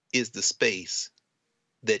is the space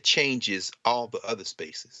that changes all the other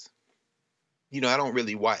spaces. You know, I don't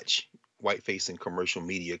really watch white-facing commercial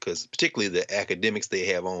media because particularly the academics they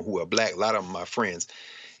have on who are black, a lot of them are my friends,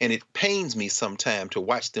 and it pains me sometimes to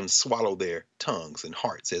watch them swallow their tongues and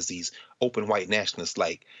hearts as these open white nationalists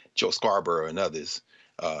like Joe Scarborough and others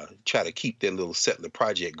try to keep their little settler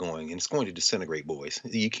project going, and it's going to disintegrate, boys.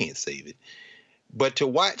 You can't save it. But to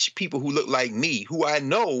watch people who look like me, who I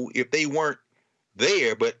know if they weren't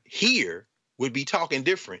there but here would be talking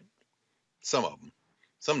different, Some of them.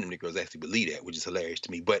 Some of them Negroes actually believe that, which is hilarious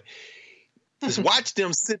to me. But just watch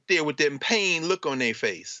them sit there with that pain look on their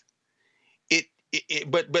face.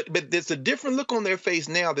 But there's a different look on their face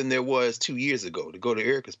now than there was 2 years ago, to go to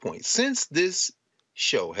Erica's point. Since this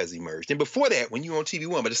show has emerged, and before that, when you were on TV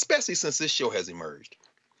One, but especially since this show has emerged,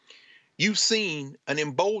 you've seen an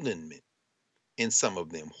emboldenment in some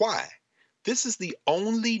of them. Why? This is the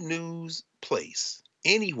only news place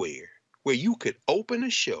anywhere where you could open a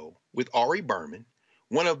show with Ari Berman,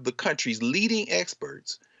 one of the country's leading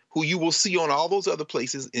experts, who you will see on all those other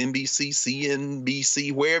places, NBC,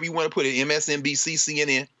 CNBC, wherever you want to put it, MSNBC,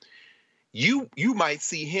 CNN. You might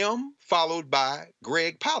see him followed by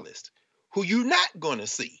Greg Pollist, who you're not going to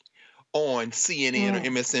see on CNN or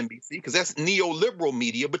MSNBC, because that's neoliberal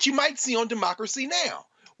media, but you might see on Democracy Now!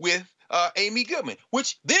 With Amy Goodman,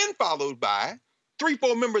 which then followed by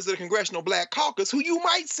 3-4 members of the Congressional Black Caucus, who you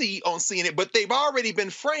might see on CNN, but they've already been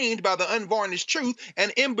framed by the unvarnished truth.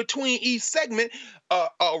 And in between each segment, a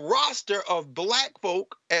roster of Black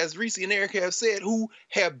folk, as Reese and Erica have said, who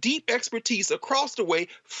have deep expertise across the way,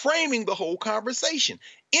 framing the whole conversation,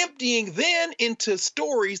 emptying then into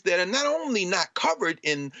stories that are not only not covered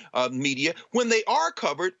in media, when they are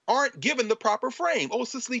covered, aren't given the proper frame. Oh,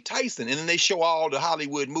 Cicely Tyson. And then they show all the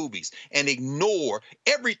Hollywood movies and ignore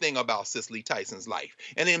everything about Cicely Tyson's life.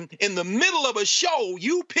 And in the middle of a show,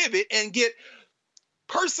 you pivot and get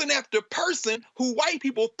person after person who white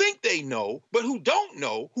people think they know, but who don't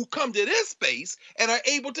know, who come to this space and are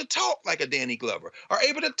able to talk like a Danny Glover, are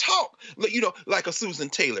able to talk, like a Susan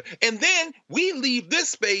Taylor. And then we leave this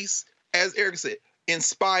space, as Eric said,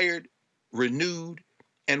 inspired, renewed.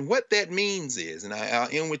 And what that means is, and I'll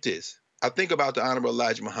end with this, I think about the Honorable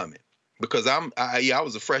Elijah Muhammad, because I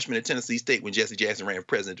was a freshman at Tennessee State when Jesse Jackson ran for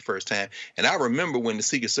president the first time. And I remember when the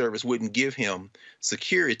Secret Service wouldn't give him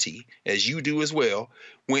security, as you do as well,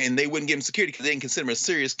 when they wouldn't give him security because they didn't consider him a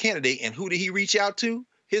serious candidate. And who did he reach out to?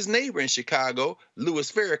 His neighbor in Chicago,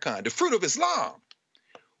 Louis Farrakhan. The Fruit of Islam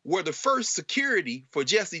were the first security for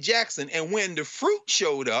Jesse Jackson. And when the Fruit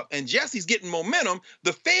showed up and Jesse's getting momentum,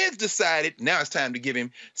 the feds decided now it's time to give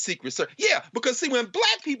him Secret Service. Yeah, because see, when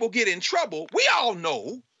Black people get in trouble, we all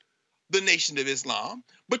know the Nation of Islam,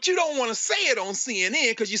 but you don't want to say it on CNN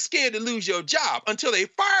because you're scared to lose your job until they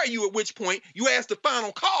fire you, at which point you ask the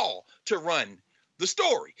final call to run the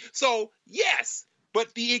story. So yes,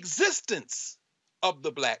 but the existence of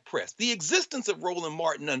the Black press, the existence of Roland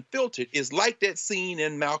Martin Unfiltered is like that scene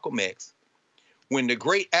in Malcolm X when the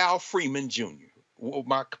great Al Freeman Jr.,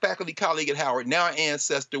 my faculty colleague at Howard, now an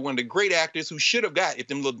ancestor, one of the great actors who should have got, if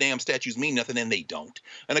them little damn statues mean nothing, and they don't,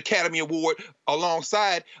 an Academy Award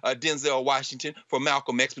alongside Denzel Washington for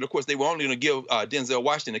Malcolm X. But of course, they were only going to give Denzel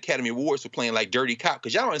Washington Academy Awards for playing like Dirty Cop,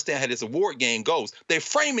 because y'all don't understand how this award game goes. They're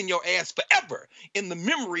framing your ass forever in the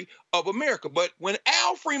memory of America. But when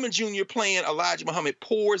Al Freeman Jr. playing Elijah Muhammad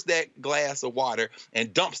pours that glass of water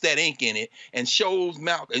and dumps that ink in it and shows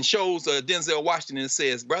Denzel Washington and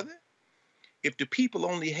says, brother, if the people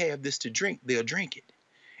only have this to drink, they'll drink it.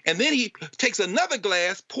 And then he takes another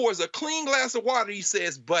glass, pours a clean glass of water. He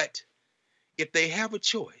says, but if they have a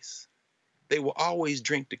choice, they will always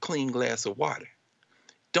drink the clean glass of water.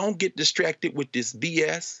 Don't get distracted with this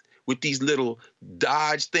BS, with these little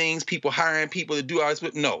dodge things, people hiring people to do all this.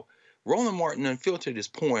 But no, Roland Martin Unfiltered is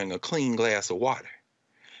pouring a clean glass of water.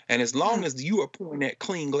 And as long as you are pouring that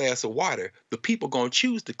clean glass of water, the people are going to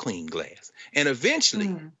choose the clean glass. And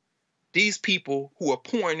eventually, these people who are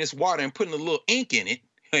pouring this water and putting a little ink in it,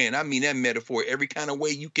 and I mean that metaphor every kind of way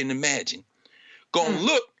you can imagine, gonna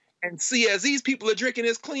look and see as these people are drinking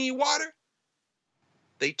this clean water,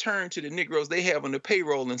 they turn to the Negroes they have on the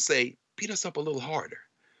payroll and say, beat us up a little harder.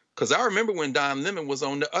 Because I remember when Don Lemon was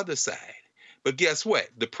on the other side. But guess what?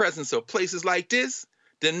 The presence of places like this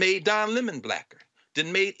then made Don Lemon blacker,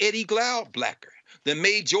 then made Eddie Glaude blacker, then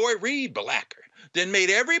made Joy Reid blacker, then made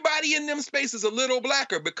everybody in them spaces a little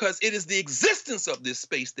blacker, because it is the existence of this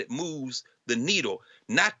space that moves the needle,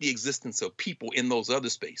 not the existence of people in those other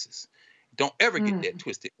spaces. Don't ever get that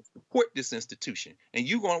twisted. Support this institution, and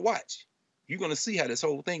you're going to watch. You're going to see how this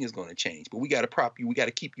whole thing is going to change. But we got to prop you. We got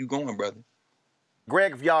to keep you going, brother.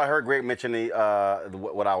 Greg, if y'all heard Greg mention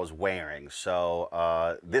what I was wearing.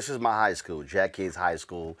 So this is my high school, Jack Kids High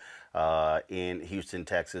School in Houston,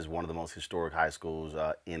 Texas, one of the most historic high schools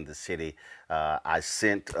in the city. I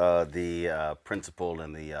sent the principal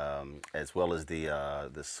and as well as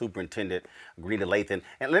the superintendent, Greta Lathan.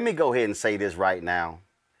 And let me go ahead and say this right now.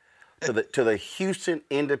 To the Houston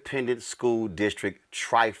Independent School District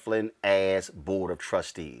trifling ass Board of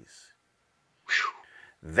Trustees.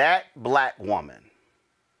 That black woman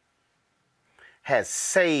has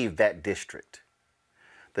saved that district.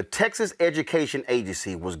 the Texas Education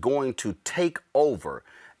Agency was going to take over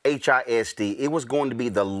HISD. It was going to be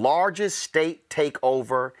the largest state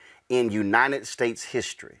takeover in United States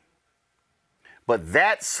history. But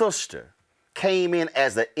that sister came in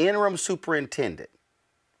as the interim superintendent,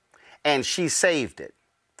 and she saved it.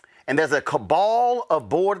 And there's a cabal of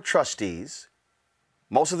board of trustees,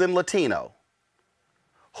 most of them Latino,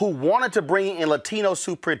 who wanted to bring in a Latino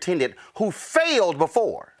superintendent who failed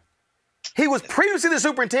before. He was previously the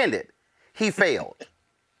superintendent. He failed.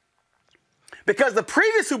 Because the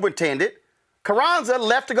previous superintendent, Carranza,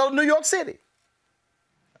 left to go to New York City.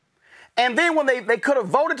 And then when they could have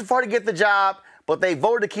voted for her to get the job, but they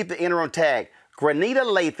voted to keep the interim tag. Granita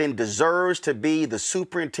Lathan deserves to be the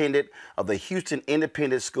superintendent of the Houston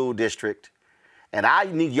Independent School District. And I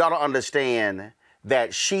need y'all to understand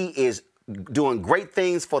that she is doing great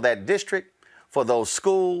things for that district, for those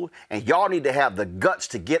schools, and y'all need to have the guts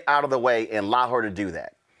to get out of the way and allow her to do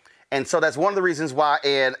that. And so that's one of the reasons why,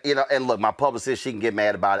 and look, my publicist, she can get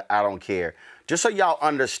mad about it, I don't care. Just so y'all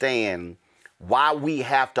understand why we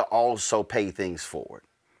have to also pay things forward.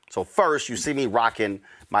 So first, you see me rocking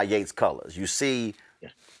my Yates colors. You see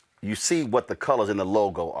what the colors in the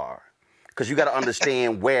logo are, because you got to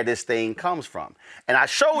understand where this thing comes from. And I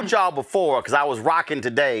showed y'all before, because I was rocking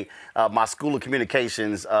today my School of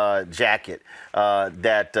Communications jacket and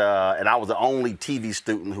I was the only TV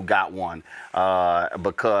student who got one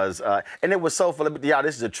and it was so funny. Y'all,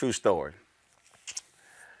 this is a true story.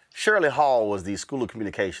 Shirley Hall was the School of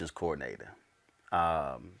Communications coordinator.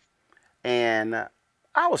 And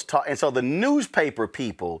I was taught, and so the newspaper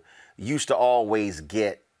people used to always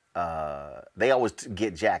get, they always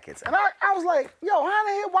get jackets. And I was like, yo,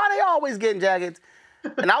 why they always getting jackets?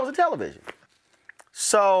 And I was a television.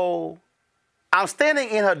 So I'm standing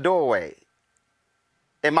in her doorway,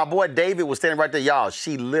 and my boy David was standing right there. Y'all,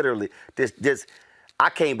 she literally, I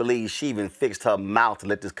can't believe she even fixed her mouth to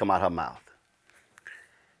let this come out her mouth.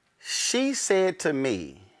 She said to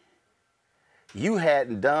me, you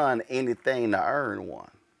hadn't done anything to earn one.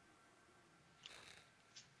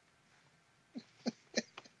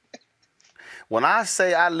 When I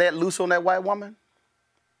say I let loose on that white woman,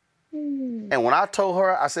 and when I told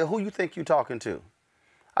her, I said, who you think you talking to?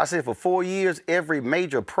 I said, for 4 years, every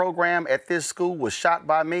major program at this school was shot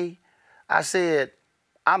by me. I said,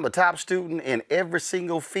 I'm the top student in every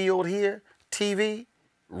single field here, TV,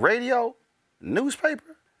 radio,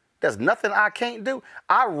 newspaper. There's nothing I can't do.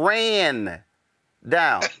 I ran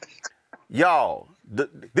down. Y'all,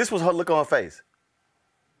 this was her look on her face.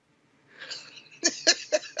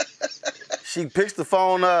 She picks the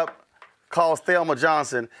phone up, calls Thelma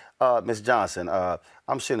Johnson. Miss Johnson,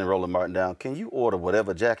 I'm sending Roland Martin down. Can you order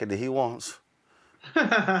whatever jacket that he wants?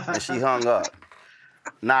 And she hung up.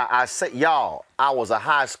 Now, I say, y'all, I was a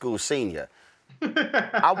high school senior.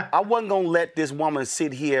 I wasn't going to let this woman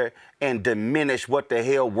sit here and diminish what the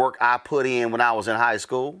hell work I put in when I was in high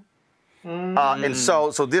school. And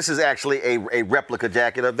so this is actually a replica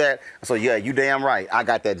jacket of that. So yeah, you damn right. I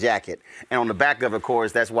got that jacket. And on the back of it, of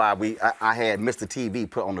course, that's why I had Mr. TV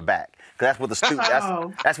put on the back. Cause that's what the students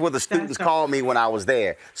that's what the students called me when I was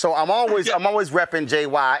there. So I'm always repping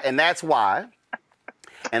JY, and that's why.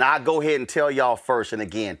 And I go ahead and tell y'all first, and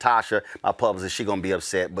again, Tasha, my publicist, she's gonna be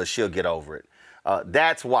upset, but she'll get over it.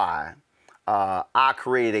 That's why I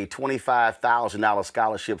created a $25,000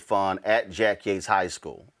 scholarship fund at Jack Yates High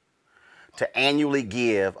School to annually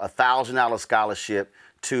give a $1,000 scholarship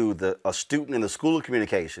to a student in the School of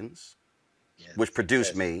Communications, which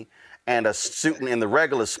produced me, and a student in the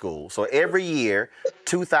regular school. So every year,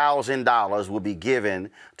 $2,000 will be given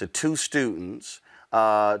to 2 students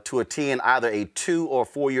to attend either a 2- or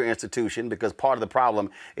 4-year institution, because part of the problem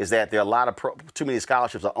is that there are a lot of too many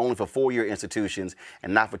scholarships are only for 4-year institutions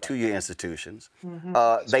and not for 2-year institutions.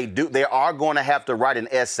 They are going to have to write an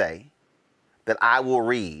essay that I will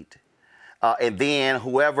read. And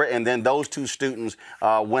then those 2 students,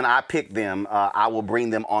 when I pick them, I will bring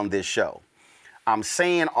them on this show. I'm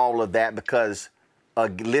saying all of that because,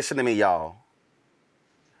 listen to me, y'all.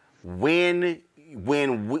 When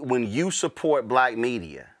you support black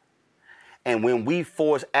media, and when we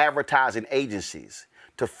force advertising agencies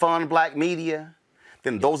to fund black media,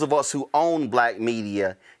 then those of us who own black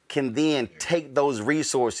media can then take those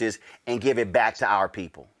resources and give it back to our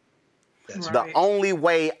people. That's the only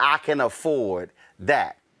way I can afford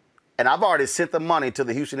that. And I've already sent the money to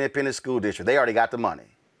the Houston Independent School District. They already got the money.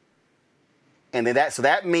 And then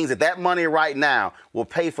that means that money right now will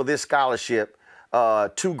pay for this scholarship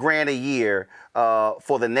 $2,000 a year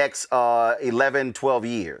for the next 11, 12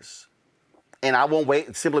 years. And I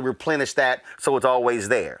won't simply replenish that so it's always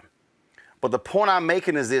there. But the point I'm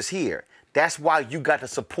making is this here. That's why you got to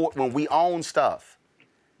support when we own stuff.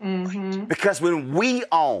 Mm-hmm. Because when we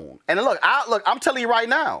own, and look, I'm telling you right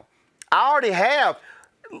now, I already have.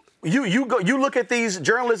 You look at these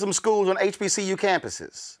journalism schools on HBCU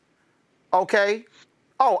campuses. Okay.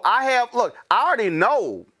 Oh, I already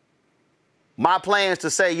know my plans to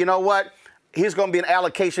say, you know what? Here's going to be an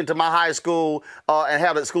allocation to my high school and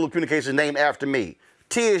have the School of Communications named after me.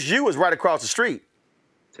 TSU is right across the street.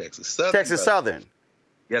 Texas Southern. Texas Southern.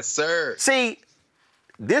 Yes, sir. See,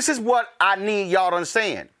 this is what I need y'all to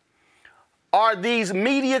understand. Are these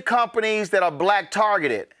media companies that are black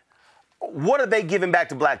targeted, what are they giving back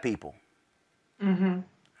to black people? Mm-hmm.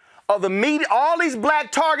 Of the media, all these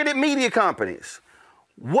black targeted media companies,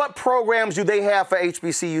 what programs do they have for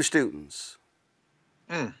HBCU students?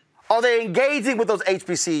 Are they engaging with those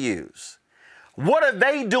HBCUs? What are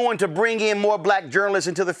they doing to bring in more black journalists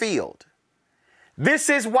into the field? This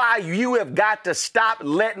is why you have got to stop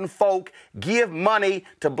letting folk give money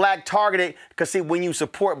to black targeted, because see, when you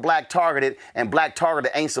support black targeted and black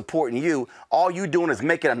targeted ain't supporting you, all you doing is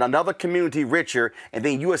making another community richer, and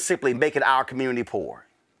then you are simply making our community poor.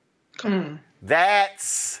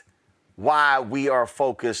 That's why we are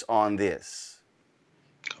focused on this.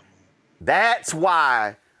 That's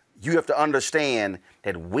why you have to understand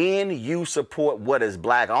that when you support what is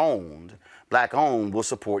black-owned will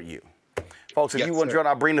support you. Folks, if you want to join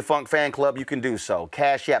our Bring the Funk fan club, you can do so.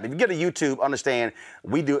 Cash App. If you get a YouTube, understand,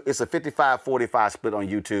 it's a 55-45 split on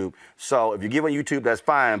YouTube. So if you give on YouTube, that's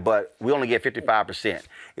fine, but we only get 55%.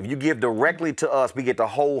 If you give directly to us, we get the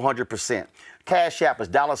whole 100%. Cash App is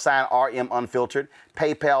 $RM Unfiltered.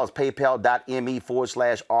 PayPal is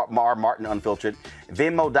paypal.me/R Martin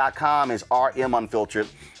Venmo.com is RM Unfiltered.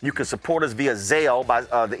 You can support us via Zelle. By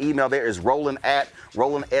the email there is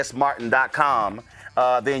roland@rolandsmartin.com.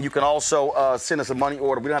 Then you can also send us a money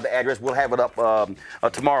order. We don't have the address. We'll have it up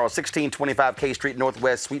tomorrow. 1625 K Street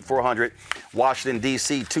Northwest, Suite 400, Washington,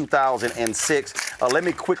 D.C., 2006. Let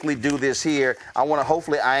me quickly do this here.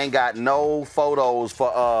 Hopefully I ain't got no photos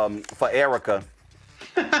for Erica.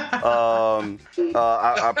 Matter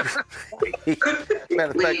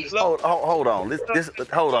of fact, hold on.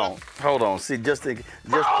 Hold on. See,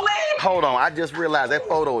 hold on. I just realized that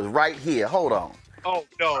photo is right here. Hold on. Oh,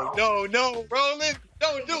 no, Roland.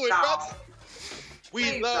 Don't do it, brother.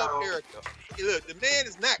 We love Erica. Look, the man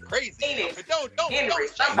is not crazy. But don't.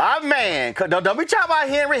 My man, don't be talking about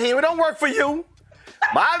Henry. Henry don't work for you.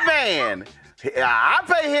 My man, I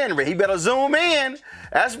pay Henry. He better zoom in.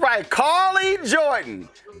 That's right. Carly Jordan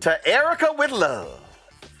to Erica with love.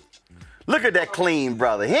 Look at that clean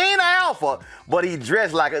brother. He ain't an alpha, but he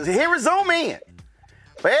dressed like a. Henry, zoom in.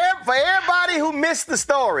 For everybody who missed the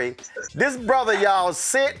story, this brother, y'all,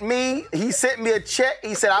 sent me a check.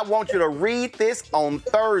 He said, I want you to read this on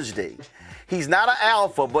Thursday. He's not an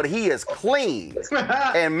alpha, but he is clean.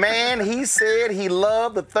 And man, he said he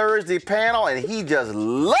loved the Thursday panel, and he just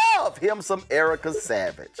loved him some Erica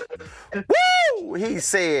Savage. Woo! He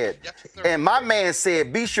said, and my man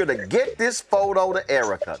said, be sure to get this photo to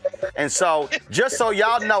Erica. And so, just so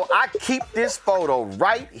y'all know, I keep this photo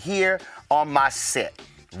right here on my set.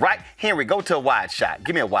 Right, Henry, go to a wide shot.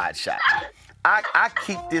 Give me a wide shot. I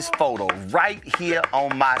keep this photo right here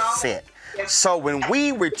on my set. So when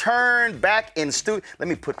we return back in studio, let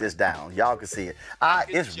me put this down. Y'all can see it.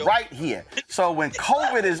 It's right here. So when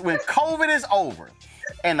COVID is over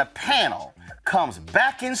and the panel comes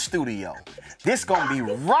back in studio, this gonna be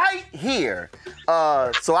right here,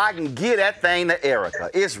 so I can get that thing to Erica.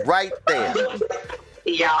 It's right there.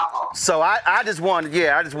 Yeah. So I just want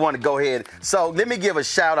to go ahead. So let me give a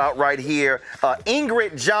shout out right here.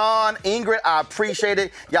 Ingrid John. Ingrid, I appreciate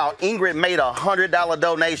it. Y'all, Ingrid made a $100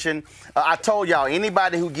 donation. I told y'all,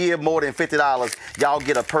 anybody who give more than $50, y'all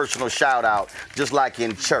get a personal shout out, just like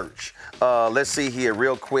in church. Let's see here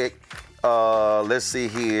real quick. Let's see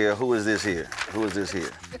here. Who is this here?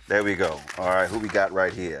 There we go. All right, who we got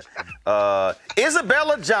right here?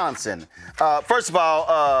 Isabella Johnson. First of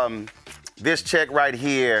all, this check right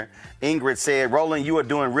here, Ingrid said, Roland, you are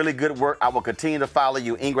doing really good work. I will continue to follow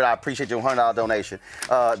you. Ingrid, I appreciate your $100 donation.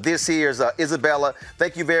 This here is Isabella.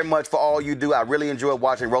 Thank you very much for all you do. I really enjoy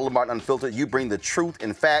watching Roland Martin Unfiltered. You bring the truth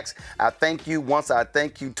and facts. I thank you once. I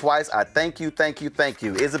thank you twice. I thank you.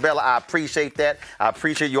 Isabella, I appreciate that. I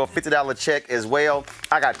appreciate your $50 check as well.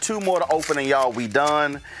 I got 2 more to open and y'all, we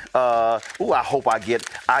done. I hope I get.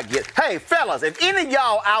 Hey, fellas, if any of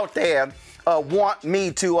y'all out there want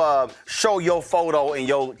me to show your photo and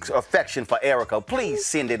your affection for Erica, please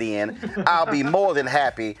send it in. I'll be more than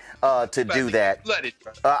happy to do that.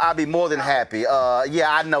 I'll be more than happy. Yeah,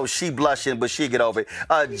 I know she blushing, but she'll get over it.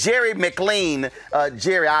 Jerry McLean,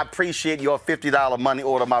 Jerry, I appreciate your $50 money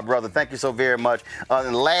order, my brother. Thank you so very much.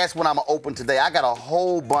 And the last one I'm going to open today, I got a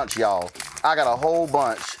whole bunch, y'all. I got a whole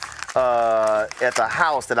bunch at the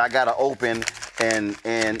house that I got to open.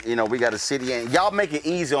 And you know, we got to sit here. And y'all make it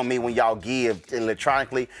easy on me when y'all give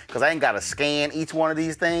electronically, because I ain't got to scan each one of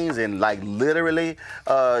these things and, like, literally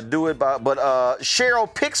do it. But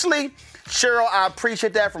Cheryl Pixley, Cheryl, I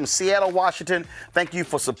appreciate that, from Seattle, Washington. Thank you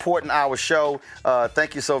for supporting our show.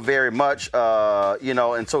 Thank you so very much. You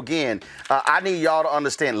know, and so again, I need y'all to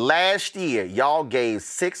understand, last year, y'all gave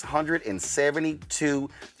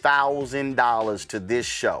 $672,000 to this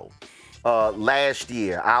show. Last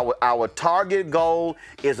year, our target goal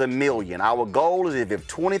is $1 million. Our goal is if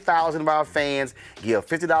 20,000 of our fans give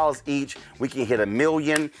 $50 each, we can hit $1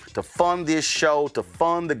 million to fund this show, to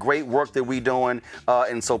fund the great work that we're doing.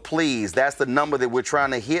 And so please, that's the number that we're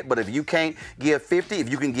trying to hit. But if you can't give 50, if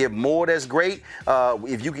you can give more, that's great.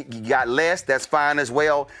 If you got less, that's fine as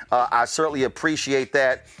well. I certainly appreciate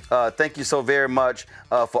that. Thank you so very much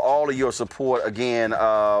for all of your support again,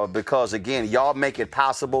 because again, y'all make it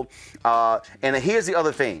possible. And here's the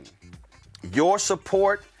other thing. Your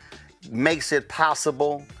support makes it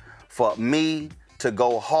possible for me to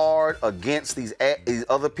go hard against these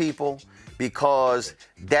other people, because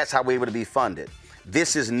that's how we're able to be funded.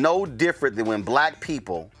 This is no different than when black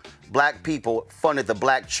people funded the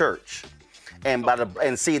black church.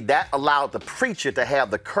 And see, that allowed the preacher to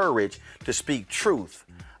have the courage to speak truth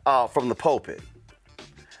from the pulpit.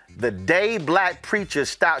 The day black preachers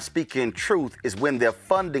stopped speaking truth is when their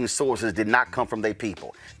funding sources did not come from their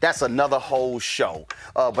people. That's another whole show.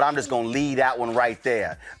 But I'm just going to leave that one right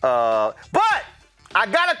there. But I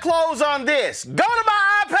got to close on this. Go to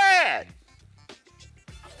my iPad.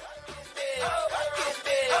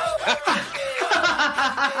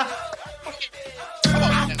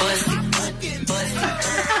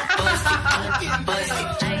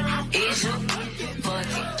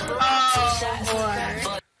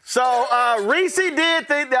 So Reese did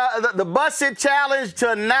the Busted Challenge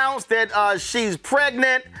to announce that she's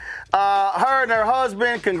pregnant. Her and her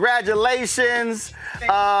husband, congratulations.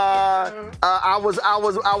 I was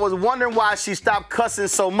wondering why she stopped cussing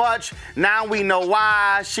so much. Now we know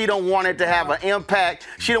why. She don't want it to have an impact.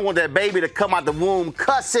 She don't want that baby to come out the womb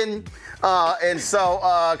cussing. And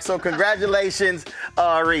so congratulations,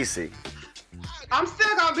 Reese. I'm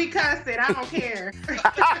still gonna be cussing. I don't care.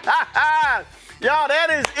 Y'all, that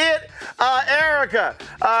is it. Erica,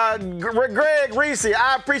 Greg, Reese,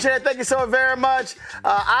 I appreciate it. Thank you so very much.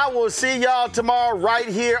 I will see y'all tomorrow right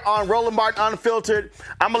here on Roland Martin Unfiltered.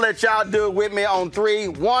 I'm going to let y'all do it with me on 3.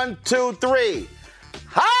 1, 2, 3.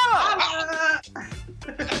 Holla!